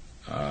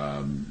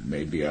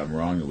 maybe I'm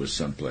wrong, it was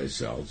someplace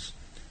else,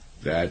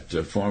 that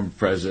former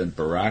President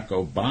Barack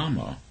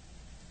Obama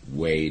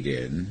weighed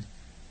in,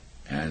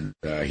 and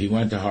he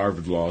went to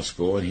Harvard Law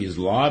School, and he's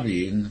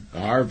lobbying the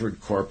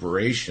Harvard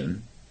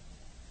Corporation,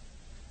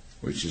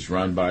 which is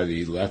run by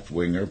the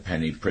left-winger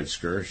Penny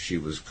Pritzker. She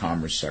was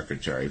Commerce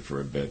Secretary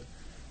for a bit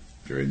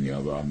during the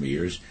Obama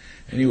years.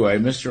 Anyway,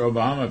 Mr.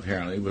 Obama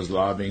apparently was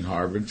lobbying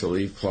Harvard to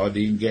leave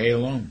Claudine Gay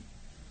alone.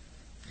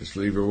 Just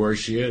leave her where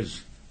she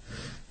is.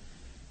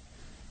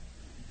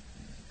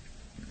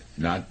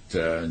 Don't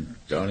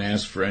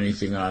ask for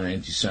anything on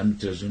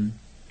anti-Semitism.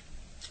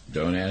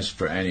 Don't ask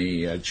for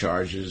any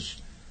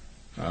charges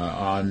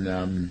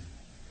on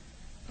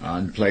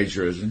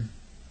plagiarism.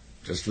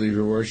 Just leave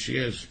her where she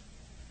is.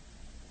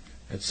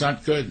 That's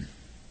not good.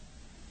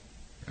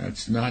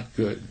 That's not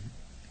good.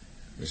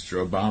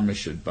 Mr. Obama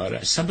should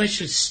somebody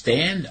should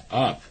stand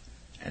up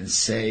and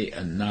say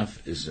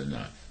enough is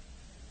enough.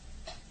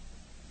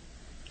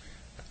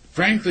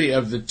 Frankly,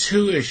 of the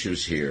two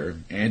issues here,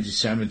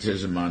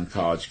 anti-Semitism on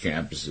college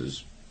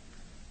campuses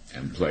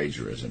and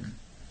plagiarism,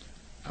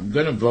 I'm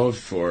going to vote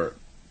for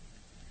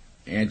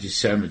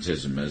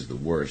anti-Semitism as the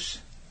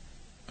worst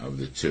of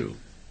the two.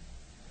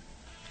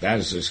 That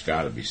has just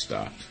got to be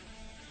stopped.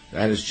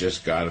 That has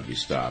just got to be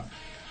stopped.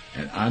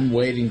 And I'm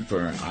waiting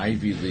for an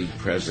Ivy League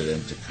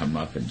president to come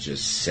up and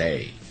just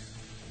say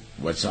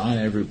what's on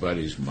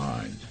everybody's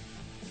mind.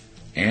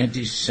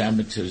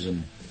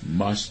 Anti-Semitism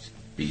must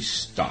be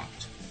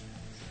stopped.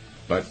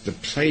 But the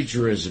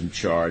plagiarism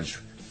charge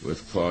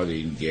with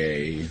Claudine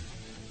Gay,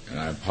 and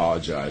I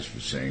apologize for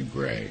saying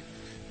Gray,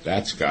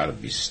 that's got to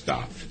be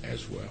stopped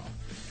as well.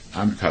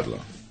 I'm Kudlow.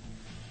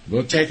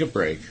 We'll take a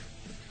break.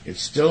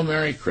 It's still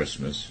Merry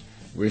Christmas.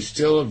 We're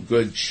still of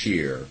good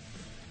cheer.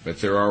 But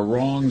there are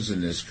wrongs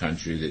in this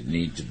country that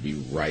need to be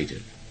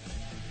righted.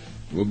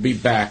 We'll be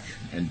back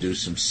and do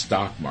some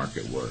stock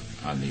market work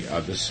on the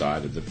other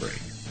side of the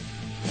break.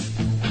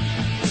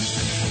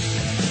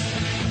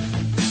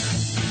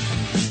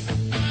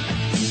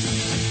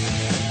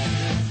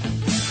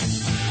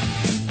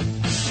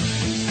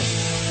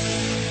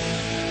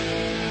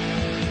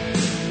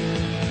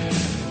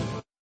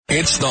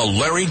 It's the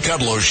Larry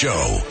Kudlow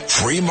Show.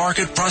 Free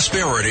market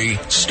prosperity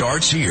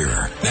starts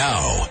here.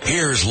 Now,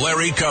 here's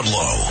Larry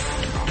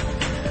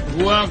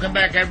Kudlow. Welcome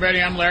back,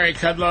 everybody. I'm Larry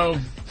Kudlow.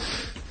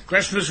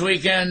 Christmas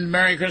weekend.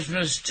 Merry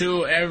Christmas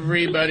to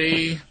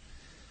everybody.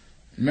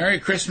 Merry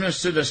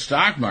Christmas to the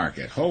stock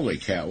market. Holy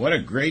cow, what a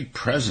great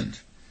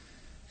present.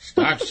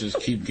 Stocks just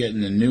keep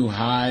getting the new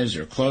highs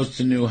or close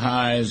to new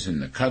highs,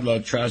 and the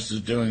Kudlow Trust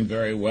is doing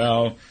very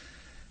well.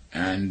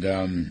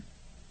 And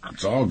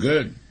it's all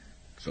good.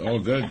 It's all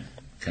good.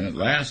 Can it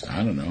last?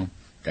 I don't know.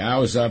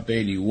 Dow is up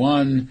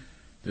 81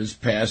 this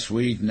past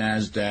week.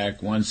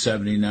 NASDAQ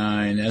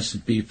 179.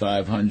 S&P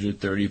 500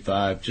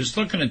 35. Just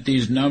looking at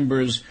these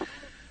numbers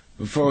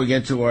before we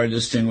get to our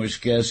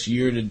distinguished guests.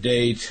 Year to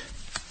date,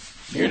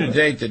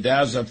 the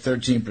Dow's up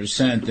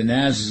 13%. The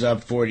NAS is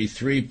up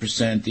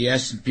 43%. The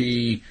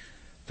S&P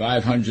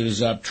 500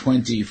 is up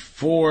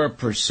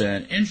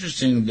 24%.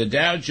 Interesting. The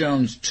Dow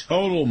Jones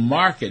Total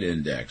Market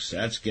Index,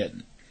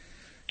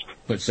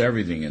 puts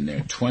everything in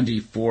there,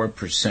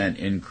 24%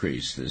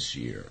 increase this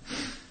year.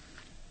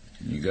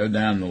 And you go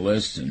down the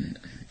list and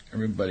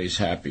everybody's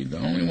happy. The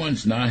only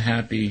one's not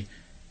happy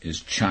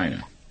is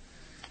China.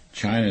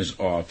 China's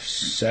off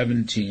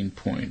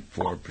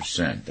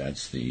 17.4%.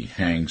 That's the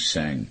Hang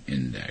Seng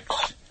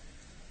Index.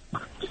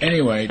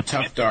 Anyway,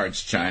 tough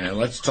darts, China.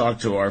 Let's talk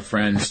to our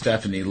friend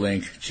Stephanie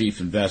Link, Chief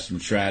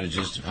Investment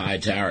Strategist of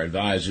Hightower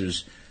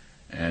Advisors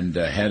and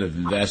Head of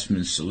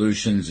Investment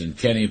Solutions, and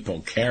Kenny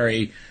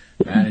Polcari,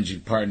 Managing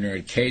Partner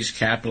at Case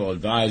Capital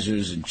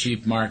Advisors and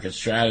Chief Market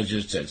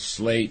Strategist at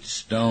Slate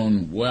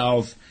Stone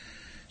Wealth.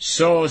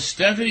 So,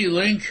 Stephanie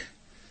Link,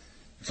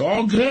 it's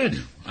all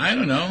good. I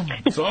don't know.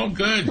 It's all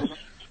good.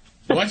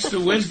 What's the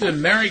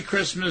wisdom? Merry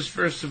Christmas,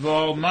 first of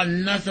all.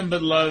 Nothing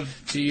but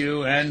love to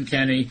you and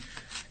Kenny.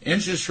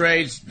 Interest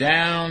rates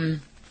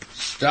down,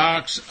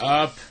 stocks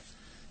up.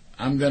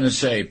 I'm going to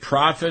say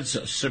profits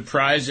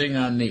surprising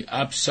on the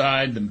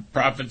upside. The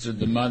profits of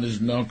the mother's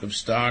milk of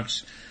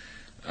stocks.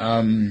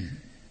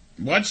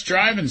 What's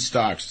driving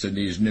stocks to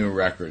these new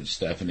records,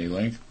 Stephanie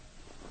Link?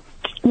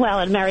 Well,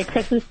 and Merry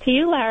Christmas to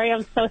you, Larry.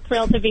 I'm so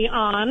thrilled to be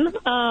on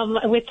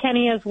with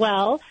Kenny as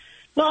well.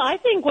 Well, I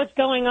think what's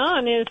going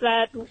on is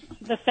that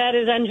the Fed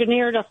has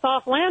engineered a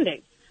soft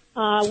landing,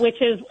 which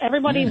is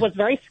everybody was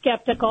very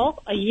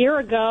skeptical. A year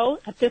ago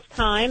at this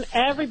time,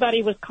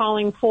 everybody was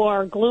calling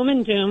for gloom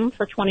and doom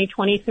for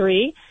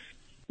 2023.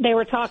 They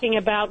were talking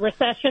about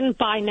recession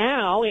by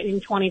now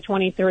in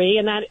 2023,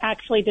 and that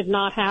actually did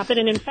not happen.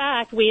 And in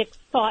fact, we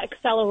saw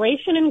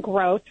acceleration in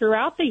growth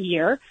throughout the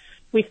year.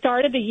 We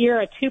started the year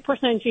at 2%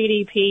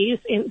 GDPs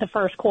in the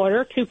first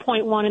quarter,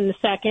 2.1 in the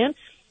second,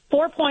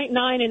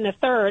 4.9 in the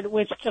third,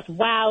 which just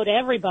wowed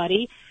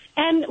everybody.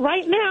 And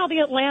right now, the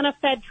Atlanta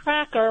Fed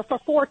tracker for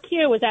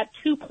 4Q is at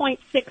 2.6%.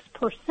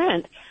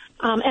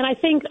 And I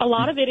think a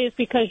lot of it is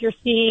because you're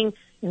seeing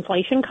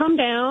inflation come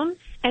down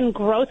and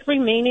growth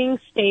remaining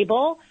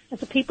stable. And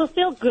so people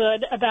feel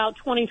good about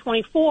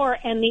 2024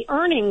 and the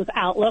earnings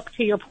outlook,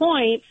 to your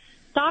point.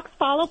 Stocks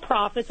follow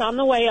profits on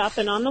the way up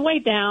and on the way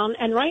down.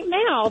 And right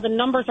now, the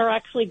numbers are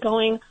actually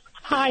going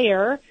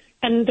higher,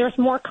 and there's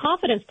more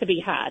confidence to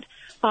be had.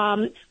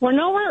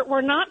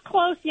 We're not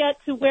close yet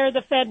to where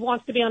the Fed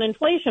wants to be on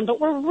inflation, but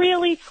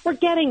we're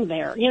getting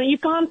there. You know, you've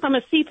gone from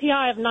a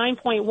CPI of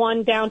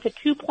 9.1 down to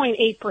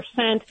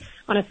 2.8%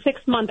 on a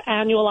 6-month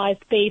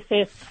annualized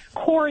basis.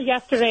 Core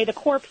yesterday, the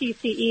core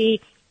PCE,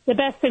 the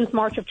best since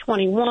March of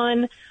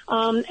 21.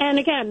 And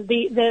again,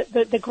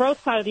 the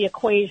growth side of the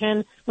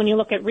equation, when you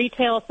look at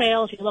retail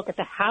sales, you look at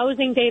the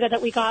housing data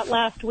that we got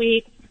last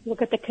week,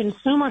 look at the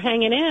consumer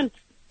hanging in,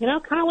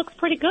 kind of looks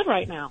pretty good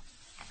right now.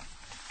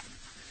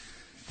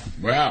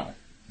 Wow.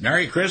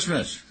 Merry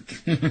Christmas.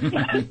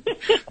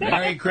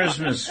 Merry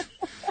Christmas.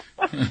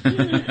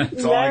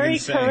 That's all I can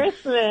say. Merry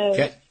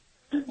Christmas.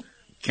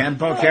 Ken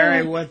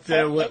Pocari,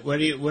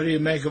 what do you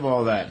make of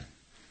all that?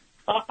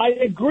 I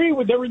agree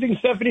with everything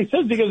Stephanie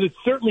says because it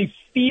certainly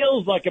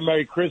feels like a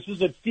Merry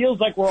Christmas. It feels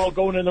like we're all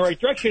going in the right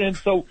direction, and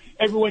so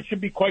everyone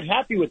should be quite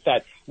happy with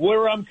that.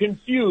 Where I'm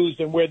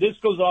confused and where this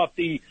goes off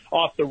the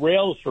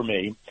rails for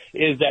me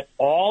is that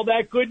all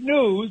that good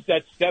news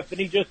that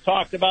Stephanie just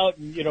talked about,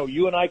 and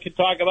you and I could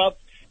talk about,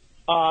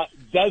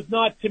 does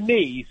not, to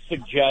me,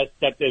 suggest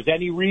that there's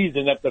any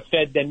reason that the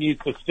Fed then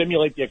needs to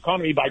stimulate the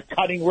economy by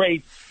cutting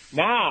rates.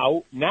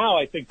 Now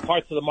I think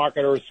parts of the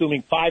market are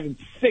assuming 5 and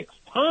 6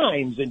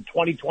 times in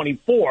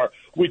 2024,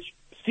 which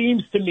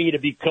seems to me to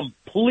be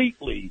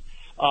completely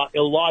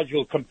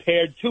illogical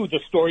compared to the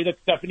story that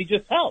Stephanie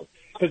just held.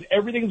 Because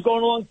everything's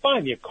going along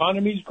fine. The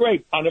economy's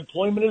great.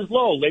 Unemployment is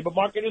low. Labor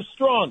market is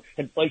strong.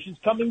 Inflation's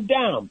coming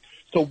down.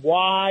 So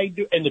by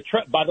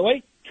the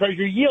way,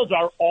 Treasury yields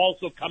are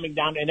also coming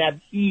down and have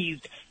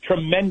eased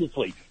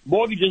tremendously.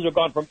 Mortgages have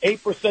gone from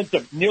 8%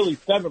 to nearly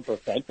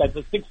 7%. That's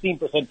a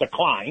 16%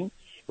 decline,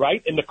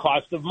 right, in the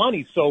cost of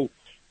money. So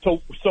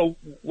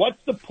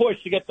what's the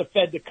push to get the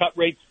Fed to cut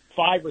rates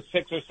 5 or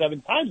 6 or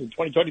 7 times in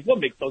 2024?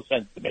 Makes no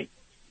sense to me.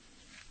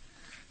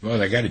 Well,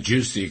 they got to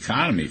juice the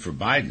economy for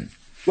Biden.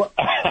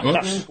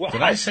 Oops,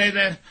 did I say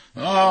that?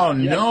 Oh,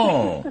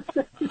 no.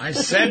 I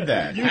said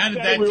that. How did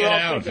that get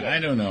out? I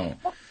don't know.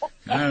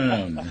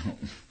 No.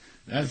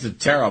 That's a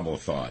terrible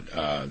thought.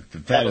 The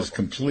Fed is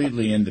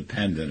completely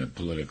independent of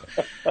political.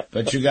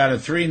 But you got a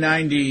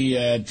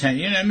 390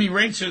 10.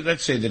 Rates are,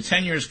 let's say, the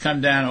 10 years come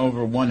down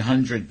over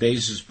 100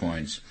 basis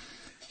points.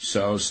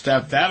 So,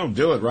 Steph, that'll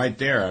do it right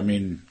there.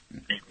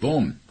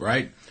 Boom,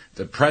 right?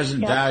 The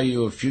present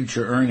value of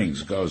future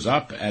earnings goes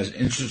up as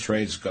interest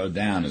rates go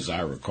down, as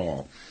I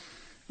recall.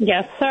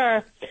 Yes,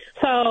 sir.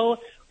 So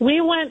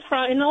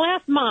in the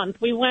last month,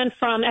 we went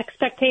from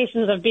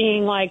expectations of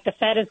being like the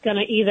Fed is going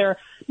to either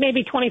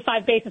maybe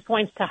 25 basis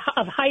points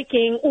of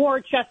hiking or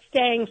just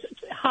staying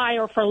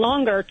higher for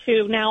longer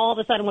to now all of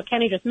a sudden what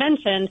Kenny just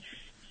mentioned,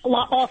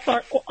 all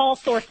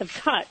sorts of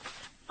cuts.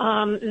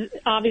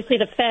 Obviously,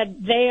 the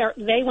Fed,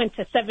 they went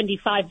to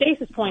 75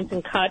 basis points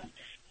in cuts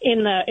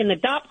in the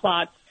dot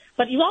plots.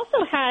 But you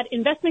also had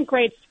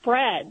investment-grade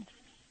spreads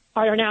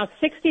are now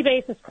 60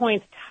 basis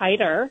points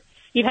tighter.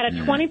 You've had a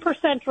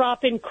 20%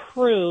 drop in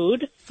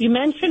crude. You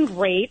mentioned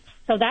rates,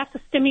 so that's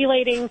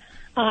stimulating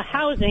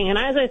housing. And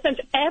as I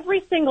said,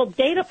 every single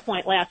data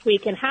point last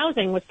week in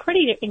housing was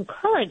pretty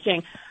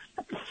encouraging.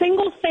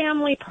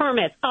 Single-family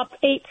permits up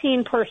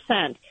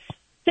 18%.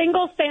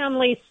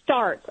 Single-family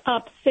starts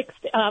up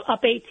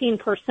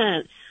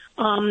 18%.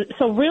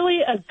 So really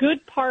a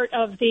good part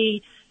of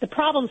the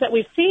problems that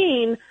we've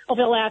seen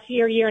over the last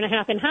year and a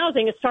half in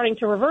housing is starting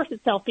to reverse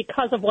itself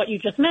because of what you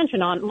just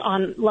mentioned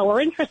on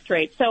lower interest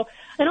rates. So,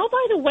 and oh,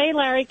 by the way,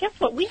 Larry, guess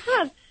what? We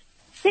have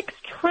 $6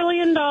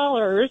 trillion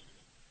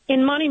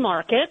in money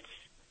markets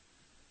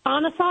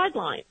on the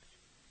sidelines.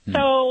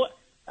 So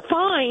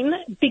fine,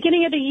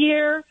 beginning of the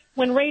year,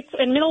 when rates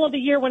in middle of the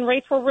year, when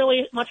rates were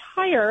really much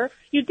higher,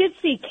 you did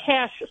see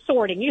cash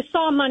sorting. You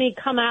saw money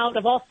come out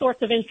of all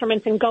sorts of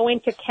instruments and go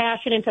into cash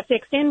and into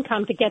fixed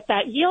income to get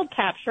that yield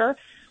capture.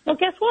 Well,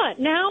 guess what?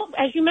 Now,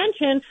 as you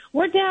mentioned,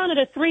 we're down at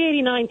a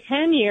 389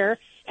 10-year.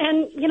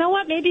 And you know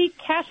what? Maybe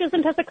cash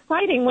isn't as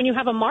exciting when you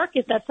have a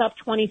market that's up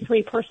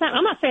 23%.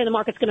 I'm not saying the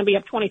market's going to be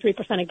up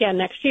 23% again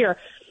next year.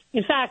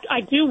 In fact,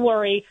 I do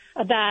worry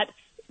that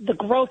the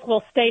growth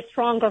will stay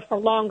stronger for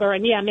longer.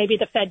 And, yeah, maybe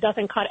the Fed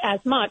doesn't cut as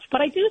much.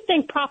 But I do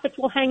think profits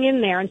will hang in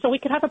there. And so we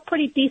could have a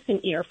pretty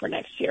decent year for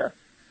next year.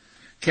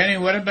 Kenny,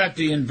 what about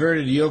the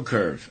inverted yield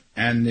curve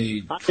and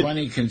the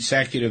 20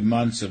 consecutive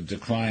months of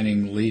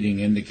declining leading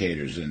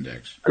indicators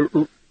index?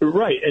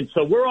 Right. And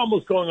so we're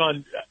almost going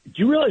on. Do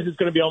you realize it's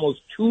going to be almost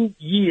 2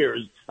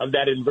 years of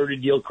that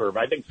inverted yield curve?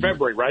 I think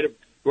February, right?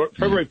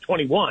 February of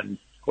 21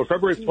 or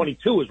February of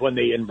 22 is when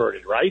they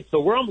inverted, right?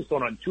 So we're almost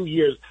going on 2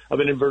 years of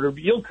an inverted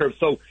yield curve.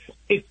 So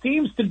it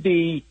seems to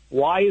be,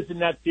 why isn't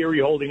that theory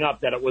holding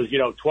up that it was,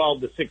 12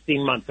 to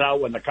 16 months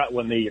out when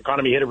the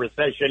economy hit a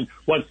recession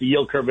once the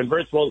yield curve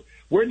inverts? Well,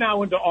 we're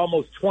now into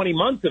almost 20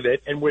 months of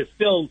it, and we're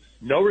still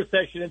no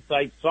recession in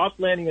sight, soft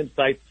landing in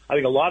sight. I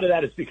think a lot of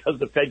that is because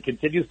the Fed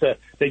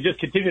they just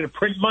continue to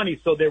print money,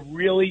 so they're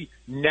really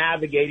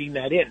navigating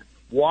that in.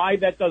 Why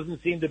that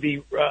doesn't seem to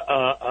be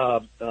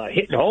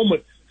hitting home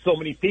with so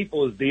many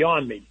people is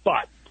beyond me.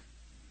 But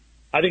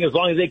I think as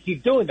long as they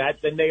keep doing that,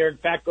 then they are in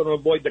fact going to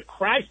avoid the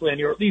crash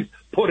landing, or at least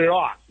put it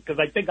off. Because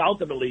I think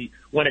ultimately,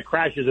 when it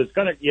crashes, it's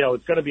going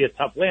to be a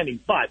tough landing.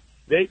 But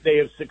they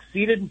have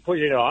succeeded in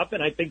pushing it off,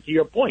 and I think to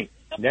your point,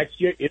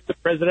 next year it's the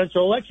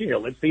presidential election year.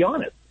 Let's be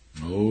honest.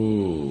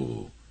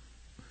 Oh,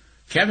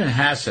 Kevin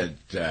Hassett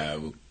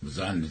was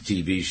on the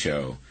TV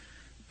show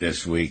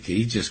this week.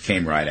 He just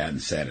came right out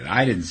and said it.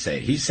 I didn't say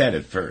it. He said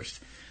it first.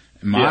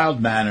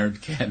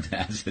 Mild-mannered, Kevin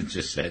Hassett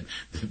just said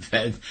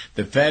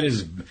the Fed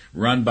is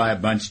run by a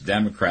bunch of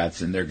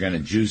Democrats and they're going to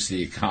juice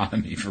the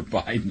economy for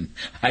Biden.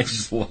 I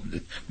just loved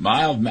it.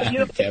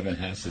 Mild-mannered Kevin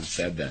Hassett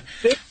said that.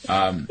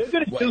 They're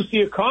going to juice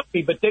the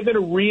economy, but they're going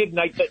to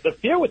reignite. The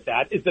fear with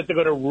that is that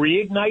they're going to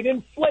reignite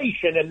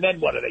inflation, and then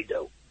what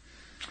do?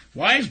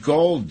 Why is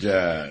gold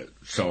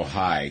so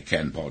high,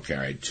 Ken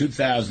Polcari?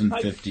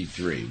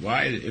 2,053.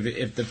 Why,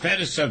 if the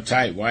Fed is so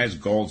tight, why is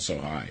gold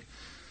so high?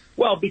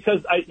 Well,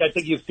 because I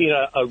think you've seen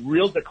a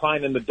real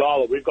decline in the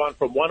dollar. We've gone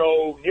from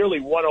nearly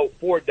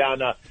 104 down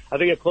to, I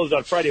think it closed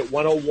on Friday at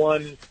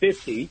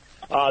 101.50,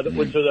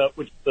 which is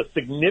a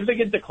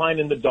significant decline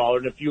in the dollar.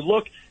 And if you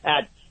look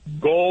at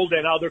gold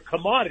and other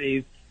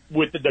commodities,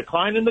 with the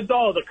decline in the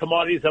dollar, the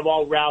commodities have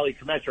all rallied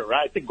commensurate,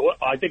 right?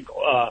 I think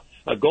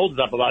gold is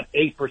up about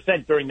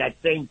 8% during that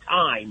same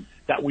time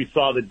that we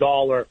saw the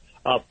dollar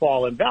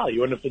fall in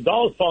value. And if the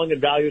dollar is falling in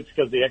value, it's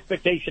because the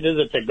expectation is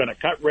that they're going to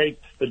cut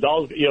rates. The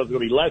dollar is going to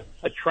be less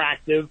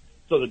attractive.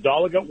 So the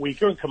dollar got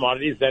weaker, and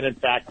commodities then, in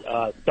fact,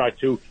 start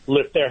to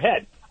lift their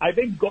head. I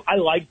think I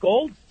like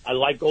gold. I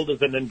like gold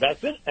as an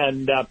investment.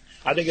 And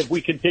I think if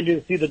we continue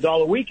to see the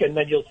dollar weaken,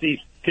 then you'll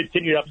see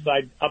continued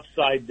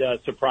upside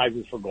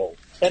surprises for gold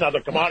and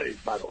other commodities,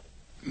 by the way.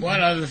 One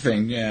other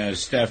thing,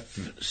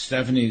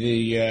 Stephanie,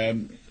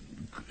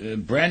 the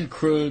Brent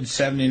crude,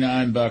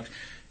 $79.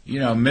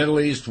 Middle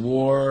East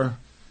war,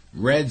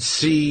 Red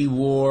Sea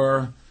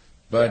war,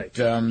 but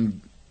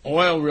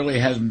oil really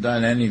hasn't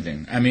done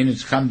anything. I mean,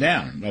 it's come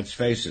down. Let's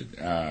face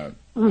it. I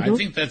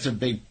think that's a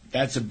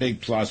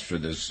big plus for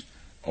this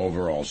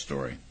overall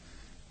story.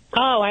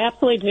 Oh, I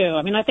absolutely do.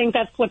 I mean, I think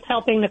that's what's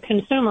helping the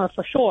consumer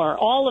for sure.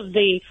 All of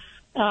the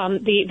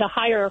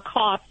higher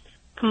costs,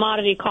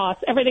 commodity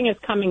costs, everything is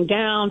coming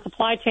down.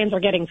 Supply chains are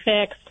getting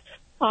fixed,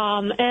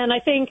 and I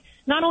think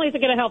not only is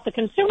it going to help the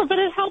consumer, but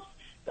it helps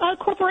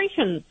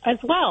corporations as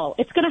well.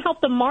 It's going to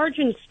help the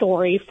margin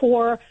story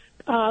for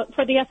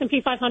the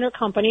S&P 500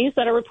 companies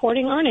that are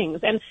reporting earnings.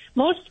 And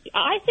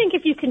I think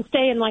if you can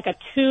stay in like a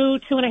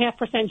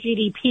 2.5%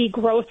 GDP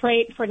growth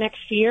rate for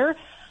next year,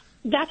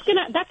 that's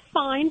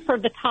fine for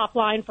the top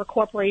line for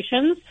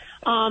corporations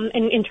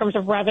in terms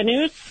of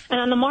revenues. And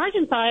on the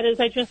margin side, as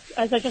I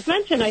just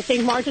mentioned, I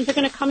think margins are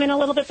going to come in a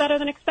little bit better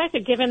than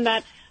expected, given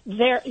that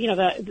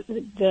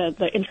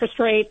the interest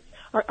rates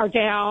are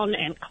down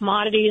and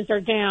commodities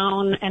are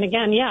down, and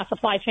again,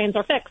 supply chains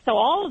are fixed. So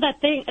all of that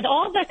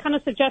kind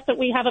of suggests that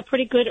we have a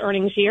pretty good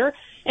earnings year.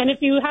 And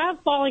if you have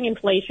falling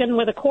inflation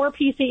with a core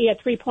PCE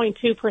at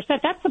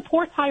 3.2%, that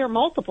supports higher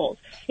multiples.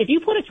 If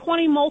you put a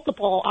 20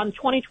 multiple on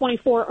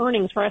 2024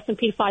 earnings for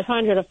S&P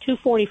 500 of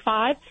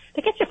 245,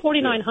 that gets you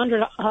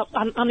 4,900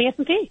 on the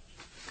S&P.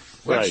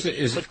 Right.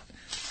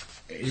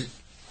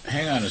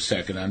 Hang on a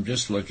second. I'm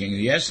just looking.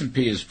 The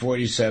S&P is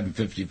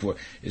 47.54.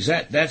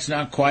 That's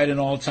not quite an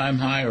all-time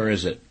high, or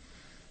is it?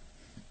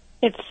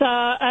 It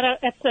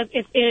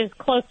is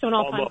close to an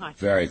all-time high.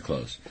 Very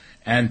close.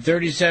 And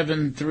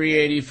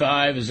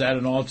 37,385, is that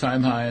an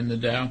all-time high in the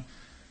Dow?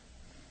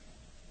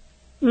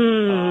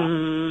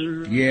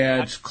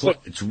 Yeah, it's close.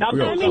 It's real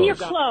close. I mean, you're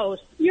close.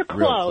 You're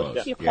close.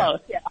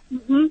 Yeah.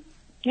 Mm-hmm.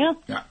 Yeah.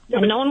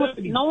 And no one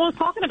was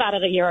talking about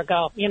it a year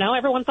ago. You know,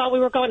 everyone thought we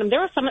were going.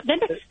 There were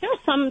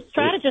some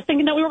strategists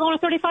thinking that we were going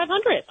to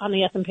 3,500 on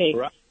the S&P.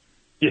 Right.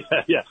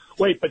 Yeah.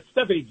 Wait, but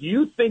Stephanie, do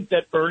you think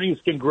that earnings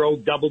can grow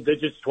double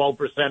digits,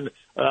 12%,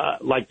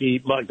 like the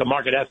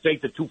market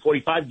estimates at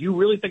 245? Do you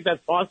really think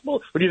that's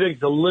possible, or do you think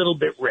it's a little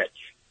bit rich?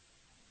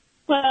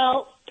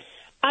 Well,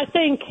 I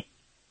think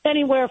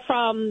anywhere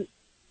from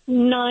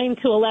 9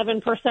 to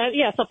 11%.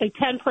 Yeah, something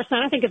 10%.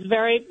 I think it's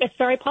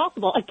very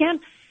possible. Again,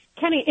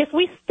 Kenny, if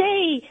we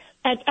stay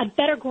at a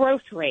better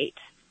growth rate,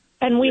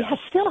 and we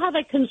still have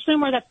a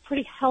consumer that's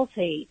pretty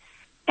healthy,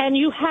 and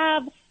you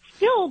have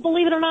still,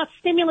 believe it or not,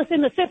 stimulus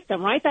in the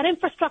system, right? That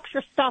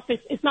infrastructure stuff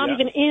is not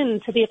even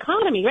into the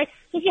economy, right?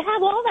 So if you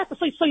have all that,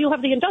 so you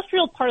have the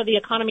industrial part of the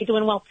economy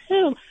doing well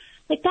too,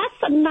 like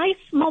that's a nice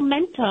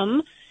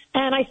momentum.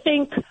 And I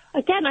think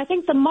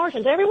the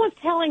margins, everyone's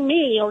telling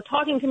me or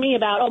talking to me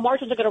about,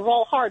 margins are going to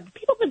roll hard.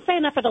 People have been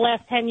saying that for the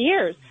last 10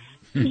 years.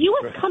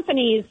 U.S.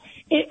 companies,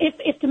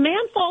 if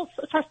demand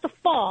starts to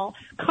fall,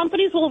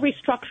 companies will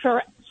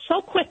restructure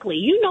so quickly.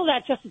 You know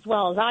that just as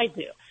well as I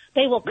do.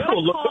 They will cut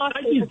costs.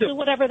 They will do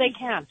whatever they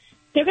can.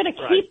 They're going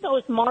to keep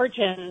those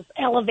margins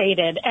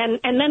elevated. And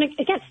then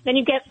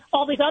you get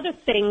all these other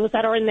things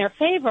that are in their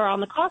favor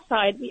on the cost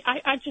side.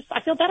 I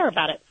feel better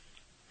about it.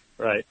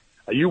 Right.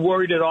 Are you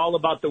worried at all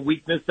about the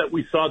weakness that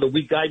we saw, the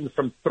weak guidance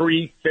from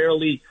three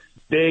fairly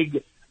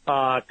big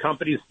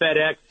companies,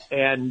 FedEx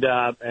and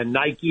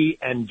Nike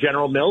and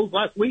General Mills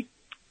last week?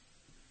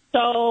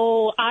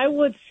 So I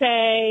would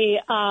say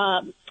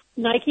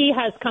Nike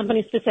has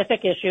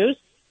company-specific issues.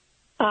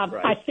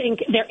 I think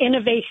their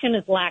innovation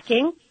is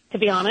lacking, to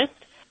be honest.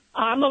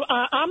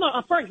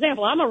 For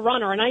example, I'm a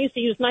runner, and I used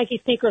to use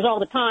Nike sneakers all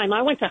the time.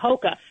 I went to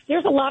Hoka.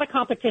 There's a lot of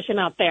competition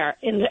out there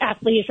in the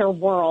athleisure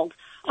world.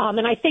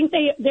 And I think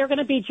they're going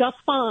to be just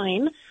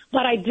fine.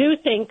 But I do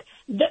think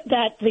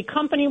that the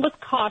company was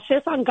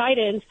cautious on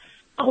guidance.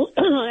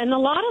 And a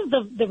lot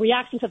of the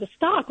reaction to the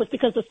stock was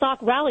because the stock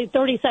rallied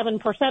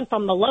 37%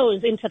 from the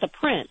lows into the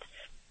print.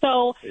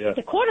 So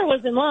the quarter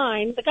was in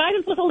line. The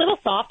guidance was a little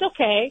soft.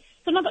 Okay.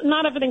 So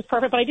not everything's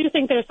perfect, but I do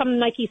think there's some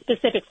Nike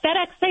specifics.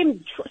 FedEx,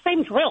 same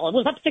drill. It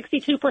was up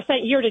 62%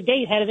 year to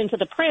date headed into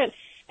the print.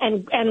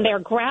 And their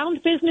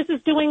ground business is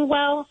doing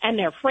well, and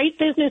their freight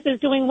business is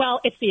doing well.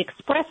 It's the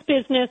express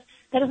business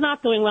that is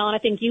not doing well, and I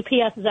think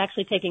UPS is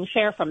actually taking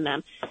share from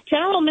them.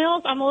 General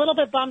Mills, I'm a little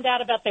bit bummed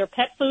out about their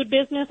pet food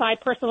business. I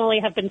personally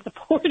have been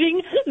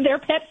supporting their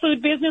pet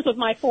food business with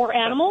my 4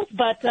 animals,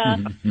 but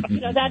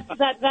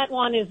that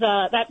one is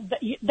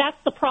that's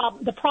the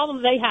problem. The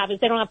problem they have is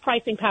they don't have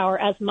pricing power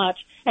as much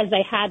as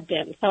they had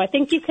been. So I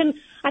think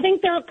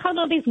there are kind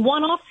of these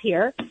one-offs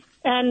here.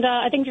 And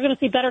I think you're going to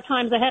see better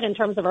times ahead in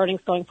terms of earnings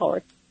going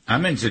forward.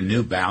 I'm into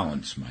New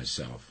Balance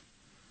myself.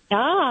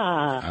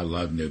 I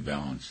love New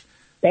Balance.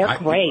 They're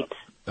great.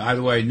 By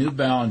the way, New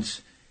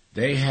Balance,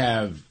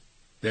 they're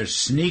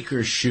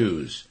sneaker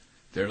shoes.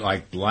 They're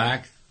like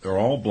black. They're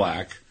all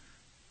black.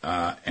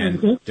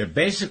 And they're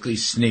basically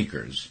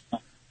sneakers.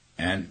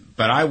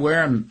 But I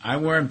wear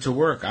them to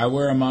work. I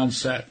wear them on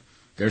set.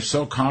 They're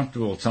so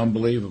comfortable. It's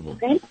unbelievable.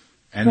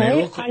 And they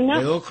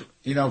look,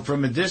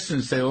 from a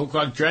distance, they look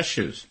like dress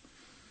shoes.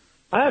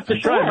 I have to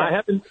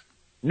try them.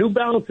 New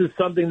Balance is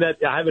something that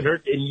I haven't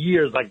heard in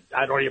years. Like,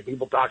 I don't hear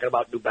people talking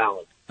about New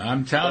Balance.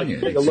 I'm telling you,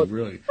 it's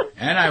really.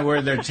 And I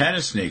wear their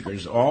tennis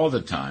sneakers all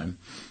the time.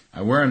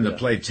 I wear them to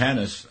play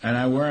tennis, and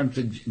I wear them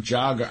to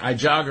jog. I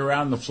jog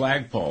around the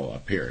flagpole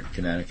up here in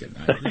Connecticut.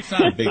 It's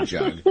not a big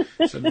jog.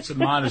 It's a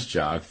modest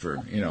jog for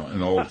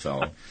an old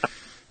fellow.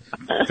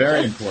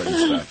 Very important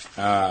stuff.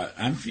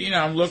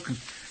 I'm looking.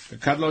 The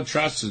Kudlow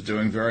Trust is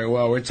doing very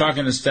well. We're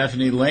talking to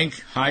Stephanie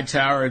Link,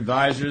 Hightower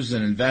Advisors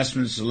and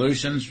Investment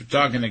Solutions. We're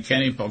talking to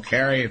Kenny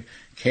Polcari of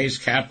Case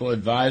Capital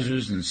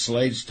Advisors and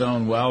Slade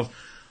Stone Wealth.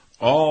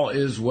 All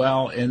is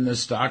well in the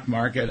stock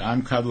market.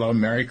 I'm Kudlow.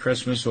 Merry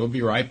Christmas. We'll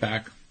be right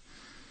back.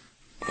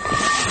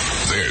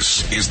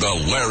 This is the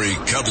Larry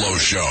Kudlow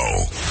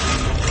Show.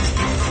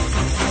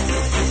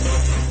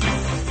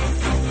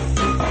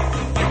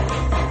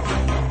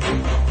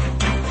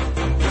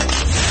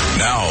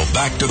 Now,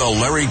 back to the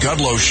Larry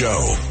Kudlow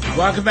Show.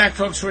 Welcome back,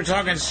 folks. We're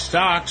talking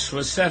stocks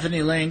with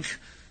Stephanie Link,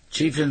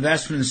 Chief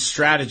Investment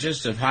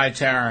Strategist of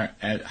Hightower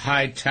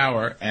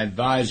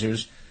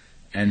Advisors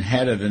and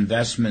Head of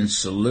Investment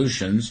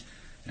Solutions,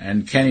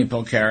 and Kenny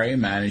Polcari,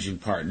 Managing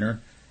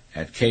Partner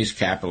at Case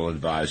Capital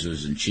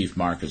Advisors and Chief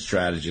Market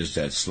Strategist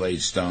at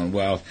Slade Stone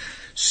Wealth.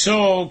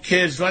 So,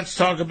 kids, let's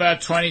talk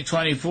about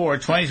 2024.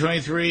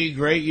 2023,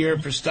 great year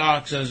for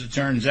stocks, as it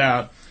turns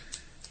out.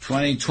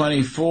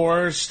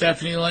 2024,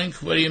 Stephanie Link,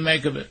 what do you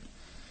make of it?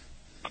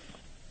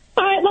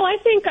 All right. Well, I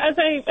think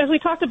as we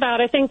talked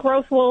about, I think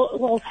growth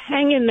will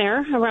hang in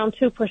there around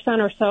 2%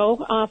 or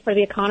so for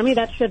the economy.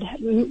 That should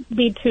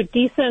lead to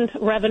decent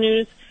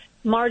revenues.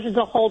 Margins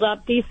will hold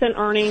up, decent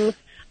earnings.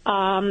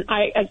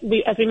 As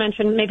we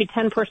mentioned, maybe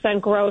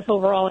 10% growth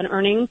overall in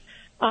earnings.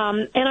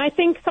 And I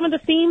think some of the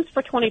themes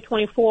for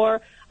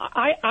 2024,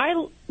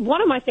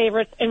 one of my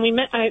favorites, and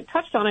I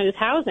touched on it, is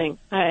housing.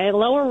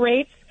 Lower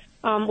rates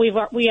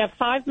We have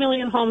 5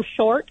 million homes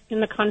short in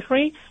the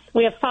country.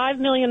 We have 5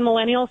 million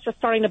millennials just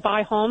starting to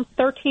buy homes.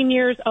 13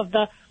 years of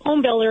the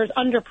home builders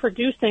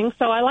underproducing.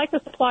 So I like the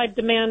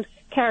supply-demand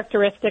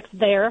characteristics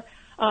there.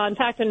 In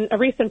fact, a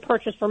recent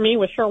purchase for me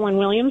was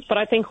Sherwin-Williams, but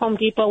I think Home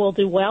Depot will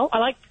do well.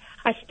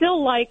 I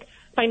still like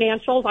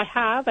financials.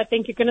 I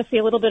think you're going to see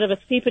a little bit of a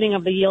steepening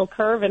of the yield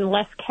curve and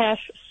less cash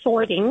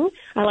sorting.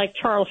 I like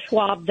Charles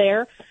Schwab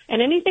there.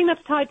 And anything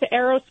that's tied to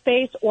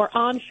aerospace or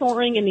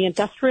onshoring in the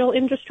industrial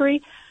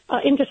industries,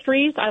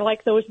 I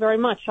like those very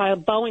much.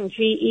 Boeing,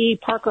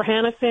 GE, Parker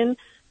Hannifin,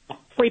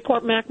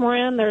 Freeport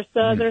McMoran.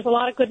 There's a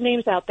lot of good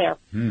names out there.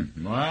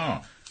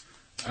 Wow.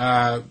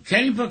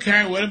 Kenny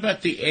Buchanan, what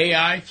about the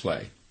AI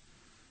play?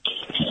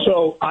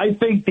 So I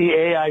think the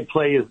AI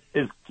play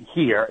is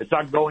here. It's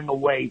not going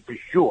away for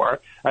sure,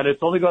 and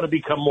it's only going to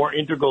become more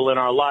integral in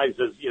our lives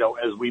as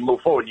we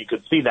move forward. You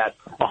can see that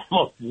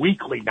almost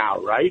weekly now,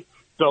 right?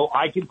 So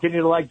I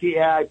continue to like the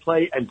AI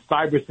play and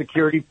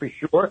cybersecurity for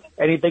sure.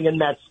 Anything in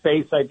that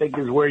space, I think,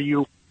 is where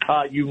you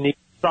need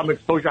some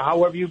exposure,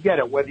 however you get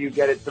it, whether you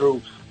get it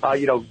through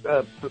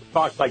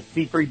stocks like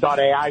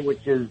C3.ai,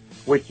 which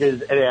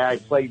is an AI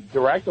play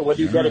direct, or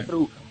whether you get it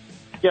through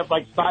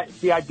like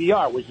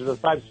CIBR, which is a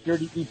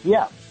cybersecurity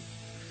ETF.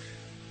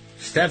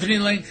 Stephanie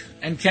Link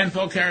and Ken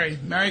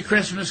Polcari, Merry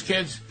Christmas,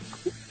 kids.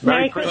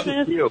 Merry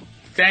Christmas to you.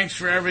 Thanks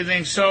for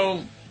everything.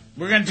 So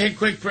we're going to take a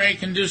quick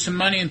break and do some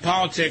money and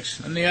politics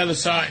on the other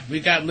side. We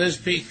got Liz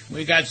Peek.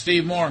 We got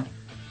Steve Moore.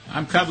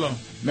 I'm Kudlow.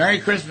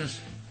 Merry Christmas.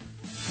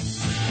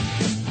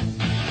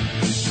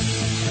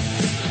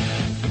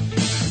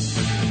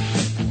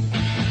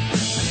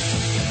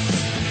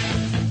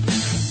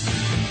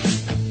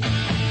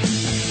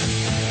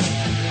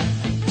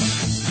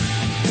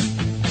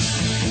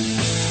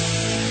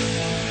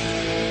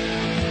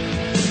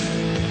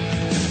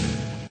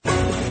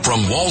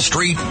 From Wall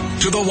Street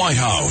to the White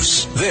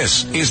House,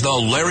 this is the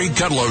Larry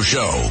Kudlow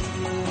Show.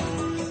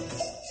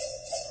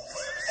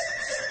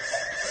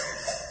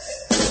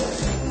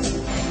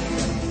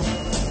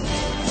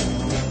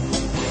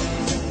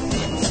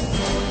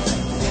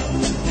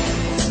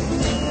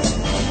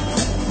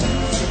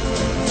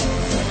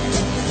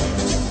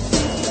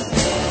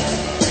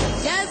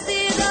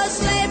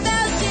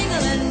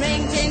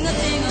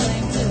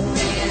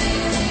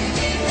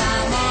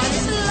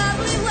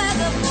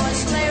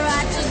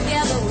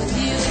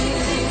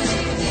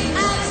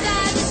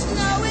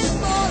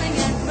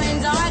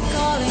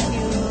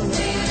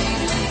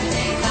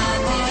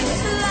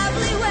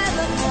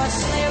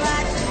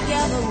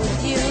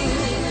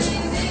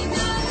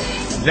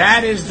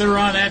 That is the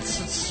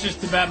Ronettes. It's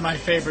just about my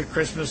favorite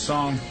Christmas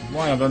song.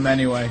 One of them,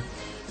 anyway.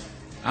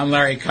 I'm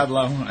Larry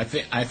Kudlow.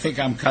 I think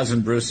I'm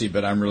Cousin Brucey,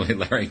 but I'm really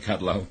Larry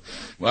Kudlow.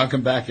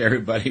 Welcome back,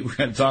 everybody. We're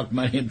going to talk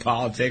money and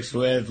politics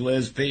with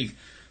Liz Peek,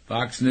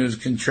 Fox News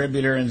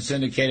contributor and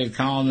syndicated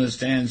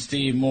columnist, and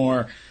Steve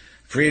Moore,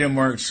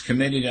 FreedomWorks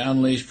Committee to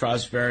Unleash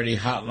Prosperity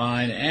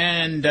Hotline,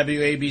 and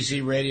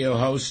WABC radio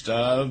host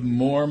of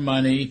More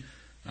Money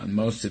on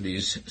most of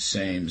these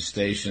same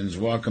stations.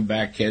 Welcome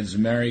back, kids.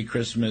 Merry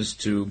Christmas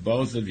to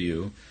both of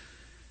you.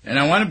 And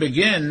I want to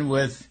begin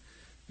with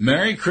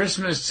Merry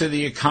Christmas to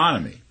the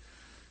economy,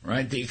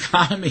 right? The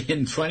economy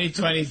in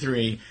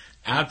 2023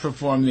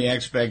 outperformed the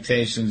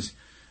expectations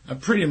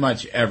of pretty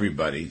much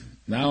everybody.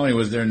 Not only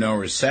was there no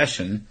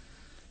recession,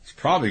 it's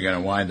probably going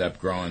to wind up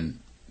growing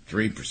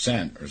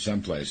 3% or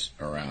someplace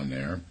around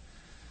there.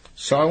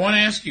 So I want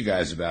to ask you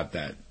guys about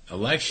that.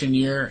 Election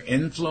year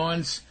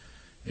influence.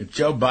 If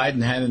Joe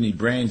Biden had any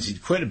brains,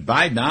 he'd quit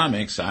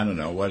Bidenomics. I don't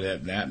know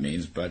what that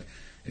means, but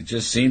it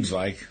just seems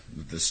like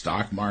the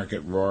stock market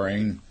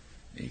roaring,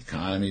 the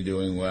economy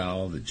doing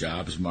well, the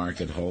jobs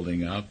market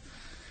holding up.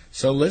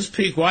 So, Liz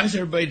Peek, why is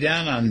everybody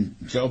down on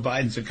Joe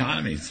Biden's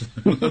economy?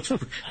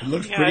 It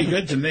looks pretty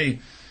good to me.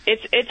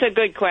 It's a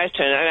good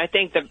question, and I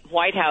think the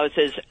White House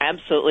is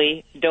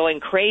absolutely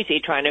going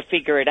crazy trying to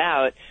figure it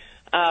out.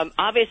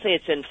 Obviously,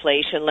 it's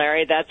inflation,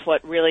 Larry. That's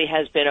what really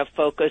has been a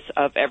focus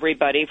of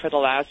everybody for the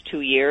last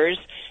 2 years,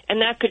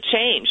 and that could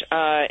change.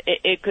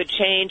 It could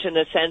change in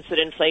the sense that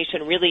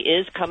inflation really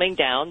is coming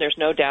down. There's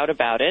no doubt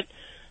about it.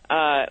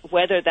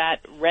 Whether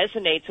that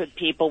resonates with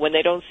people when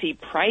they don't see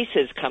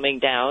prices coming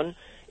down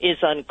is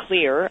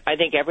unclear. I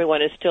think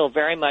everyone is still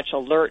very much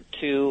alert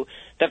to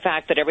the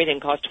fact that everything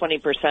costs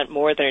 20%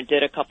 more than it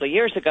did a couple of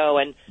years ago,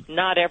 and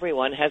not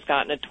everyone has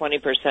gotten a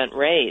 20%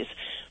 raise.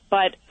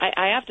 But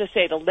I have to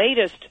say the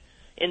latest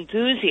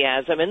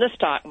enthusiasm in the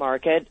stock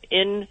market,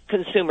 in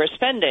consumer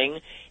spending,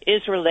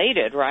 is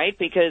related, right?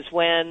 Because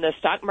when the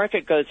stock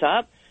market goes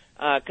up,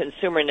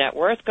 consumer net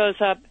worth goes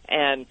up,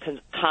 and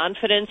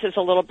confidence is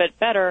a little bit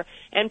better,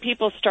 and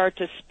people start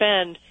to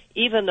spend,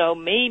 even though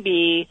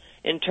maybe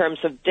in terms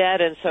of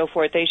debt and so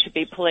forth, they should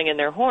be pulling in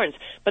their horns.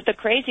 But the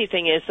crazy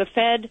thing is the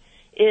Fed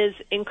is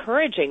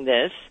encouraging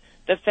this.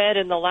 The Fed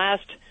in the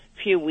last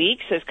few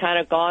weeks has kind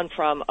of gone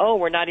from,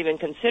 we're not even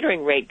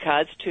considering rate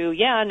cuts, to,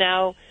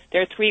 now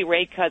there are 3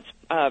 rate cuts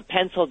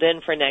penciled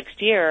in for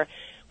next year,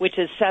 which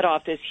has set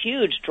off this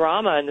huge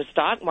drama in the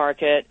stock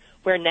market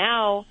where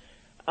now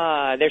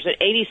there's an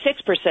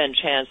 86%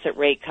 chance that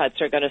rate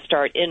cuts are going to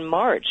start in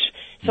March.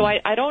 So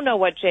I don't know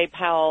what Jay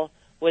Powell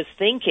was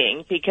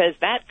thinking, because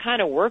that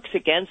kind of works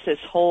against this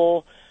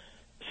whole,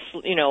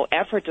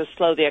 effort to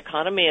slow the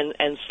economy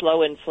and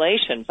slow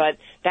inflation. But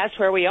that's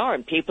where we are,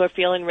 and people are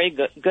feeling really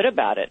good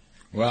about it.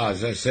 Well,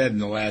 as I said in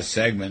the last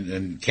segment,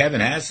 and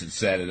Kevin Hassett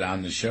said it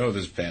on the show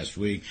this past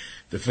week,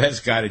 the Fed's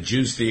got to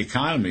juice the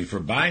economy for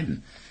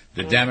Biden.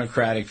 The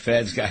Democratic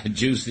Fed's got to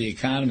juice the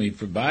economy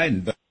for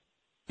Biden. But,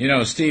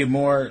 Steve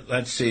Moore,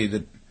 let's see,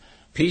 the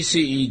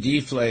PCE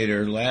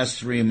deflator last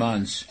 3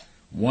 months,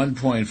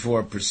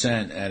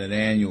 1.4% at an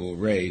annual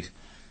rate.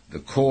 The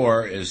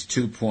core is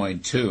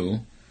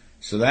 2.2%.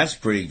 So that's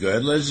pretty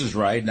good. Liz is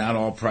right. Not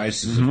all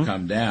prices have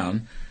come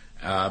down.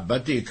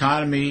 But the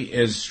economy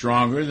is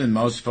stronger than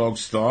most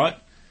folks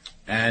thought,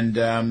 and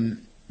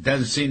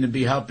doesn't seem to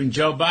be helping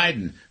Joe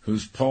Biden,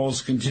 whose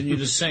polls continue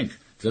to sink.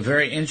 It's a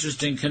very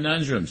interesting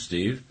conundrum,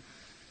 Steve.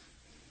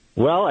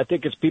 Well, I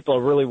think it's people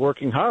are really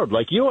working hard,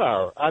 like you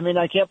are. I mean,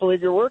 I can't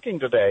believe you're working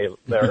today,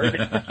 Larry.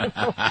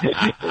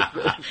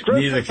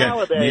 Neither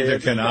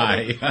can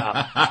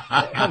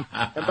I.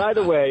 And by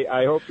the way,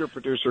 I hope your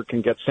producer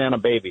can get Santa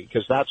Baby,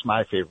 because that's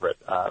my favorite.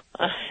 Well,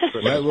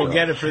 we'll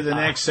get it for the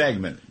next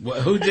segment.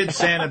 Who did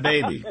Santa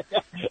Baby?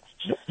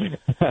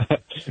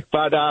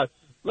 But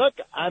look,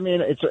 I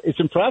mean, it's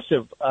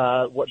impressive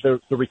what the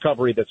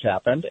recovery that's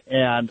happened,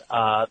 and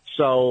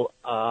so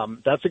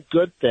that's a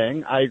good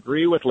thing. I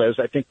agree with Liz.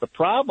 I think the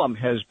problem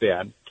has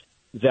been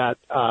that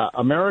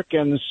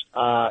Americans,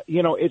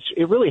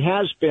 it really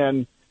has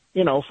been,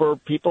 for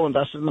people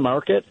invested in the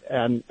market,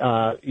 and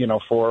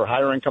for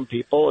higher income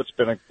people, it's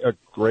been a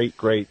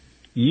great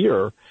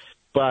year,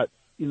 but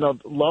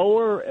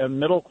lower and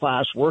middle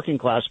class, working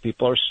class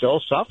people are still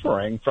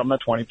suffering from the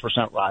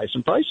 20% rise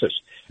in prices.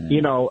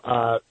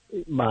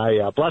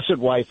 My blessed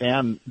wife,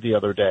 Ann, the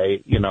other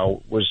day,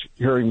 was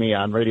hearing me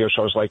on radio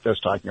shows like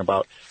this talking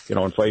about,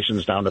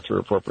 inflation's down to 3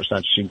 or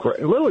 4%. She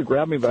literally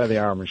grabbed me by the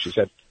arm and she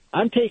said,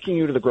 "I'm taking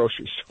you to the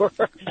grocery store.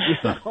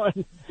 You're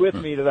going with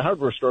me to the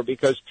hardware store,"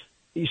 because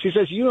she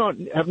says,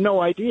 "You have no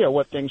idea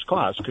what things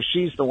cost," because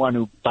she's the one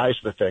who buys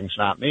the things,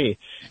 not me.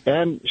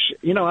 And,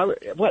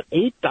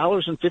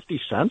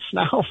 $8.50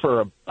 now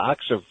for a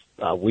box of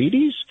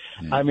Wheaties?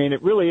 I mean,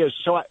 it really is.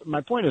 So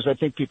my point is, I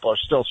think people are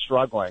still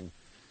struggling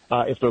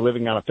if they're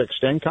living on a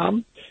fixed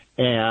income,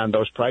 and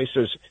those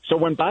prices. So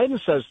when Biden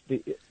says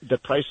the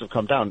prices have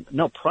come down,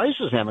 no,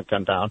 prices haven't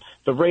come down.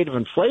 The rate of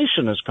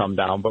inflation has come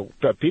down,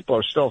 but people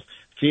are still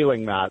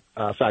feeling that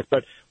fact.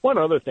 But one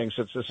other thing,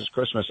 since this is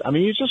Christmas, I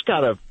mean, you just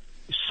got to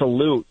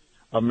salute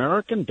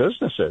American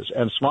businesses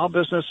and small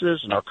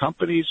businesses and our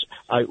companies.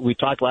 We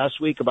talked last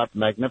week about the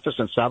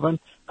Magnificent Seven.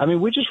 I mean,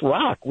 we just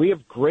rock. We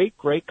have great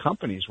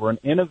companies. We're an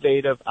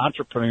innovative,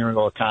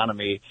 entrepreneurial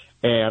economy,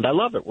 and I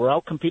love it. We're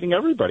out competing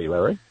everybody,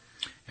 Larry.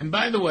 And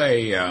by the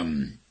way,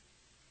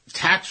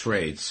 tax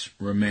rates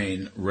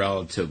remain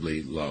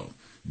relatively low.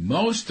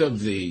 Most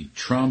of the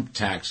Trump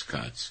tax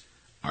cuts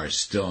are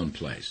still in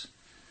place.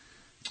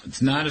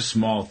 It's not a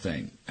small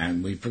thing,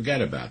 and we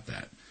forget about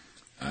that.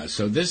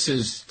 So this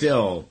is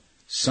still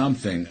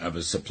something of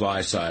a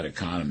supply-side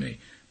economy.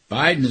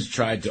 Biden has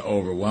tried to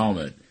overwhelm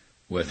it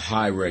with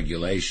high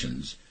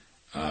regulations,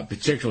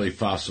 particularly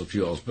fossil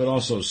fuels, but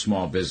also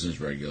small business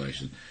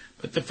regulations.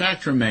 But the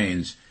fact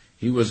remains,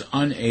 he was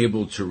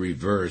unable to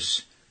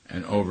reverse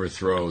and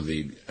overthrow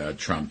the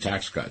Trump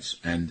tax cuts.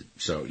 And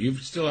so you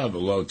still have a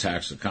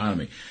low-tax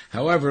economy.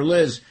 However,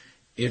 Liz,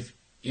 if,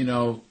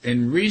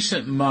 in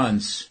recent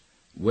months,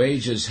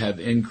 wages have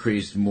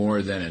increased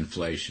more than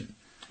inflation.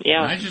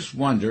 Yeah. And I just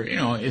wonder,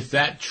 if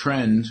that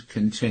trend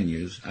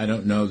continues, I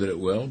don't know that it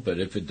will, but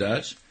if it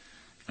does,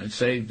 I'd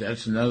say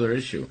that's another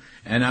issue.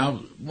 And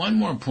one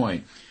more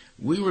point.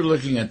 We were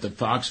looking at the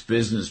Fox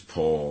Business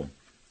poll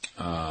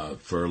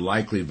for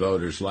likely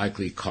voters,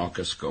 likely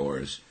caucus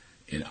goers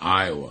in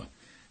Iowa.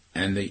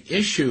 And the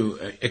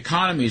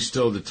economy is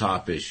still the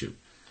top issue,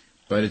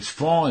 but it's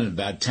fallen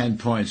about 10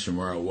 points from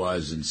where it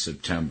was in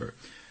September.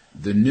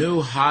 The new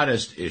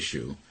hottest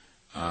issue,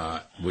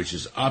 which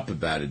is up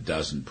about a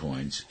dozen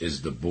points,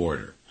 is the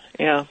border.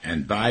 Yeah.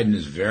 And Biden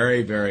is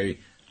very, very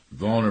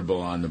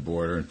vulnerable on the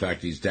border. In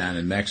fact, he's down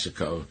in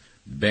Mexico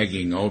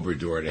begging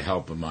Obrador to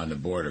help him on the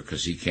border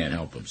because he can't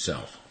help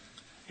himself.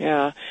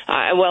 Yeah.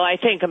 Well, I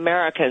think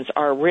Americans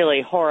are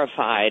really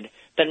horrified.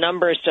 The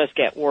numbers just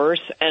get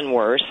worse and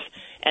worse.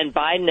 And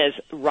Biden has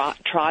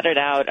trotted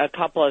out a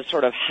couple of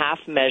sort of half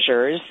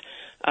measures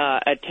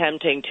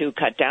attempting to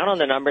cut down on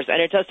the numbers,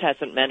 and it just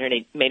hasn't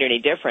made any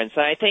difference.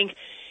 And I think,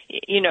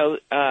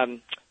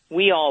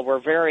 we all were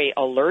very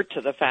alert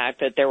to the fact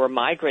that there were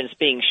migrants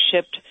being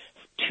shipped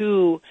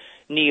to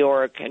New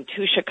York and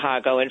to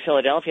Chicago and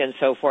Philadelphia and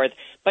so forth.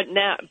 But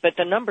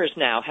the numbers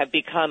now have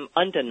become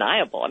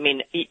undeniable. I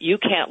mean, you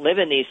can't live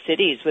in these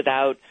cities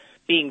without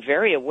being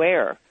very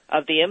aware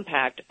of the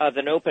impact of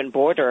an open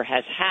border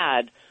has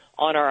had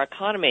on our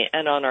economy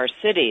and on our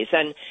cities.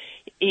 And,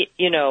 it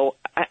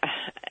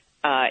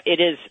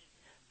is,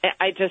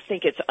 I just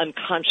think it's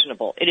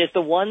unconscionable. It is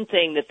the one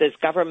thing that this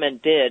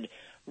government did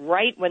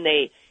right when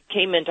they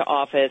came into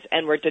office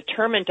and were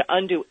determined to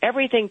undo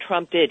everything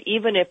Trump did,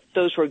 even if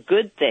those were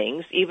good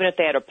things, even if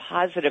they had a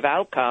positive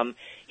outcome.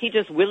 He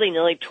just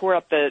willy-nilly tore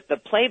up the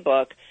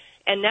playbook,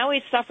 and now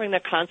he's suffering the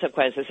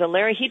consequences. And,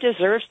 Larry, he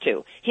deserves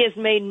to. He has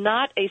made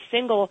not a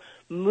single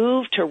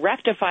move to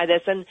rectify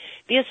this. And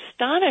the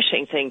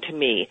astonishing thing to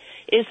me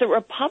is the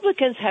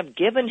Republicans have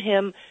given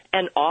him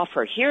an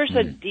offer. Here's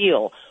a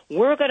deal.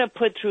 We're going to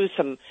put through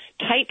some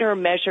tighter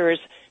measures,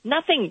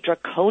 nothing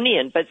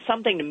draconian, but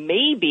something to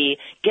maybe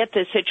get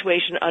this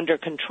situation under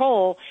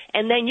control,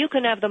 and then you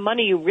can have the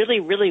money you really,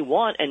 really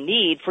want and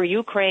need for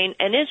Ukraine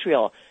and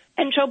Israel.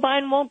 And Joe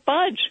Biden won't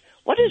budge.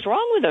 What is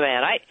wrong with the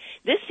man?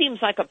 This seems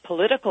like a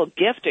political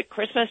gift at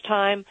Christmas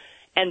time,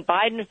 and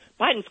Biden's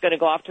going to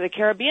go off to the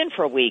Caribbean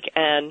for a week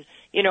and,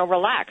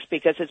 relax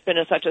because it's been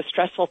such a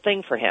stressful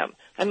thing for him.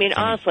 I mean,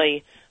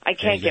 honestly, I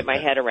can't get my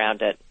head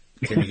around it.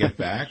 Can he get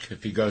back?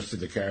 If he goes to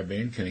the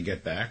Caribbean, can he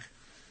get back?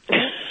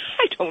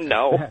 I don't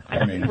know.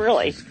 I mean,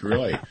 really. He's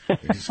going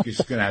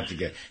to have to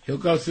get. He'll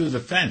go through the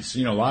fence.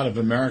 A lot of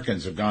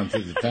Americans have gone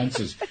through the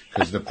fences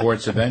because the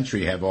ports of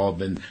entry have all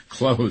been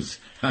closed.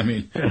 I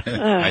mean,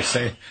 I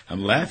say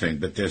I'm laughing,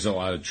 but there's a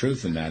lot of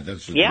truth in that.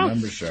 That's what the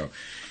numbers show.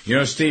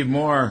 Steve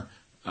Moore.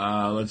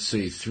 Let's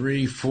see,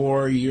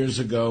 4.5 years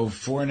ago,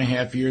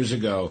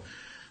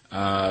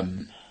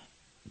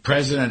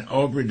 President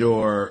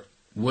Obrador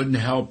wouldn't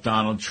help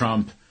Donald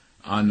Trump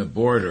on the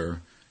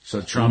border. So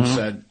Trump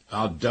said,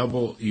 I'll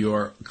double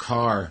your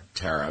car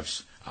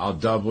tariffs. I'll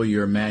double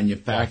your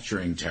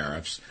manufacturing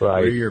tariffs.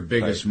 Right. We're your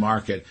biggest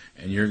market,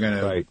 and you're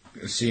going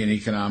to see an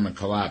economic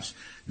collapse.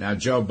 Now,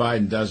 Joe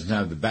Biden doesn't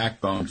have the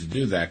backbone to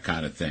do that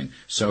kind of thing.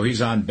 So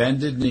he's on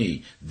bended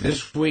knee.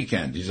 This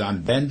weekend, he's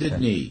on bended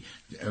knee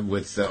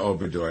with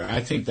Obrador.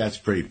 I think that's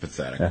pretty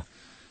pathetic. Yeah.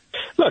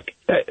 Look,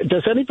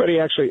 does anybody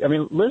actually,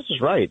 Liz is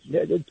right.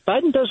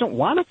 Biden doesn't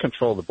want to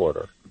control the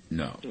border.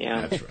 No,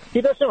 yeah. That's right.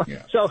 He doesn't.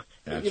 Yeah. So,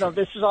 right.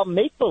 This is all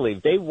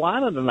make-believe. They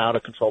wanted an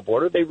out-of-control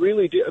border. They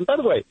really do. And by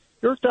the way,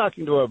 you're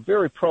talking to a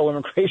very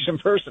pro-immigration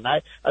person.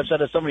 I've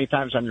said it so many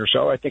times on your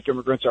show. I think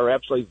immigrants are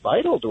absolutely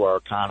vital to our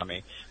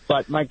economy.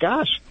 But, my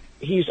gosh,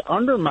 he's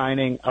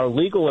undermining our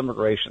legal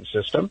immigration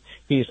system.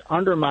 He's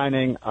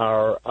undermining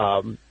our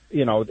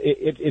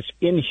it's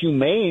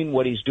inhumane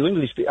what he's doing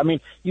to these people.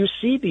 You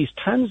see these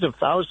tens of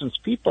thousands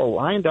of people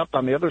lined up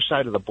on the other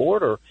side of the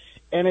border,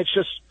 and it's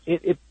just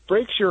it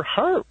breaks your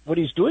heart what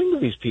he's doing to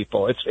these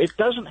people. It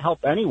doesn't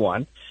help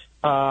anyone,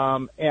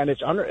 and as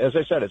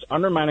I said, it's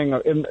undermining.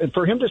 And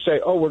for him to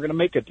say, "Oh, we're going to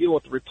make a deal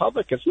with the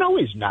Republicans," no,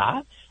 he's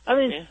not.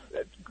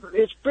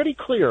 It's pretty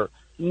clear.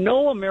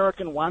 No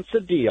American wants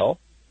a deal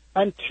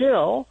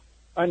until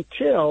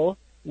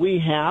we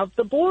have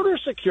the border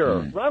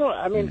secure.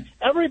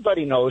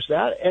 Everybody knows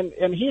that.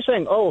 And he's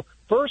saying, oh,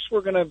 first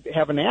we're going to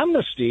have an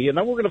amnesty and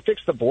then we're going to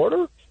fix the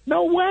border?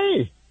 No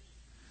way.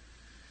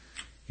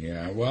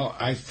 Yeah, well,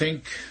 I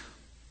think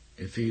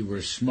if he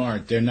were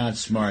smart, they're not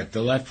smart.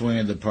 The left wing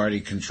of the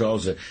party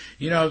controls it.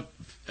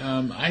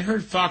 I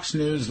heard Fox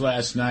News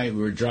last night.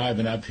 We were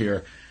driving up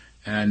here,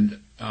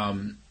 and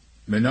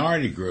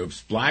minority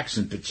groups, blacks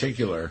in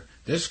particular,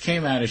 this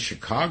came out of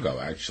Chicago,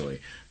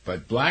 actually,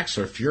 but blacks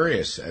are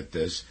furious at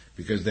this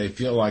because they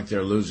feel like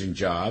they're losing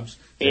jobs.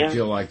 They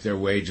feel like their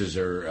wages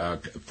are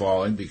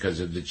falling because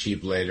of the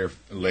cheap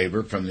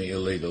labor from the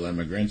illegal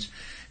immigrants.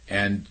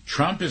 And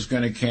Trump is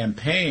going to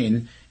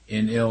campaign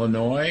in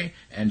Illinois,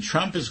 and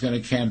Trump is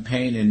going to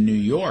campaign in New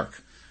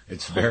York.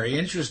 It's very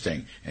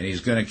interesting. And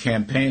he's going to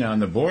campaign on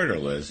the border,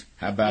 Liz.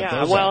 How about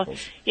those apples?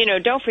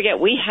 Don't forget,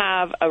 we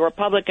have a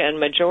Republican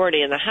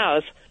majority in the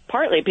House,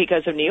 partly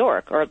because of New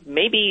York, or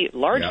maybe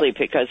largely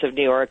because of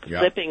New York,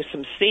 flipping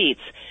some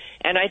seats.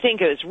 And I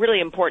think it's really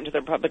important to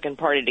the Republican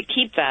Party to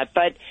keep that.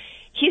 But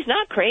he's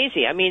not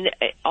crazy.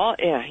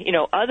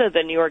 Other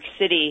than New York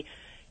City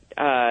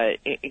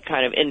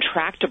kind of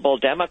intractable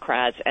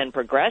Democrats and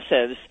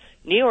progressives,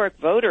 New York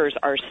voters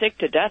are sick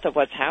to death of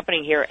what's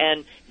happening here,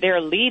 and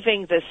they're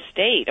leaving the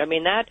state.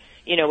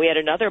 We had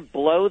another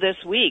blow this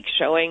week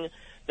showing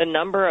the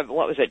number of,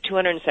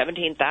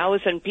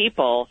 217,000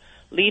 people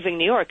leaving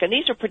New York. And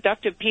these are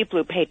productive people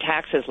who pay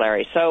taxes,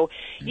 Larry. So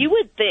you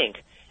would think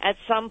at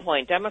some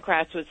point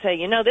Democrats would say,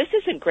 this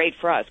isn't great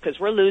for us because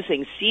we're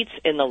losing seats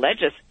in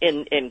the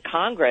in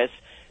Congress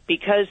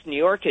because New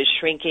York is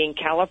shrinking,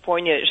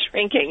 California is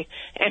shrinking,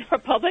 and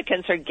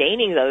Republicans are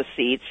gaining those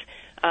seats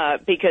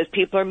because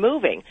people are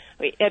moving.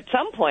 At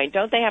some point,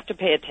 don't they have to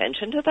pay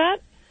attention to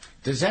that?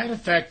 Does that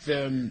affect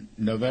the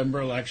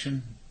November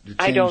election?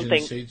 I don't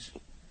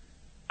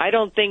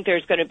think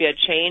there's going to be a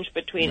change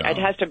between. No. It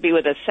has to be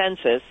with a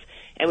census,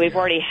 and we've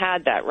already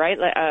had that,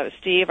 right,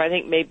 Steve? I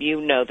think maybe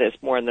you know this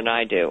more than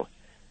I do.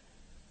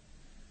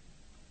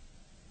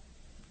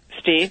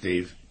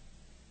 Steve,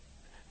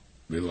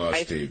 we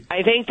lost Steve.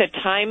 I think the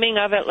timing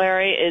of it,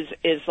 Larry,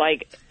 is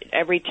like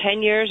every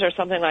 10 years or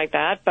something like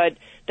that. But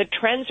the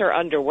trends are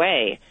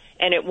underway,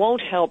 and it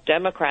won't help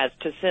Democrats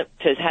to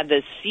have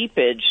this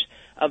seepage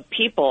of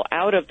people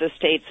out of the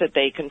states that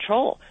they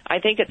control. I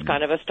think it's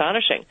kind of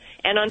astonishing.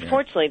 And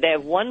unfortunately, they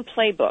have one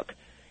playbook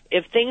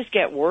if things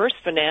get worse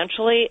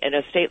financially in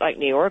a state like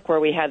New York, where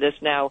we have this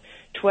now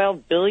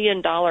 $12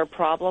 billion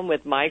problem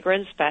with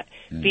migrants,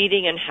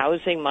 feeding and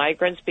housing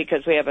migrants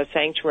because we have a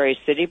sanctuary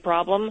city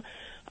problem,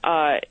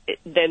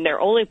 then their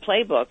only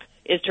playbook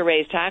is to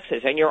raise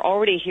taxes. And you're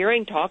already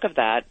hearing talk of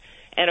that.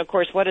 And, of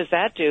course, what does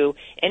that do?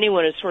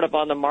 Anyone who's sort of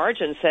on the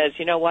margin says,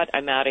 you know what,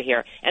 I'm out of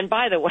here. And,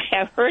 by the way,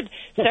 I've heard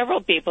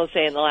several people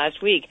say in the last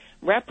week,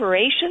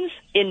 reparations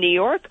in New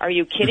York? Are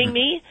you kidding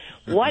me?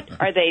 What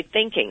are they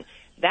thinking?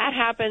 That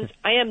happens,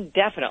 I am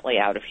definitely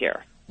out of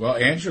here. Well,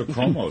 Andrew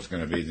Cuomo is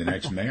going to be the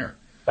next mayor.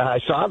 I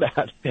saw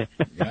that. Yeah,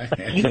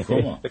 Andrew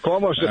Cuomo. The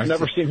Cuomos have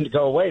never seemed to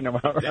go away, no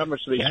matter how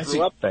much they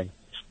screw up things.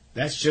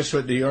 That's just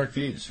what New York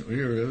needs.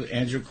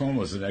 Andrew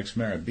Cuomo is the next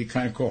mayor. It'd be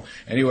kind of cool.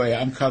 Anyway,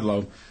 I'm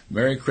Kudlow.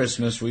 Merry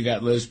Christmas. We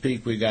got Liz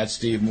Peek. We got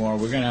Steve Moore.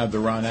 We're going to have the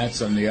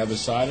Ronettes on the other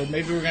side, or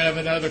maybe we're going to have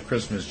another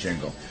Christmas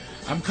jingle.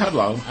 I'm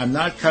Kudlow. I'm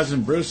not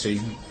Cousin Brucey,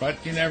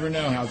 but you never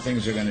know how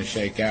things are going to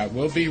shake out.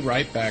 We'll be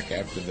right back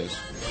after this.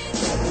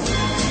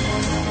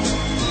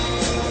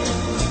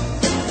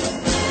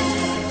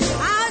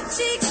 Our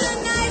cheeks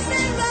are nice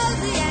and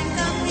rosy and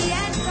comfy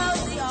and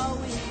cozy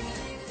always.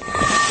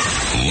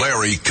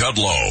 Larry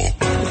Kudlow.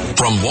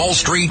 From Wall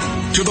Street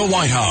to the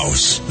White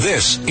House,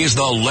 this is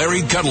the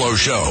Larry Kudlow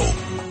Show.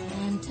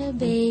 Santa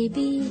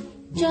baby,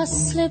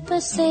 just slip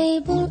a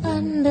sable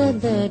under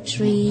the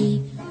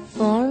tree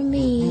for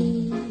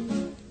me.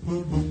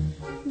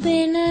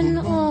 Been an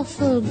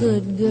awful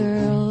good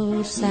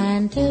girl,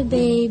 Santa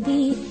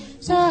baby,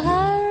 so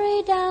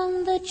hurry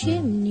down the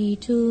chimney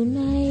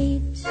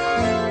tonight.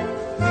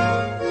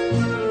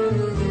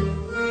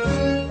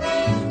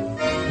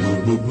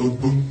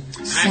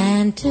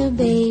 Santa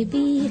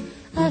baby,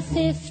 a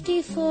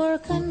 54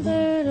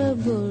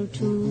 convertible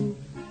to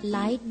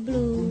light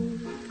blue.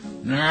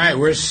 All right,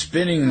 we're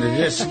spinning the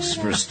discs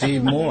for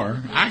Steve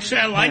Moore.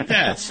 Actually, I like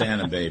that,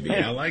 Santa Baby.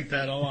 I like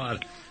that a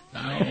lot.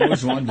 I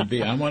always wanted to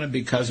be. I want to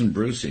be Cousin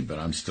Brucey, but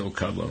I'm still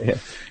Kudlow. Yeah.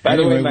 By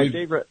the way,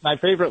 my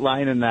favorite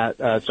line in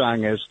that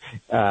song is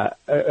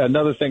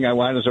another thing I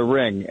want is a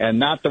ring, and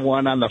not the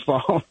one on the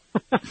phone.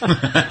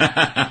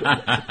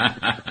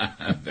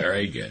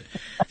 Very good.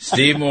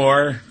 Steve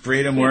Moore,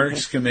 Freedom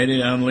Works Committee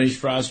to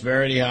Unleash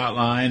Prosperity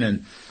Hotline,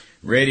 and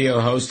radio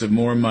host of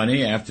More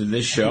Money after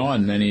this show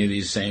on many of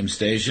these same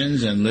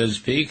stations, and Liz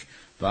Peek,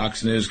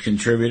 Fox News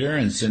contributor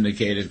and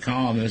syndicated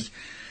columnist.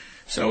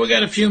 So we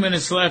got a few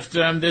minutes left.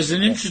 There's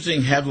an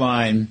interesting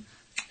headline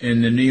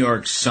in the New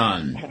York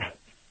Sun.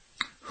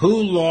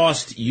 Who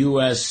lost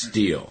U.S.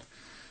 Steel?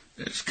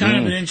 It's kind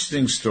of an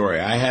interesting story.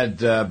 I had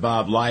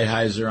Bob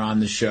Lighthizer on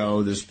the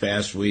show this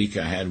past week.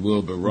 I had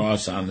Wilbur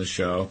Ross on the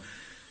show.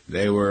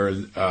 They were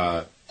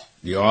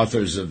the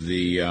authors of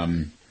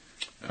the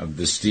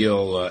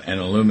steel and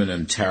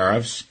aluminum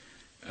tariffs,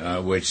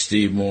 which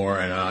Steve Moore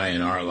and I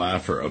and Art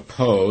Laffer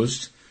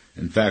opposed.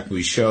 In fact,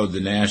 we showed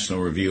the National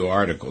Review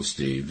article,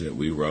 Steve, that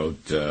we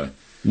wrote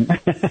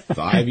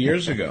 5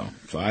 years ago.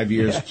 5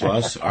 years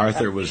plus.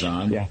 Arthur was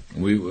on. Yeah.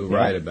 We were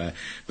right about it.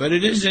 But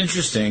it is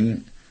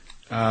interesting.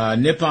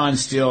 Nippon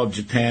Steel of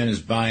Japan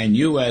is buying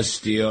U.S.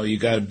 steel. You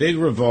got a big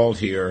revolt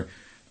here,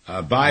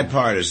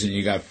 bipartisan.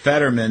 You got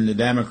Fetterman, the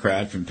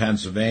Democrat from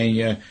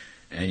Pennsylvania,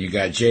 and you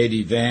got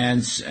J.D.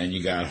 Vance, and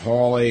you got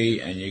Hawley,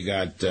 and you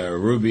got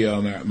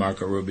Rubio,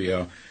 Marco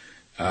Rubio.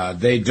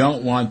 They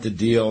don't want the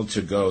deal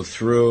to go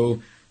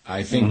through.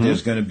 I think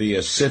there's going to be a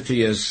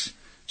CFIUS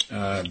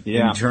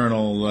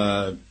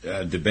internal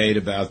debate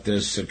about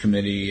this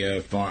committee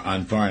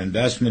on foreign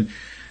investment.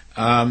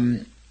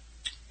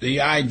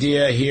 The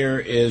idea here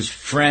is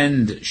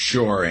friend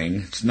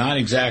shoring. It's not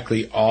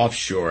exactly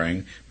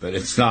offshoring, but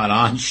it's not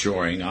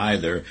onshoring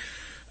either.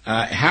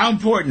 How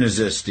important is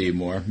this, Steve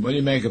Moore? What do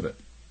you make of it?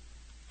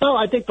 Well,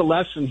 I think the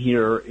lesson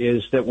here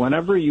is that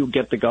whenever you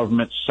get the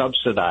government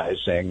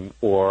subsidizing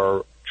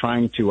or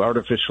trying to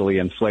artificially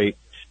inflate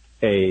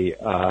a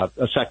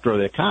sector of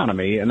the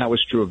economy, and that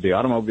was true of the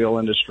automobile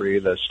industry,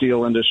 the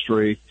steel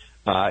industry,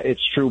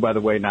 it's true, by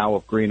the way, now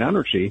of green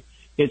energy,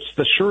 it's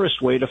the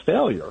surest way to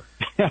failure.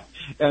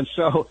 And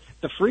so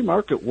the free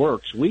market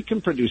works. We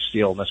can produce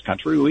steel in this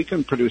country. We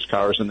can produce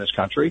cars in this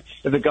country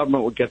if the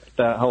government would get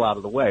the hell out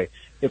of the way.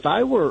 If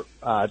I were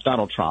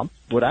Donald Trump,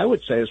 what I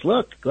would say is,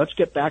 look, let's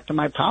get back to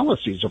my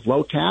policies of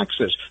low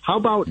taxes. How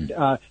about,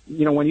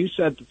 when you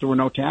said that there were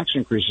no tax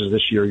increases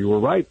this year, you were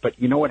right. But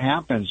you know what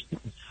happens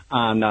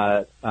on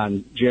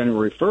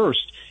January 1st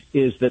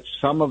is that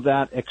some of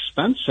that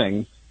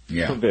expensing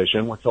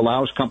provision, which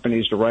allows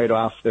companies to write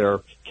off their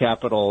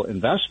capital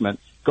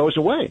investment, goes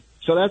away.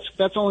 So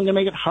that's only going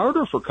to make it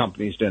harder for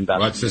companies to invest.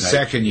 Well, it's the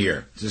second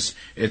year.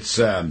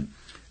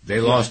 They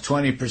lost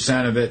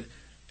 20% of it.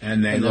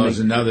 And they lose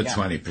another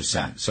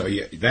 20%. So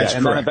that's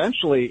and correct.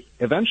 Then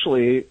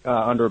eventually,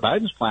 under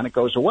Biden's plan, it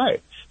goes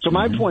away. So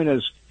my point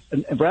is,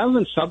 rather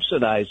than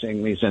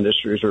subsidizing these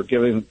industries or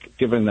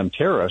giving them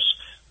tariffs,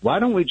 why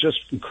don't we just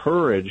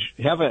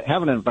have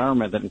an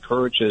environment that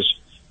encourages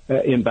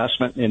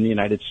investment in the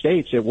United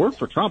States. It worked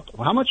for Trump.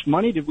 How much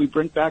money did we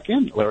bring back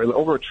in, Larry?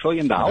 Over $1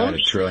 trillion? About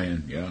 $1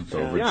 trillion, yeah. It's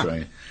over $1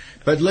 trillion.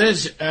 But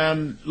Liz,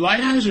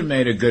 Lighthizer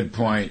made a good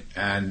point,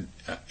 and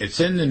it's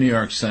in the New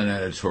York Sun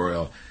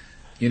editorial.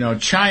 You know,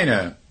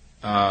 China,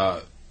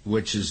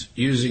 which is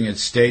using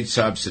its state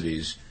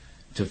subsidies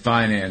to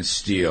finance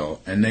steel,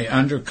 and they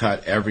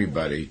undercut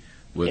everybody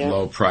with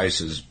low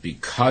prices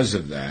because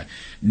of that.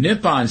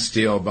 Nippon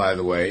Steel, by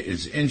the way,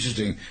 is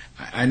interesting.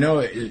 I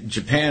know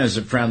Japan is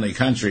a friendly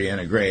country and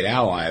a great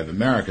ally of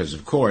America's,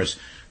 of course,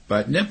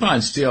 but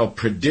Nippon Steel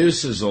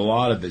produces a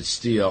lot of its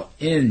steel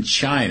in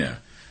China,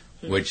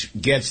 which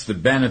gets the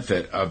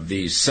benefit of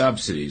these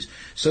subsidies.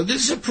 So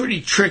this is a pretty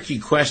tricky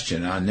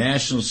question on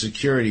national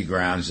security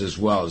grounds as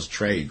well as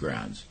trade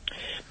grounds.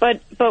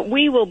 But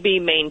we will be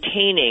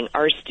maintaining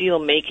our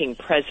steel-making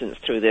presence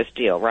through this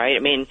deal, right? I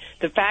mean,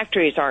 the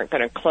factories aren't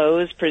going to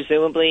close,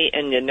 presumably,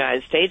 in the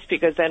United States,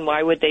 because then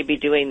why would they be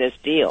doing this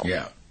deal?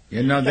 Yeah.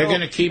 You know, they're going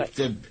to keep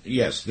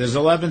there's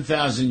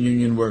 11,000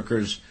 union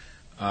workers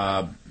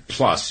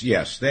plus,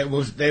 yes, they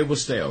will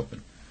stay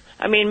open.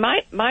 I mean,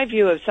 my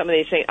view of some of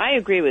these things, I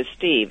agree with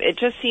Steve. It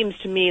just seems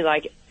to me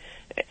like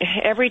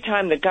every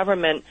time the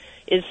government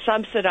is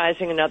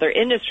subsidizing another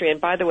industry,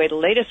 and by the way, the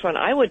latest one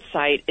I would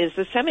cite is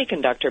the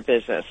semiconductor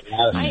business.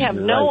 I have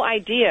no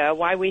idea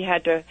why we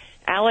had to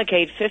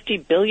allocate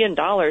 $50 billion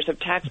of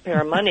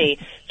taxpayer money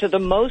to the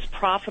most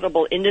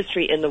profitable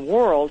industry in the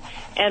world,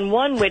 and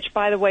one which,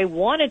 by the way,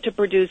 wanted to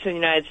produce in the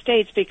United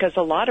States because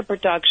a lot of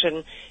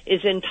production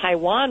is in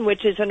Taiwan,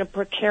 which is in a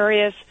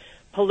precarious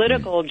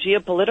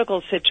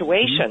geopolitical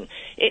situation.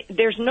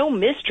 There's no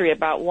mystery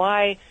about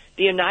why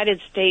the United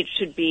States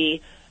should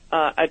be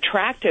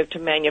attractive to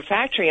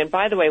manufacturing. And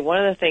by the way,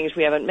 one of the things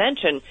we haven't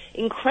mentioned,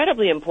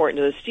 incredibly important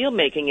to the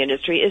steelmaking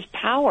industry, is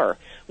power.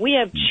 We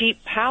have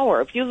cheap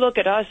power. If you look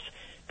at us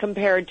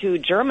compared to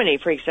Germany,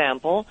 for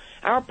example,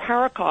 our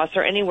power costs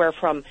are anywhere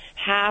from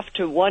half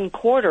to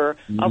 1/4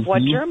 of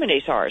what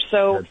Germany's are.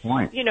 So,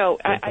 you know,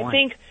 I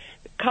think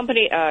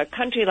a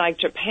country like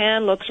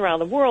Japan looks around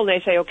the world,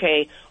 they say,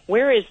 okay,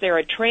 where is there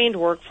a trained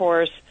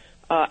workforce,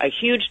 a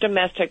huge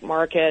domestic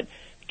market,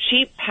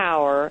 cheap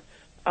power,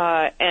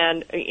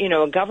 and, you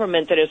know, a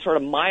government that is sort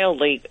of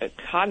mildly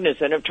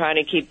cognizant of trying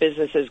to keep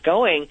businesses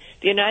going?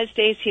 The United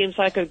States seems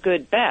like a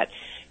good bet.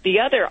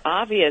 The other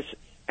obvious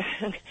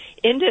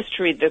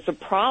industry that's a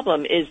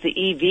problem is the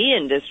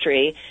EV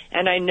industry,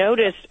 and I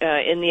noticed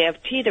in the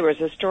FT there was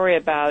a story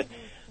about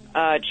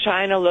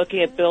China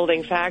looking at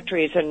building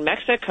factories in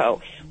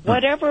Mexico.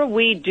 Whatever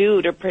we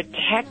do to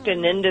protect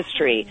an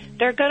industry,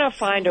 they're going to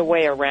find a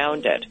way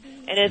around it,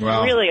 and it's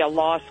really a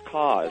lost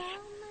cause.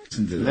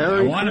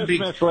 Merry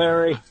Christmas,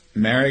 Larry.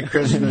 Merry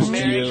Christmas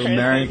to you.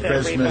 Merry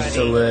Christmas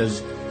to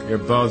Liz. You're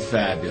both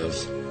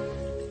fabulous.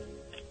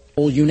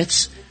 All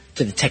units,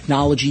 to the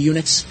technology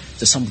units,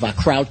 to some of our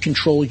crowd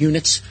control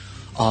units,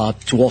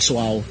 to also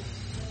our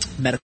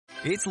medical.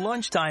 It's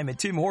lunchtime at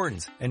Tim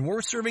Hortons, and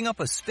we're serving up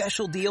a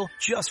special deal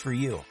just for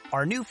you.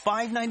 Our new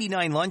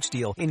 $5.99 lunch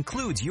deal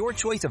includes your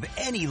choice of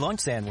any lunch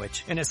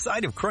sandwich and a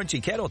side of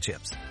crunchy kettle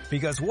chips.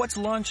 Because what's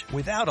lunch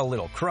without a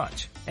little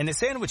crunch? And the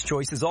sandwich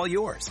choice is all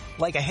yours,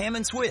 like a ham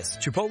and Swiss,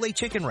 Chipotle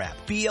chicken wrap,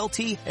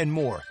 BLT, and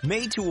more.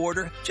 Made to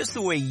order just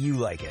the way you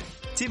like it.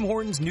 Tim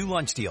Hortons' new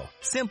lunch deal.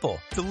 Simple,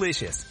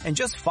 delicious, and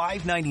just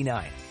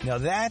 $5.99. Now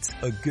that's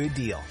a good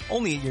deal.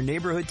 Only at your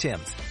neighborhood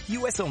Tim's.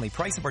 U.S. only.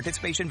 Price and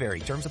participation vary.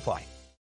 Terms apply.